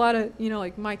 Like, there's a lot of, you know,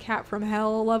 like My Cat from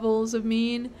Hell levels of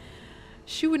mean.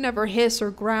 She would never hiss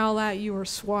or growl at you or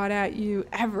swat at you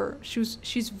ever.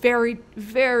 She's very,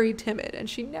 very timid, and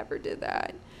she never did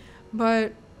that.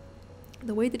 But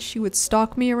the way that she would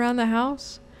stalk me around the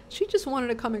house, she just wanted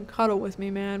to come and cuddle with me,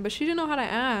 man. But she didn't know how to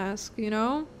ask, you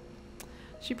know?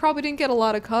 She probably didn't get a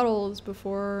lot of cuddles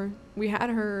before we had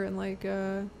her, and like,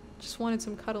 just wanted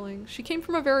some cuddling. She came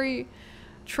from a very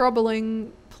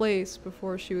troubling place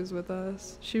before she was with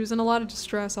us. She was in a lot of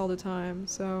distress all the time,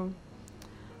 so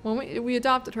when we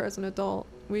adopted her as an adult.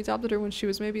 We adopted her when she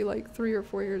was maybe like 3 or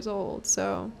 4 years old,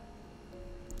 so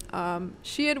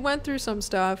she had went through some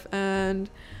stuff and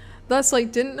thus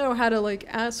like didn't know how to like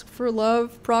ask for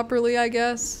love properly, I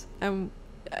guess. And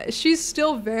she's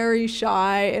still very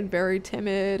shy and very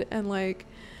timid and like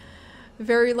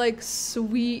very like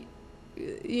sweet,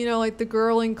 you know, like the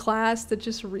girl in class that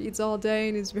just reads all day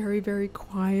and is very, very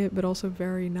quiet but also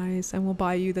very nice and will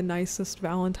buy you the nicest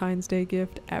Valentine's Day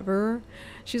gift ever.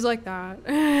 She's like that.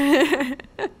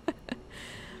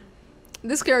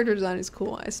 This character design is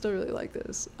cool. I still really like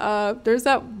this. There's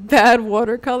that bad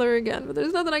watercolor again, but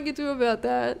there's nothing I can do about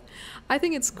that. I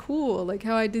think it's cool, like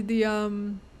how I did the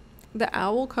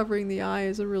owl covering the eye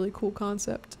is a really cool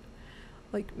concept.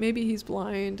 Like, maybe he's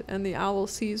blind and the owl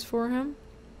sees for him.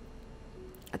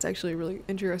 That's actually a really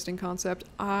interesting concept.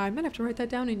 I might have to write that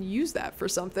down and use that for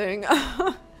something.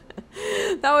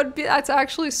 That's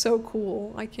actually so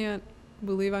cool. I can't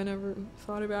believe I never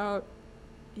thought about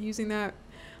using that.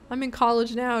 I'm in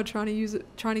college now trying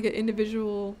to get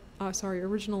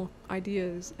original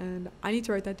ideas, and I need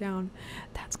to write that down.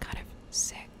 That's kind of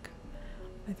sick.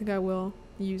 I think I will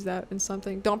use that in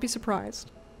something. Don't be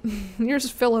surprised. Here's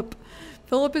Philip.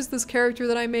 Philip is this character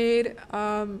that I made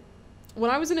when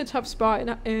I was in a tough spot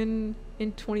in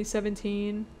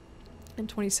 2017 and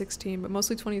 2016, but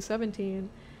mostly 2017,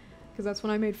 because that's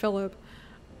when I made Philip.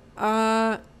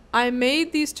 I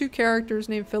made these two characters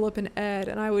named Philip and Ed,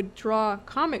 and I would draw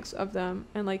comics of them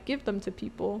and like give them to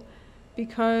people,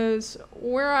 because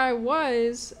where I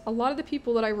was, a lot of the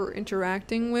people that I were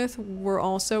interacting with were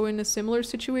also in a similar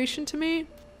situation to me,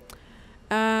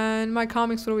 and my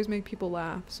comics would always make people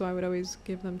laugh, so I would always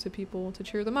give them to people to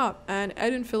cheer them up. And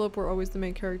Ed and Philip were always the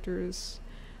main characters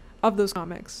of those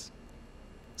comics,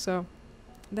 so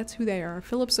that's who they are.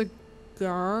 Philip's a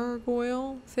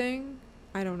gargoyle thing.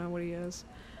 I don't know what he is.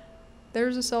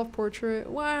 There's a self-portrait.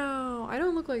 Wow, I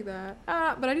don't look like that.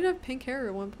 But I did have pink hair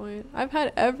at one point. I've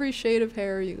had every shade of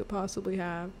hair you could possibly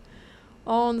have.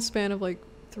 All in the span of like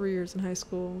 3 years in high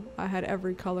school. I had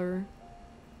every color.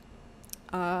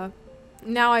 Now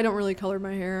I don't really color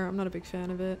my hair. I'm not a big fan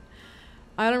of it.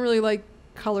 I don't really like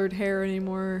colored hair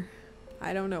anymore.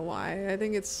 I don't know why. I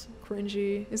think it's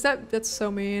cringy. That's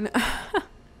so mean.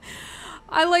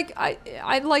 I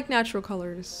like natural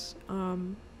colors.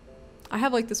 I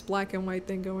have like this black and white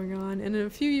thing going on, and in a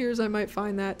few years I might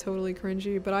find that totally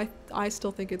cringy, but I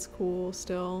still think it's cool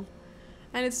still.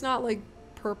 And it's not like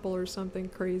purple or something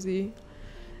crazy.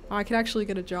 I could actually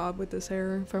get a job with this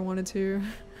hair if I wanted to.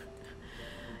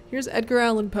 Here's Edgar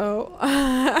Allan Poe.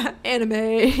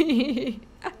 Anime.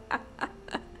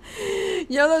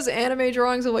 You know those anime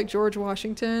drawings of like George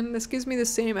Washington? This gives me the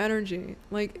same energy.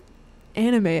 Like,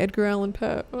 anime Edgar Allan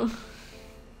Poe.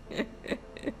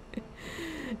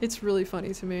 It's really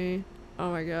funny to me. Oh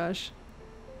my gosh.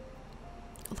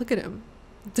 Look at him.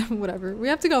 Whatever. We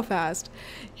have to go fast.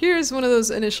 Here's one of those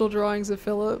initial drawings of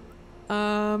Philip.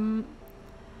 But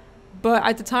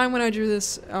at the time when I drew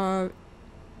this,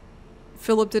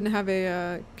 Philip didn't have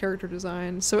a character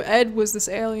design. So Ed was this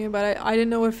alien, but I didn't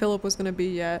know what Philip was going to be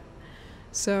yet.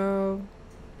 So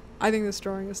I think this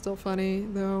drawing is still funny,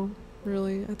 though.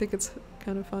 Really. I think it's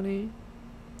kind of funny.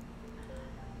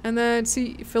 And then,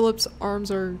 see, Philip's arms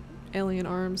are alien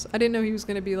arms. I didn't know he was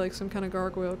going to be like some kind of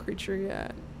gargoyle creature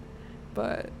yet.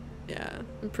 But, yeah,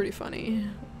 pretty funny.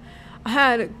 I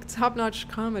had top-notch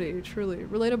comedy, truly.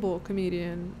 Relatable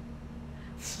comedian.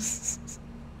 This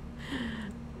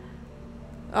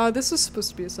was supposed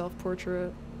to be a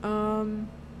self-portrait.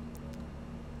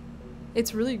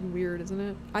 It's really weird, isn't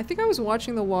it? I think I was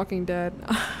watching The Walking Dead.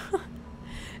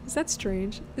 Is that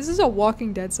strange? This is a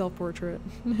Walking Dead self-portrait.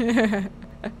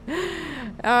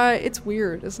 It's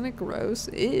weird, isn't it gross?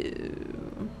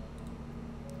 Ew.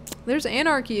 There's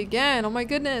Anarchy again. Oh my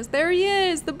goodness. There he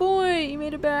is, the boy. He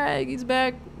made it back. He's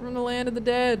back from the land of the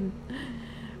dead.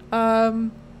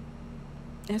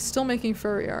 It's still making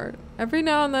furry art. Every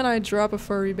now and then I drop a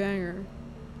furry banger.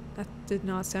 That did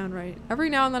not sound right. Every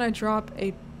now and then I drop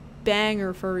a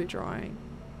banger furry drawing.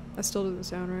 That still doesn't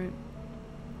sound right.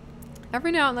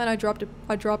 Every now and then I drop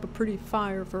a pretty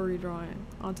fire furry drawing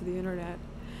onto the internet.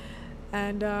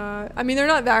 And I mean, they're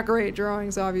not that great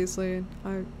drawings, obviously.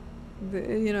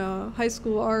 You know, high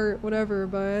school art, whatever,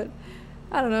 but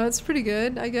I don't know, it's pretty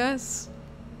good, I guess.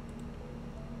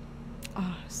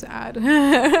 Oh, sad.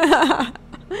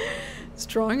 This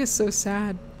drawing is so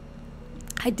sad.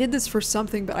 I did this for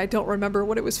something, but I don't remember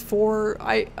what it was for.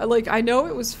 I know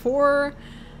it was for...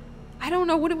 I don't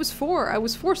know what it was for. I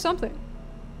was for something.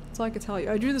 That's all I could tell you.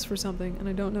 I drew this for something, and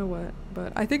I don't know what.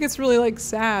 But I think it's really, like,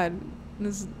 sad.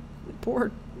 This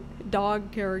poor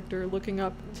dog character looking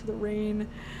up into the rain.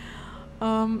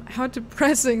 How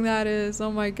depressing that is.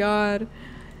 Oh my god.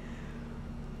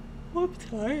 I'm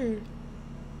tired.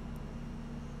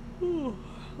 Oh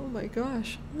my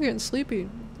gosh. I'm getting sleepy.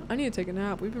 I need to take a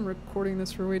nap. We've been recording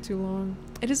this for way too long.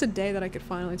 It is a day that I could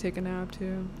finally take a nap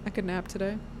too. I could nap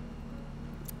today.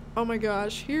 Oh my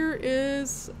gosh. Here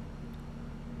is...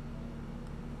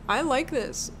 I like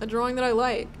this. A drawing that I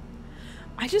like.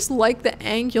 I just like the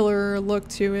angular look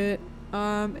to it.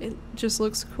 It just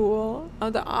looks cool.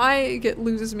 The eye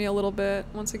loses me a little bit.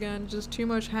 Once again, just too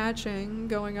much hatching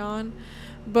going on.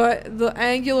 But the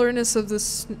angularness of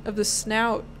the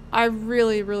snout, I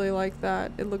really, really like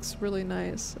that. It looks really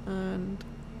nice. And,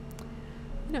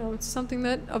 you know, it's something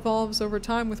that evolves over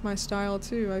time with my style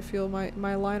too. I feel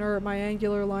my line art, my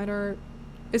angular line art,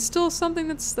 it's still something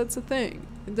that's a thing.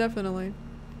 Definitely.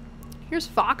 Here's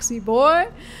Foxy, boy!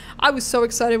 I was so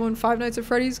excited when Five Nights at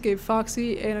Freddy's gave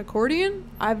Foxy an accordion.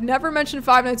 I've never mentioned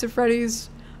Five Nights at Freddy's,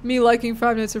 me liking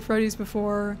Five Nights at Freddy's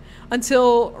before,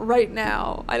 until right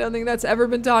now. I don't think that's ever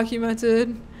been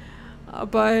documented.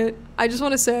 But I just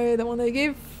want to say that when they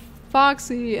gave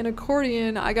Foxy an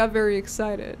accordion, I got very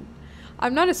excited.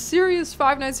 I'm not a serious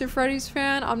Five Nights at Freddy's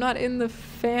fan. I'm not in the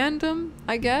fandom,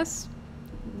 I guess,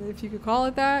 if you could call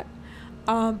it that.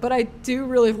 But I do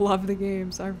really love the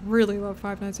games. I really love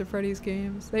Five Nights at Freddy's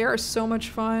games. They are so much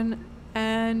fun,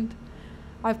 and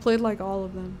I've played like all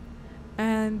of them.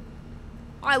 And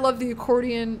I love the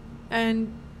accordion,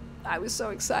 and I was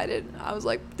so excited. I was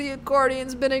like, the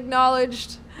accordion's been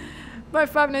acknowledged by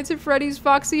Five Nights at Freddy's.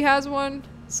 Foxy has one,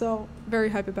 so very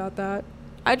hype about that.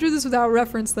 I drew this without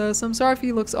reference though, so I'm sorry if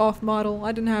he looks off model.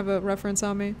 I didn't have a reference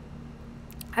on me.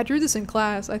 I drew this in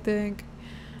class, I think.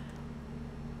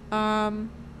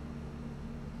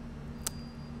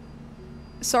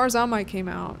 Sarzamai came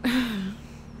out. I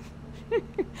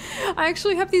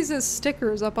actually have these as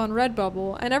stickers up on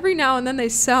Redbubble, and every now and then they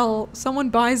sell. Someone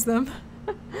buys them.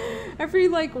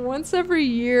 Once every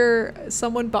year,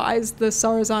 someone buys the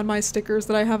Sarzamai stickers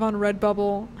that I have on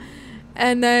Redbubble,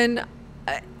 and then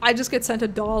I just get sent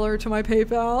 $1 to my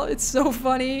PayPal. It's so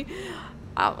funny.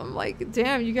 I'm like,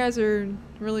 damn, you guys are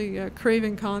really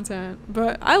craving content.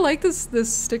 But I like this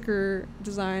sticker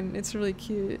design. It's really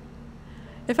cute.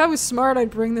 If I was smart, I'd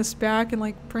bring this back and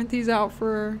like print these out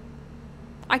for...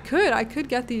 I could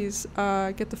get these,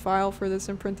 get the file for this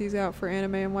and print these out for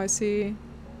Anime NYC.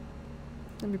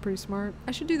 That'd be pretty smart.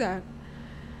 I should do that.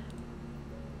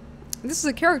 This is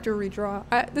a character redraw.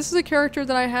 This is a character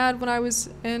that I had when I was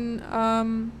in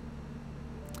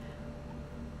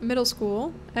middle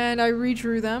school, and I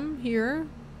redrew them here.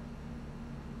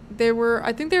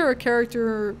 I think they were a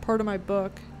character part of my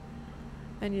book.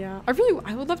 And yeah, I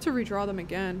would love to redraw them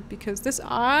again, because this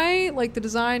eye, like, the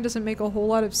design doesn't make a whole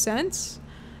lot of sense,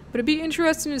 but it'd be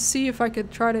interesting to see if I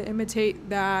could try to imitate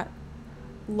that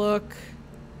look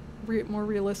more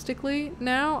realistically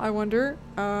now. I wonder.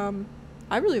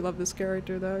 I really love this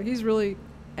character though. He's really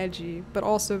edgy, but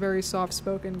also very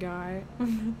soft-spoken guy.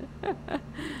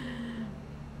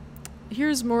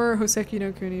 Here's more Hoseki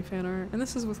no Kuni fan art, and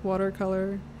this is with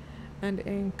watercolor and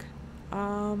ink.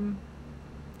 I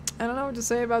don't know what to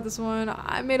say about this one.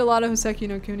 I made a lot of Hoseki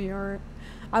no Kuni art.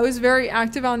 I was very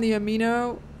active on the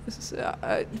Amino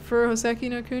for Hoseki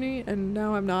no Kuni, and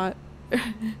now I'm not.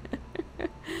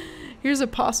 Here's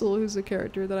Apostle, who's a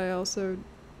character that I also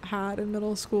had in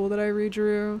middle school that I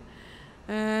redrew.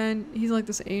 And he's like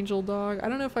this angel dog. I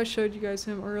don't know if I showed you guys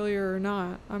him earlier or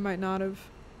not. I might not have.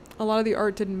 A lot of the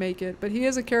art didn't make it, but he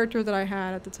is a character that I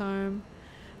had at the time.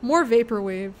 More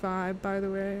Vaporwave vibe, by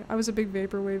the way. I was a big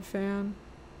Vaporwave fan.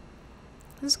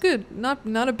 It's good. Not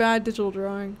a bad digital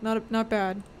drawing. Not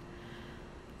bad.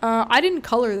 I didn't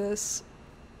color this.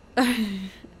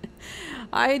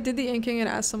 I did the inking and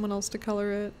asked someone else to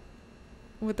color it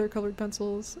with their colored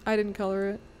pencils. I didn't color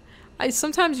it.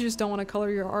 Sometimes you just don't want to color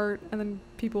your art, and then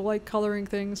people like coloring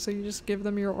things, so you just give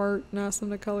them your art and ask them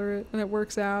to color it, and it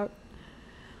works out.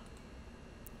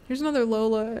 Here's another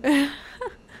Lola.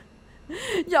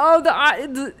 Yo,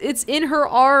 it's in her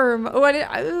arm.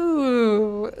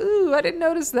 Oh, ooh, I didn't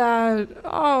notice that.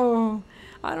 Oh,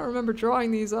 I don't remember drawing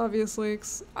these, obviously.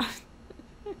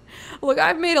 Look,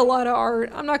 I've made a lot of art.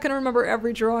 I'm not gonna remember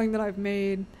every drawing that I've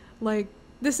made. Like,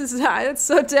 this is, it's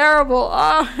so terrible.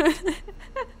 Oh.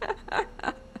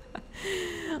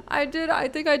 I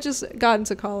think I just got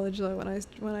into college though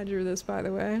when I drew this, by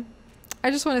the way.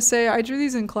 I just want to say I drew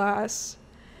these in class.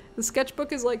 The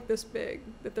sketchbook is like this big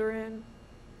that they're in.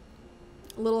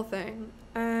 A little thing.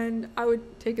 And I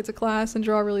would take it to class and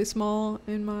draw really small.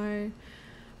 In my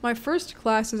first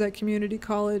classes at community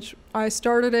college, I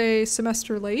started a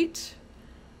semester late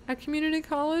at community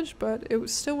college, but it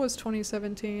still was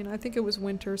 2017. I think it was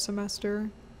winter semester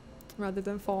rather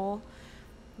than fall.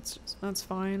 That's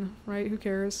fine, right? Who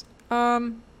cares?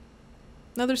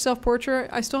 Another self-portrait.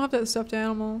 I still have that stuffed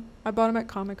animal. I bought him at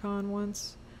Comic-Con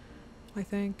once, I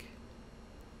think.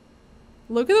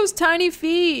 Look at those tiny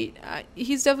feet.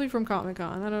 He's definitely from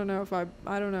Comic-Con. I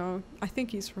don't know. I think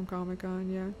he's from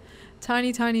Comic-Con, yeah.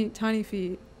 Tiny, tiny, tiny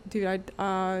feet. Dude,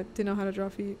 I didn't know how to draw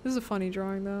feet. This is a funny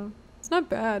drawing, though. It's not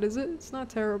bad, is it? It's not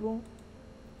terrible.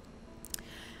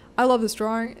 I love this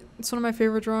drawing. It's one of my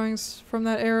favorite drawings from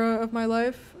that era of my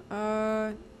life.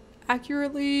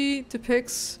 Accurately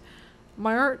depicts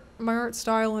my art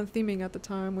style and theming at the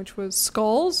time, which was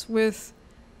skulls with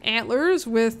antlers,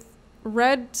 with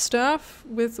red stuff,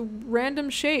 with random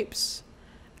shapes,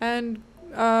 and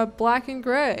black and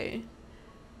gray.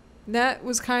 That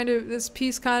was this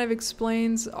piece kind of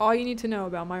explains all you need to know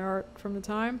about my art from the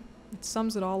time. It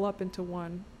sums it all up into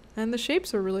one. And the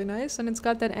shapes are really nice, and it's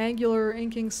got that angular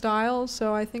inking style,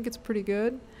 so I think it's pretty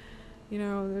good. You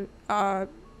know, it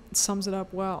sums it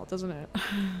up well, doesn't it?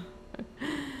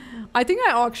 I think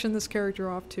I auctioned this character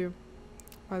off too,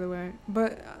 by the way.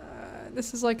 But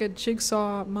this is like a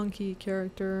Jigsaw monkey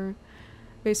character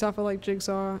based off of like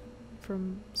Jigsaw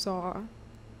from Saw.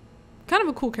 Kind of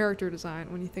a cool character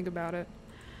design when you think about it.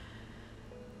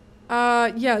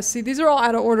 Yeah, see, these are all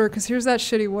out of order because here's that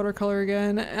shitty watercolor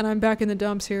again, and I'm back in the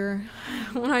dumps here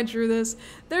when I drew this.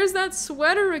 There's that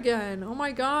sweater again. Oh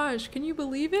my gosh, can you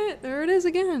believe it? There it is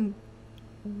again.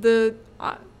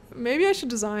 Maybe I should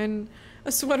design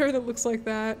a sweater that looks like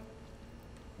that.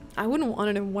 I wouldn't want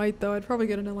it in white though. I'd probably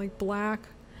get it in like black.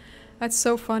 That's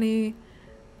so funny.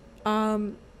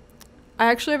 I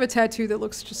actually have a tattoo that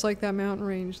looks just like that mountain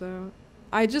range though.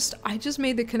 I just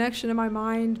made the connection in my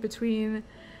mind between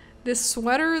this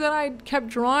sweater that I kept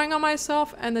drawing on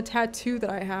myself and the tattoo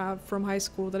that I have from high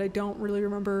school that I don't really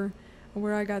remember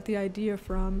where I got the idea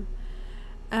from.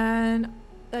 And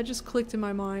that just clicked in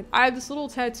my mind. I have this little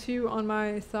tattoo on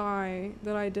my thigh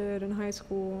that I did in high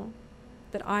school.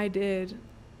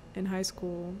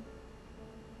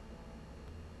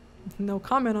 No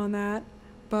comment on that.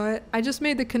 But I just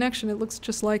made the connection. It looks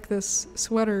just like this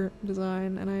sweater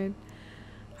design, and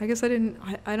I guess I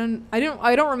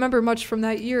don't remember much from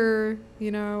that year,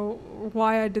 you know,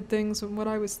 why I did things and what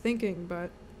I was thinking,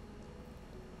 but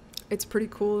it's pretty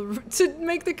cool to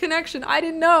make the connection. I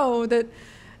didn't know that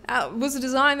was a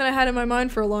design that I had in my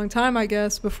mind for a long time, I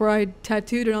guess, before I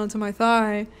tattooed it onto my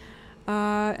thigh.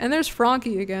 And there's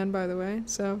Frankie again, by the way.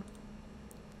 So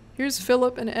here's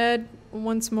Philip and Ed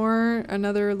once more,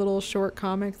 another little short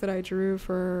comic that I drew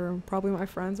for probably my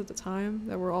friends at the time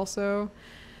that were also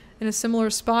in a similar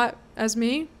spot as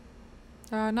me.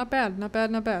 Not bad, not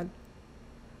bad, not bad.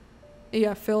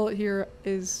 Yeah, Phil here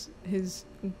is his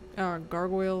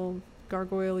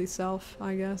gargoyle-y self,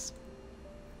 I guess.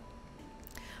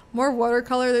 More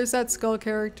watercolor. There's that skull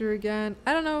character again.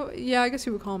 I don't know. Yeah, I guess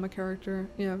you would call him a character.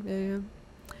 Yeah.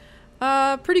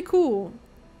 Pretty cool.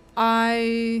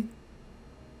 I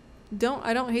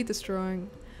don't hate this drawing,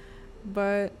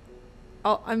 but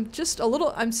I'm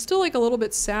still like a little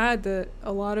bit sad that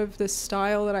a lot of this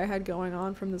style that I had going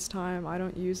on from this time I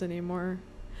don't use anymore.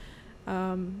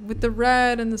 With the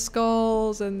red and the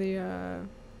skulls and the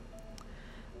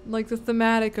like the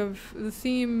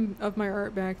theme of my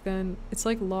art back then, it's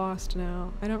like lost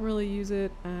now. I don't really use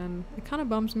it, and it kind of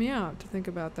bums me out to think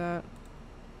about that.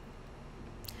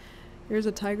 Here's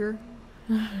a tiger.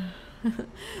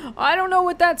 I don't know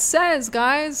what that says,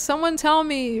 guys. Someone tell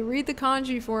me, read the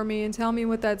kanji for me and tell me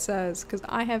what that says, because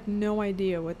I have no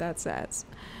idea what that says.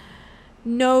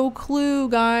 No clue,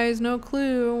 guys, no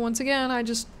clue. Once again, I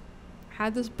just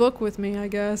had this book with me, I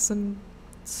guess, and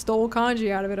stole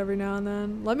kanji out of it every now and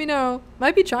then. Let me know.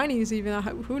 Might be Chinese even.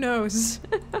 Who knows?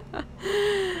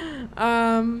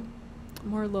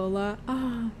 More Lola.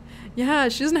 Yeah,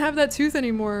 she doesn't have that tooth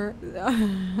anymore.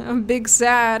 I'm big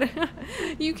sad.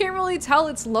 You can't really tell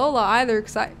it's Lola either,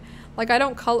 because I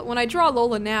don't color. When I draw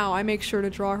Lola now, I make sure to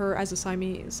draw her as a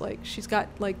Siamese. Like, she's got,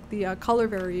 like, the color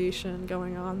variation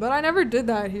going on. But I never did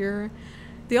that here.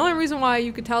 The only reason why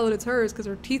you could tell that it's her is because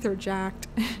her teeth are jacked.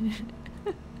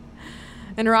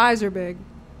 And her eyes are big.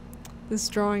 This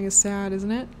drawing is sad,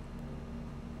 isn't it?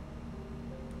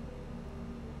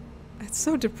 It's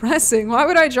so depressing. Why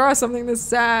would I draw something this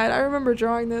sad? I remember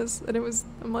drawing this, and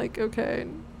I'm like, okay.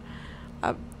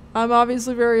 I'm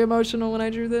obviously very emotional when I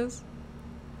drew this.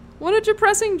 What a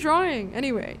depressing drawing.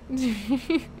 Anyway.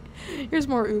 Here's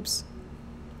more oops.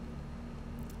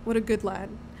 What a good lad.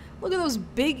 Look at those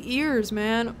big ears,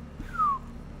 man.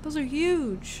 Those are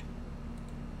huge.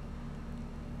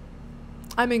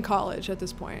 I'm in college at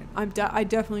this point. I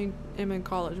definitely am in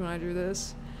college when I drew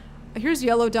this. Here's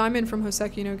Yellow Diamond from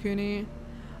Hoseki no Kuni.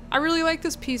 I really like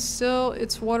this piece still.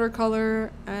 It's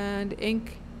watercolor and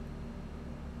ink.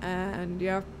 And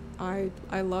yeah, I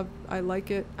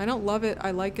like it. I don't love it.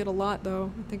 I like it a lot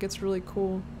though. I think it's really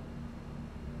cool.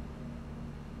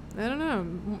 I don't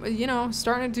know. You know,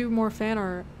 starting to do more fan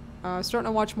art. Starting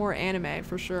to watch more anime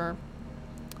for sure.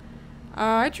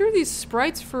 I drew these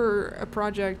sprites for a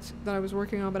project that I was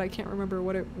working on, but I can't remember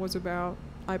what it was about.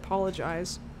 I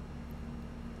apologize.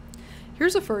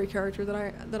 Here's a furry character that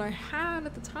I had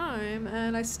at the time,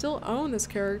 and I still own this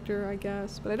character, I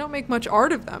guess, but I don't make much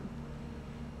art of them.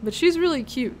 But she's really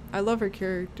cute. I love her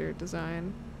character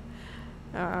design.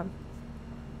 I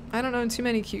don't own too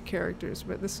many cute characters,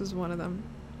 but this is one of them.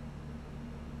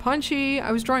 Punchy.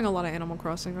 I was drawing a lot of Animal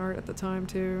Crossing art at the time,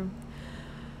 too.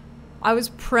 I was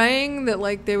praying that,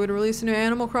 like, they would release a new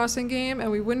Animal Crossing game, and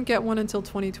we wouldn't get one until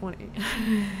 2020.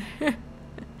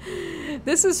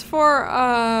 This is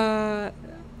for,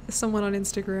 someone on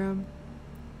Instagram,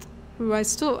 who I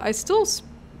spoke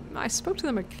to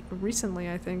them recently,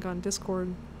 I think, on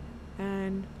Discord,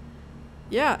 and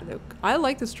yeah, I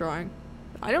like this drawing.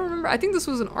 I don't remember, I think this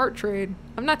was an art trade.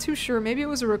 I'm not too sure, maybe it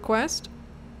was a request.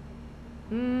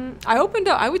 I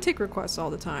would take requests all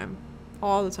the time.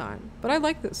 All the time. But I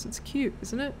like this. It's cute,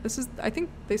 isn't it? I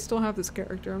think they still have this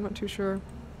character. I'm not too sure.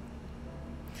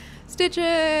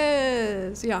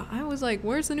 Stitches! Yeah, I was like,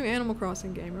 where's the new Animal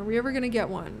Crossing game? Are we ever gonna get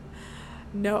one?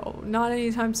 No, not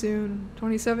anytime soon.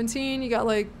 2017, you got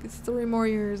like 3 more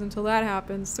years until that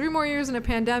happens. 3 more years in a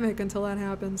pandemic until that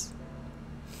happens.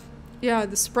 Yeah,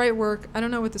 the sprite work. I don't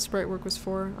know what the sprite work was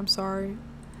for. I'm sorry.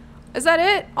 Is that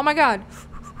it? Oh my god.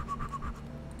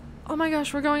 Oh my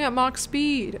gosh, we're going at Mach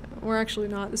speed. We're actually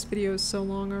not. This video is so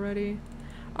long already.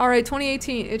 Alright,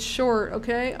 2018. It's short,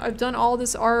 okay? I've done all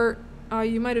this art.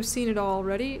 You might have seen it all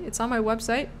already. It's on my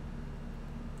website.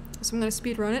 So I'm going to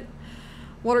speed run it.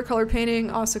 Watercolor painting,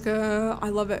 Asuka. I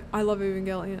love it. I love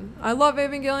Evangelion. I love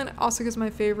Evangelion. Asuka's my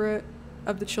favorite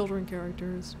of the children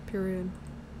characters, period.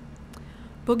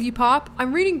 Boogie Pop.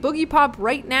 I'm reading Boogie Pop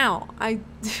right now.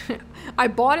 I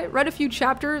bought it, read a few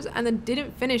chapters, and then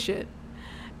didn't finish it.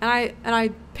 And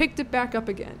I picked it back up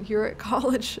again here at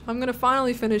college. I'm gonna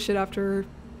finally finish it after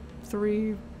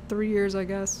three years, I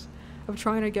guess, of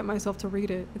trying to get myself to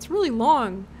read it. It's really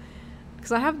long,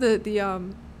 because I have the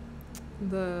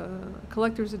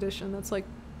collector's edition that's like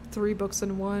 3 books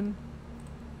in one.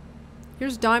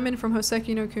 Here's Diamond from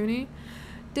Hoseki no Kuni.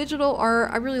 Digital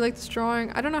art. I really like this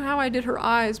drawing. I don't know how I did her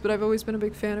eyes, but I've always been a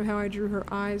big fan of how I drew her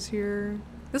eyes here.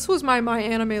 This was my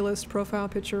Anime List profile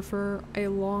picture for a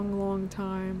long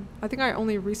time. I think I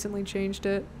only recently changed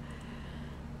it.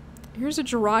 Here's a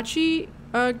Jirachi,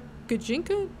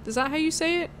 Gajinka? Is that how you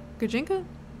say it? Gajinka?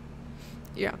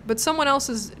 Yeah, but someone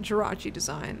else's Jirachi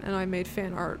design, and I made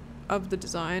fan art of the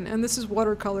design. And this is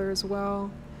watercolor as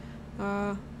well.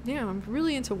 Yeah, I'm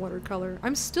really into watercolor.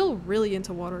 I'm still really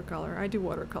into watercolor. I do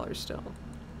watercolor still.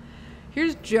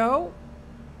 Here's Joe.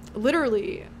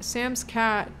 Literally, Sam's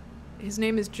cat. His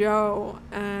name is Joe,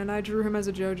 and I drew him as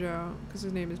a JoJo, because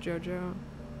his name is JoJo.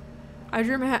 I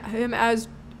drew him as,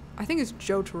 I think it's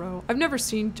Jotaro.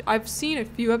 I've seen a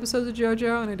few episodes of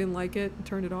JoJo, and I didn't like it, and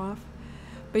turned it off.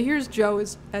 But here's Joe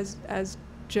as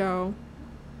Joe,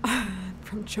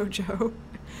 from JoJo,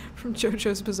 from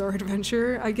JoJo's Bizarre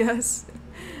Adventure, I guess.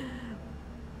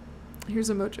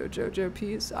 Here's a Mojo JoJo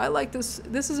piece. I like this.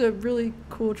 This is a really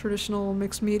cool traditional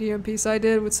mixed media piece I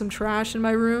did with some trash in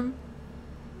my room.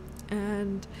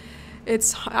 And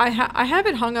it's, I have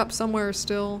it hung up somewhere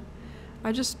still.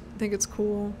 I just think it's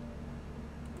cool.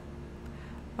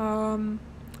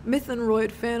 Myth and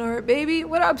Royd fan art, baby.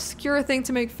 What obscure thing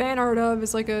to make fan art of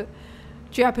is like a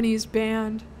Japanese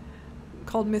band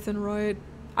called Myth and Roid.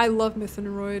 I love Myth and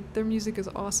Roid. Their music is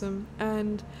awesome.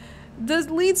 And the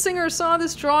lead singer saw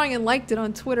this drawing and liked it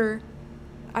on Twitter.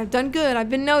 I've done good. I've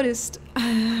been noticed.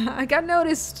 I got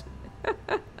noticed.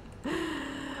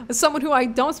 As someone who I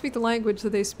don't speak the language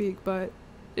that they speak, but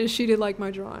she did like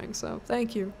my drawing, so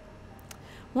thank you.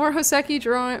 More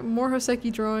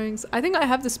Hoseki drawings. I think I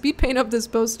have the speed paint of this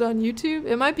posted on YouTube.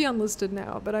 It might be unlisted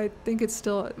now, but I think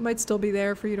it might still be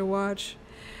there for you to watch.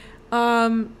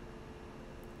 Yeah,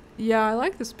 I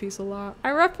like this piece a lot.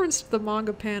 I referenced the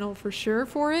manga panel for sure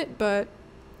for it, but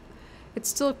it's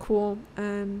still cool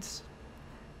and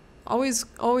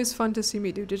always fun to see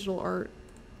me do digital art.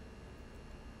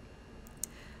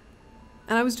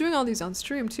 And I was doing all these on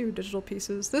stream too, digital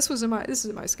pieces. This is in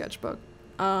my sketchbook.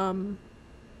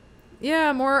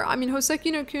 Yeah, more, I mean,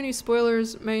 Hoseki no Kuni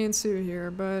spoilers may ensue here,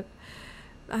 but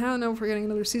I don't know if we're getting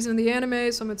another season of the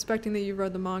anime, so I'm expecting that you've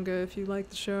read the manga if you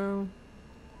like the show.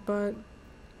 But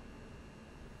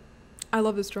I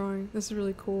love this drawing. This is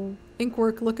really cool. Ink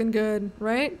work looking good,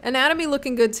 right? Anatomy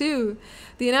looking good too.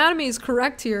 The anatomy is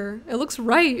correct here. It looks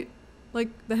right. Like,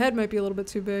 the head might be a little bit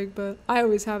too big, but I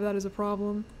always have that as a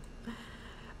problem.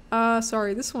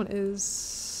 Sorry, this one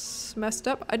is messed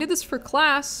up. I did this for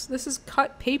class. This is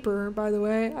cut paper, by the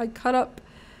way. I cut up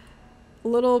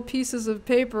little pieces of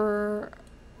paper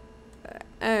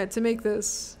to make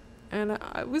this. And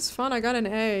it was fun. I got an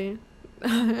A.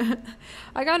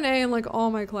 I got an A in like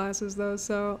all my classes though,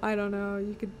 so I don't know.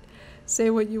 You could say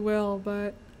what you will,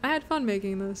 but I had fun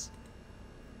making this.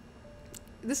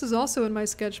 This is also in my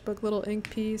sketchbook, little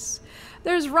ink piece.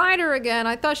 There's Ryder again.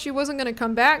 I thought she wasn't going to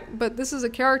come back, but this is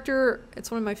a character. It's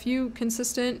one of my few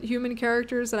consistent human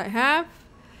characters that I have.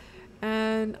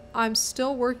 And I'm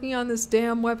still working on this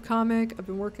damn webcomic. I've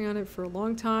been working on it for a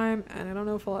long time, and I don't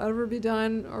know if I'll ever be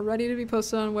done or ready to be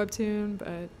posted on Webtoon,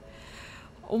 but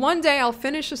one day I'll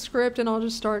finish a script and I'll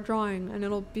just start drawing and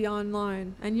it'll be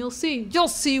online. And you'll see. You'll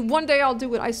see. One day I'll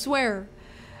do it. I swear.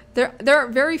 There are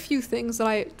very few things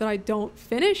that I don't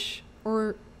finish,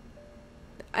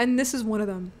 and this is one of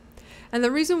them. And the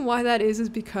reason why that is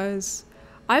because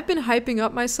I've been hyping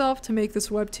up myself to make this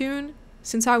webtoon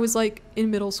since I was like in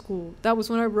middle school. That was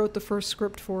when I wrote the first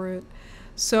script for it.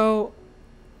 So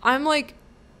I'm like,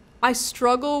 I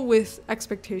struggle with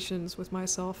expectations with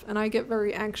myself, and I get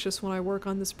very anxious when I work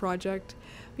on this project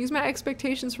because my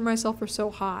expectations for myself are so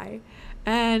high,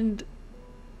 and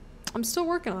I'm still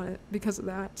working on it because of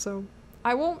that. So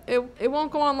it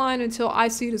won't go online until I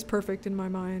see it as perfect in my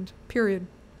mind. Period.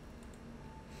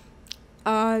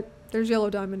 There's Yellow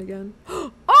Diamond again.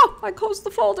 Oh, I closed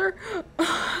the folder.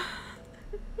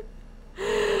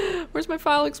 Where's my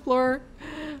file explorer?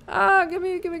 Give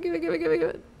me.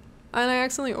 And I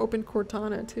accidentally opened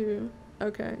Cortana too.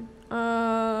 Okay.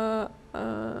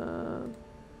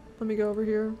 Let me go over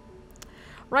here.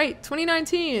 Right,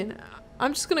 2019.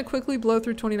 I'm just gonna quickly blow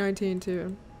through 2019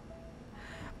 too.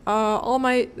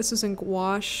 This is in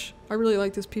gouache. I really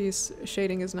like this piece.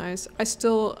 Shading is nice. I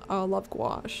still love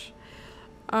gouache.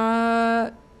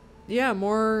 Yeah,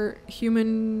 more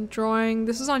human drawing.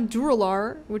 This is on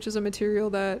Duralar, which is a material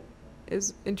that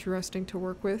is interesting to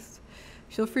work with.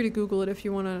 Feel free to Google it if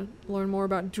you want to learn more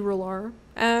about Duralar.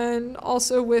 And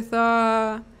also with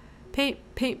paint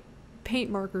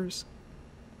markers.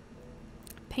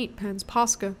 Paint pens,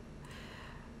 Posca.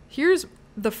 Here's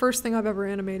the first thing I've ever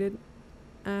animated,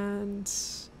 and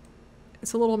it's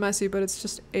a little messy, but it's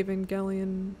just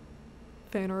Evangelion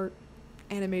fan art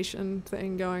animation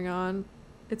thing going on.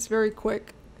 It's very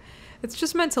quick. It's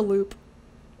just meant to loop,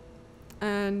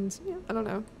 and yeah, I don't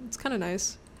know. It's kind of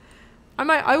nice.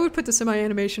 I would put this in my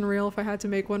animation reel if I had to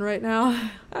make one right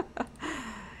now.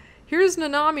 Here's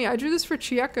Nanami. I drew this for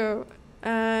Chieko,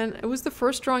 and it was the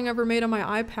first drawing I ever made on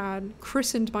my iPad.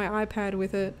 Christened my iPad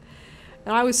with it.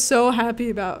 And I was so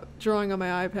happy about drawing on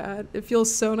my iPad. It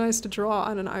feels so nice to draw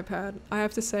on an iPad. I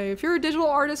have to say, if you're a digital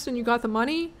artist and you got the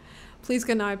money, please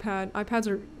get an iPad. iPads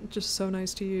are just so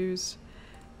nice to use.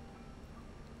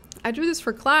 I drew this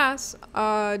for class.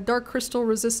 Dark Crystal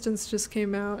Resistance just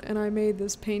came out, and I made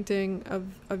this painting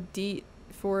of Deet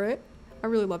for it. I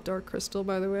really love Dark Crystal,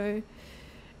 by the way.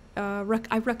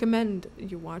 I recommend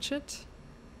you watch it.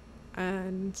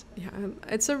 And yeah,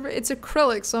 it's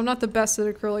acrylic, so I'm not the best at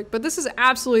acrylic, but this is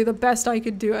absolutely the best I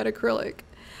could do at acrylic.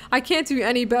 I can't do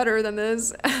any better than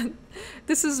this.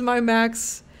 This is my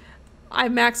max. I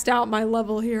maxed out my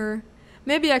level here.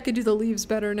 Maybe I could do the leaves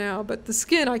better now, but the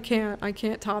skin I can't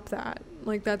top that.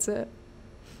 Like, that's it.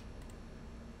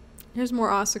 Here's more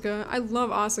Asuka. I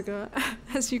love Asuka,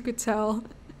 as you could tell.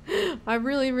 I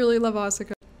really, really love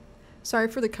Asuka. Sorry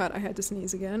for the cut, I had to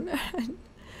sneeze again.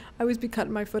 I always be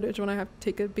cutting my footage when I have to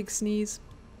take a big sneeze.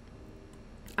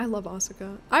 I love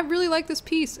Asuka. I really like this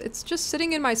piece. It's just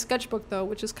sitting in my sketchbook though,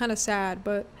 which is kind of sad,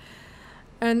 but...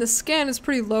 And the scan is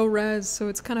pretty low res, so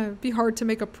it's kind of be hard to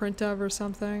make a print of or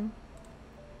something.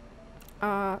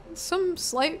 Some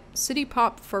slight city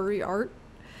pop furry art,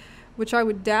 which I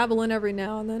would dabble in every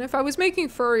now and then. If I was making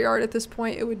furry art at this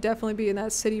point, it would definitely be in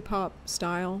that city pop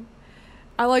style.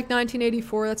 I like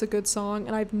 1984, that's a good song,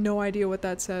 and I have no idea what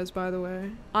that says, by the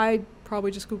way. I probably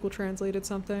just Google translated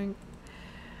something.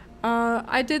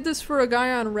 I did this for a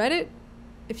guy on Reddit.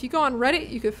 If you go on Reddit,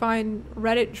 you could find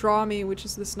Reddit Draw Me, which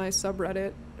is this nice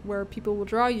subreddit where people will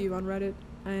draw you on Reddit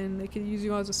and they could use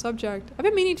you as a subject. I've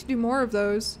been meaning to do more of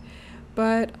those,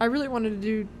 but I really wanted to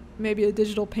do maybe a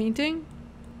digital painting.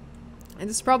 And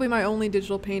this is probably my only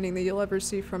digital painting that you'll ever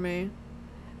see from me.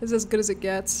 It's as good as it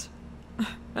gets.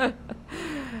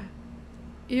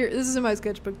 Here, this is in my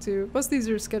sketchbook too. Most of these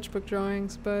are sketchbook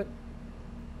drawings, but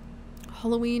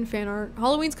Halloween fan art.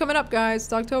 Halloween's coming up, guys.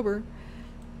 It's October.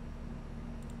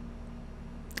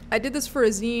 I did this for a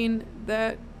zine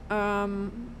that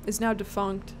is now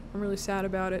defunct. I'm really sad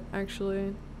about it,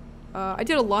 actually. I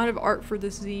did a lot of art for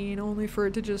this zine, only for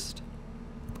it to just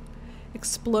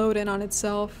explode in on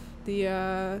itself.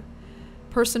 The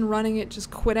person running it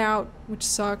just quit out, which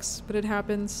sucks, but it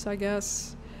happens, I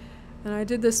guess. And I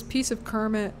did this piece of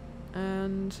Kermit,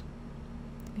 and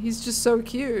he's just so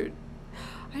cute.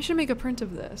 I should make a print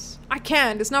of this. I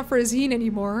can't. It's not for a zine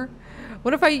anymore.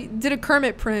 What if I did a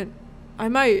Kermit print? I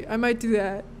might do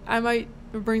that. I might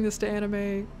bring this to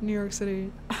Anime New York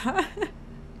City.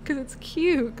 Cause it's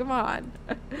cute, come on.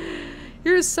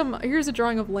 Here's a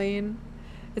drawing of Lane.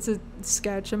 It's a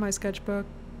sketch in my sketchbook.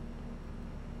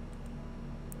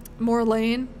 More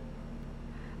Lane.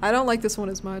 I don't like this one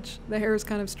as much. The hair is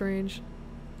kind of strange.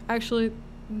 Actually,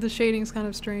 the shading's kind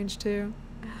of strange too.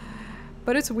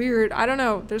 But it's weird. I don't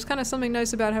know. There's kind of something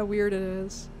nice about how weird it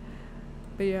is.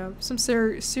 But yeah, some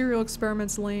Serial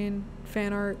Experiments Lane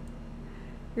fan art.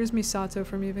 Here's Misato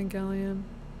from Evangelion.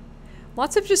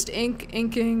 Lots of just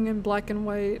inking and black and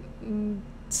white and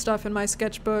stuff in my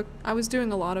sketchbook. I was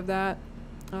doing a lot of that.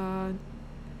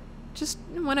 Just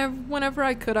whenever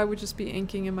I could, I would just be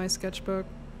inking in my sketchbook.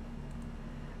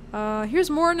 Here's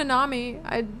more Nanami.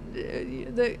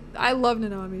 I love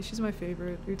Nanami. She's my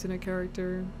favorite Utena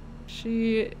character.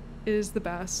 She is the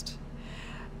best.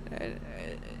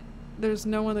 There's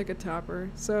no one that could top her.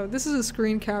 So this is a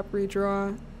screen cap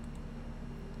redraw.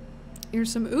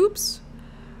 Here's some oops.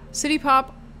 City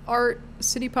pop art,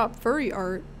 city pop furry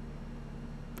art.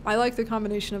 I like the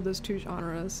combination of those two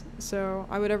genres. So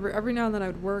I would every now and then I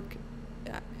would work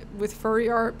with furry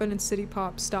art but in city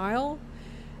pop style.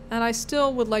 And I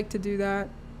still would like to do that.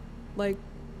 Like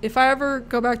if I ever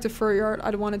go back to furry art,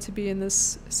 I'd want it to be in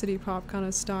this city pop kind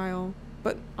of style.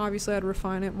 But obviously I'd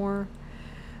refine it more.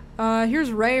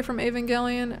 Here's Rei from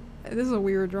Evangelion. This is a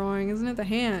weird drawing, isn't it? The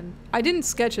hand. I didn't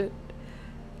sketch it.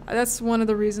 That's one of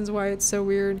the reasons why it's so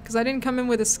weird. Because I didn't come in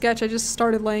with a sketch, I just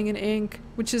started laying in ink.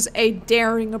 Which is a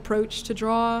daring approach to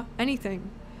draw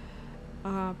anything.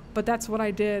 But that's what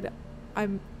I did.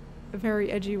 I'm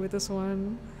very edgy with this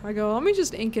one. I go, let me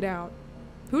just ink it out.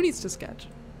 Who needs to sketch?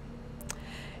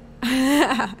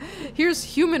 Here's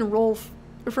Human Rolf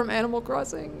from Animal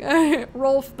Crossing.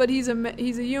 Rolf, but he's a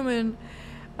human.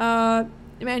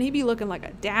 Man, he'd be looking like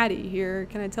a daddy here.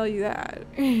 Can I tell you that?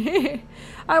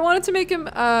 I wanted to make him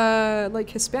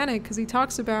like Hispanic because he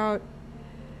talks about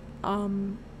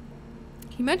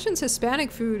he mentions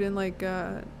Hispanic food in like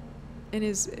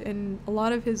in a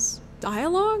lot of his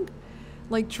dialogue,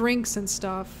 like drinks and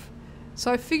stuff.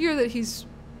 So I figure that he's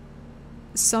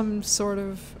some sort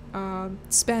of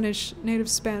native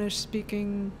Spanish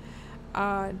speaking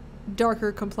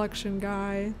darker complexion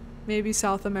guy. Maybe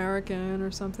South American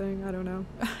or something. I don't know.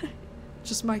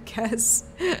 Just my guess.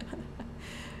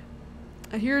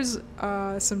 Here's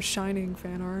some Shining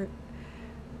fan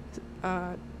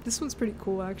art. This one's pretty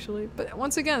cool, actually. But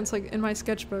once again, it's like in my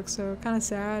sketchbook, so kind of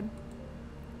sad.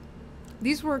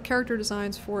 These were character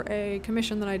designs for a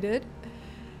commission that I did.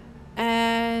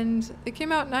 And it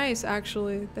came out nice,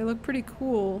 actually. They look pretty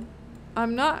cool.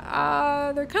 I'm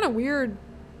not... they're kind of weird.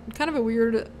 Kind of a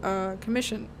weird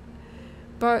commission.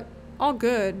 But all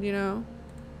good, you know.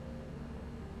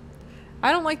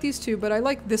 I don't like these two, but I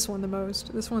like this one the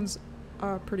most. This one's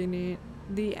pretty neat.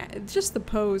 Just the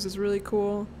pose is really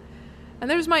cool. And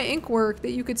there's my ink work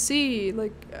that you could see.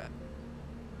 Like,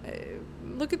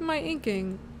 look at my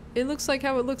inking. It looks like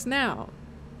how it looks now.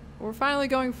 We're finally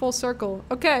going full circle.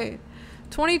 Okay,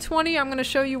 2020, I'm going to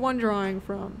show you one drawing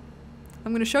from.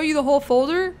 I'm going to show you the whole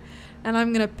folder, and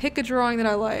I'm going to pick a drawing that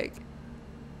I like.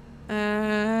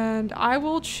 And I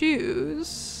will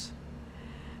choose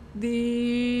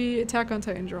the Attack on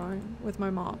Titan drawing with my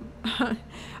mom.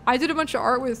 I did a bunch of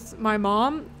art with my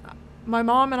mom. My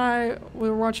mom and I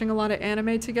were watching a lot of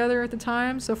anime together at the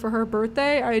time, so for her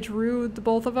birthday, I drew the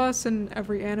both of us in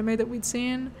every anime that we'd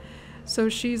seen. So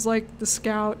she's like the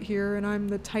scout here, and I'm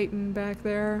the Titan back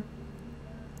there.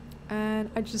 And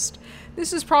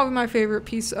this is probably my favorite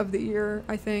piece of the year,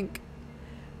 I think.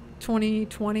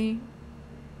 2020.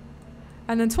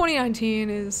 And then 2019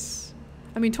 is,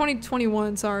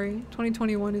 2021, sorry.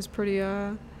 2021 is pretty,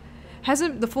 the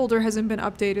folder hasn't been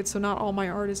updated, so not all my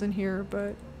art is in here,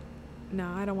 but no,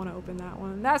 I don't want to open that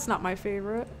one. That's not my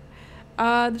favorite.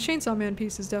 The Chainsaw Man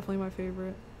piece is definitely my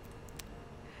favorite.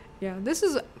 Yeah, this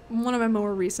is one of my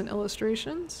more recent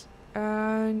illustrations,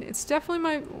 and it's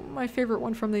definitely my favorite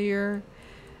one from the year.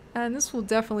 And this will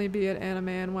definitely be at Anime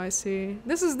NYC.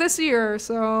 This is this year,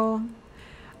 so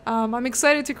I'm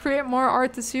excited to create more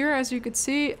art this year. As you could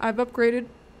see, I've upgraded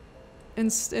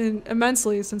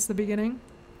immensely since the beginning.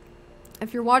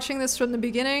 If you're watching this from the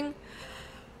beginning,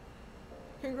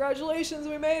 congratulations,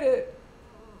 we made it.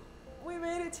 We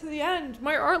made it to the end.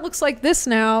 My art looks like this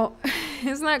now.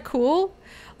 Isn't that cool?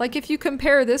 Like if you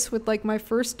compare this with like my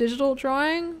first digital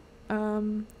drawing,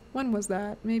 when was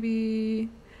that? Maybe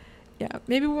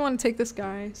we want to take this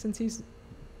guy since he's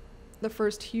the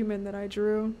first human that I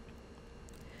drew.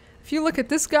 If you look at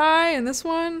this guy and this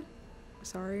one,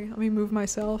 sorry, let me move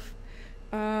myself.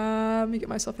 Let me get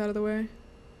myself out of the way.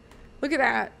 Look at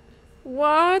that.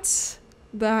 What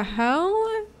the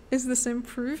hell? Is this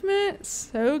improvement?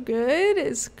 So good.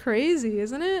 It's crazy,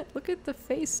 isn't it? Look at the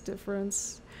face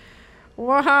difference.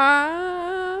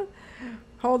 Wow.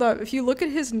 Hold up. If you look at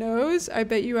his nose, I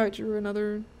bet you I drew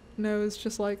another nose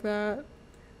just like that.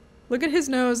 Look at his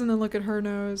nose and then look at her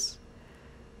nose.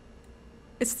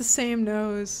 It's the same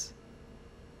nose.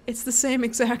 It's the same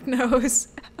exact nose.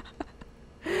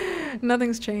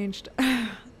 Nothing's changed.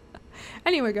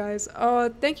 Anyway, guys,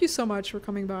 thank you so much for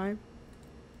coming by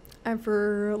and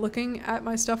for looking at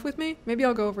my stuff with me. Maybe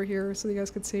I'll go over here so you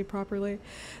guys could see properly.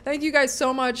 Thank you guys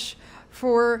so much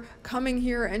for coming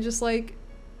here and just like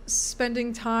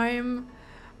spending time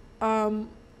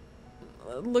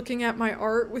looking at my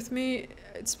art with me.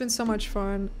 It's been so much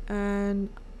fun, and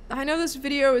I know this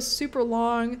video is super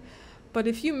long, but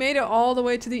if you made it all the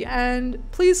way to the end,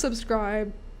 please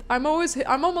subscribe. I'm almost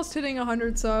hitting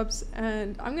 100 subs,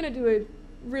 and I'm gonna do a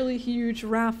really huge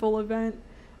raffle event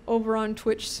over on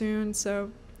Twitch soon,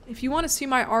 so if you want to see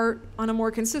my art on a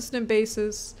more consistent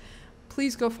basis,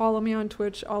 please go follow me on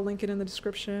Twitch. I'll link it in the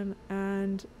description,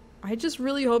 and I just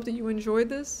really hope that you enjoyed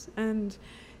this, and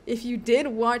if you did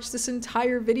watch this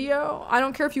entire video, I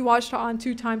don't care if you watched it on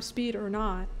 2x speed or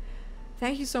not.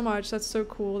 Thank you so much. That's so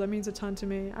cool. That means a ton to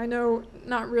me. I know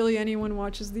not really anyone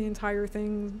watches the entire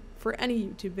thing for any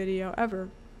YouTube video ever.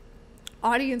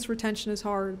 Audience retention is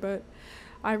hard, but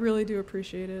I really do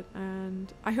appreciate it.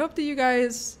 And I hope that you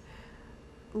guys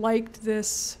liked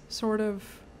this sort of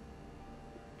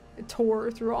tour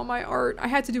through all my art. I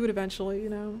had to do it eventually, you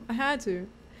know? I had to.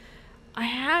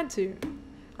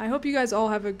 I hope you guys all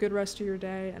have a good rest of your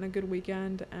day and a good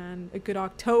weekend and a good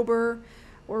October,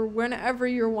 or whenever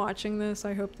you're watching this.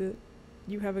 I hope that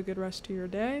you have a good rest of your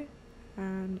day,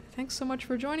 and thanks so much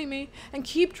for joining me, and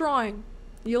keep drawing.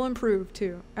 You'll improve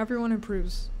too. Everyone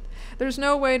improves. There's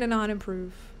no way to not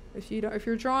improve. If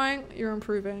you're drawing, you're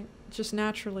improving just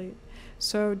naturally.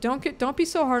 So don't be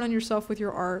so hard on yourself with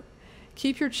your art.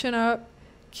 Keep your chin up.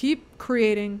 Keep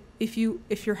creating. If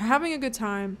you're having a good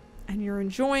time and you're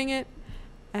enjoying it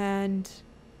and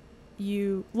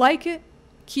you like it,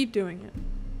 keep doing it.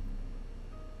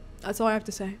 That's all I have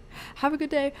to say. Have a good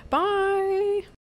day. Bye.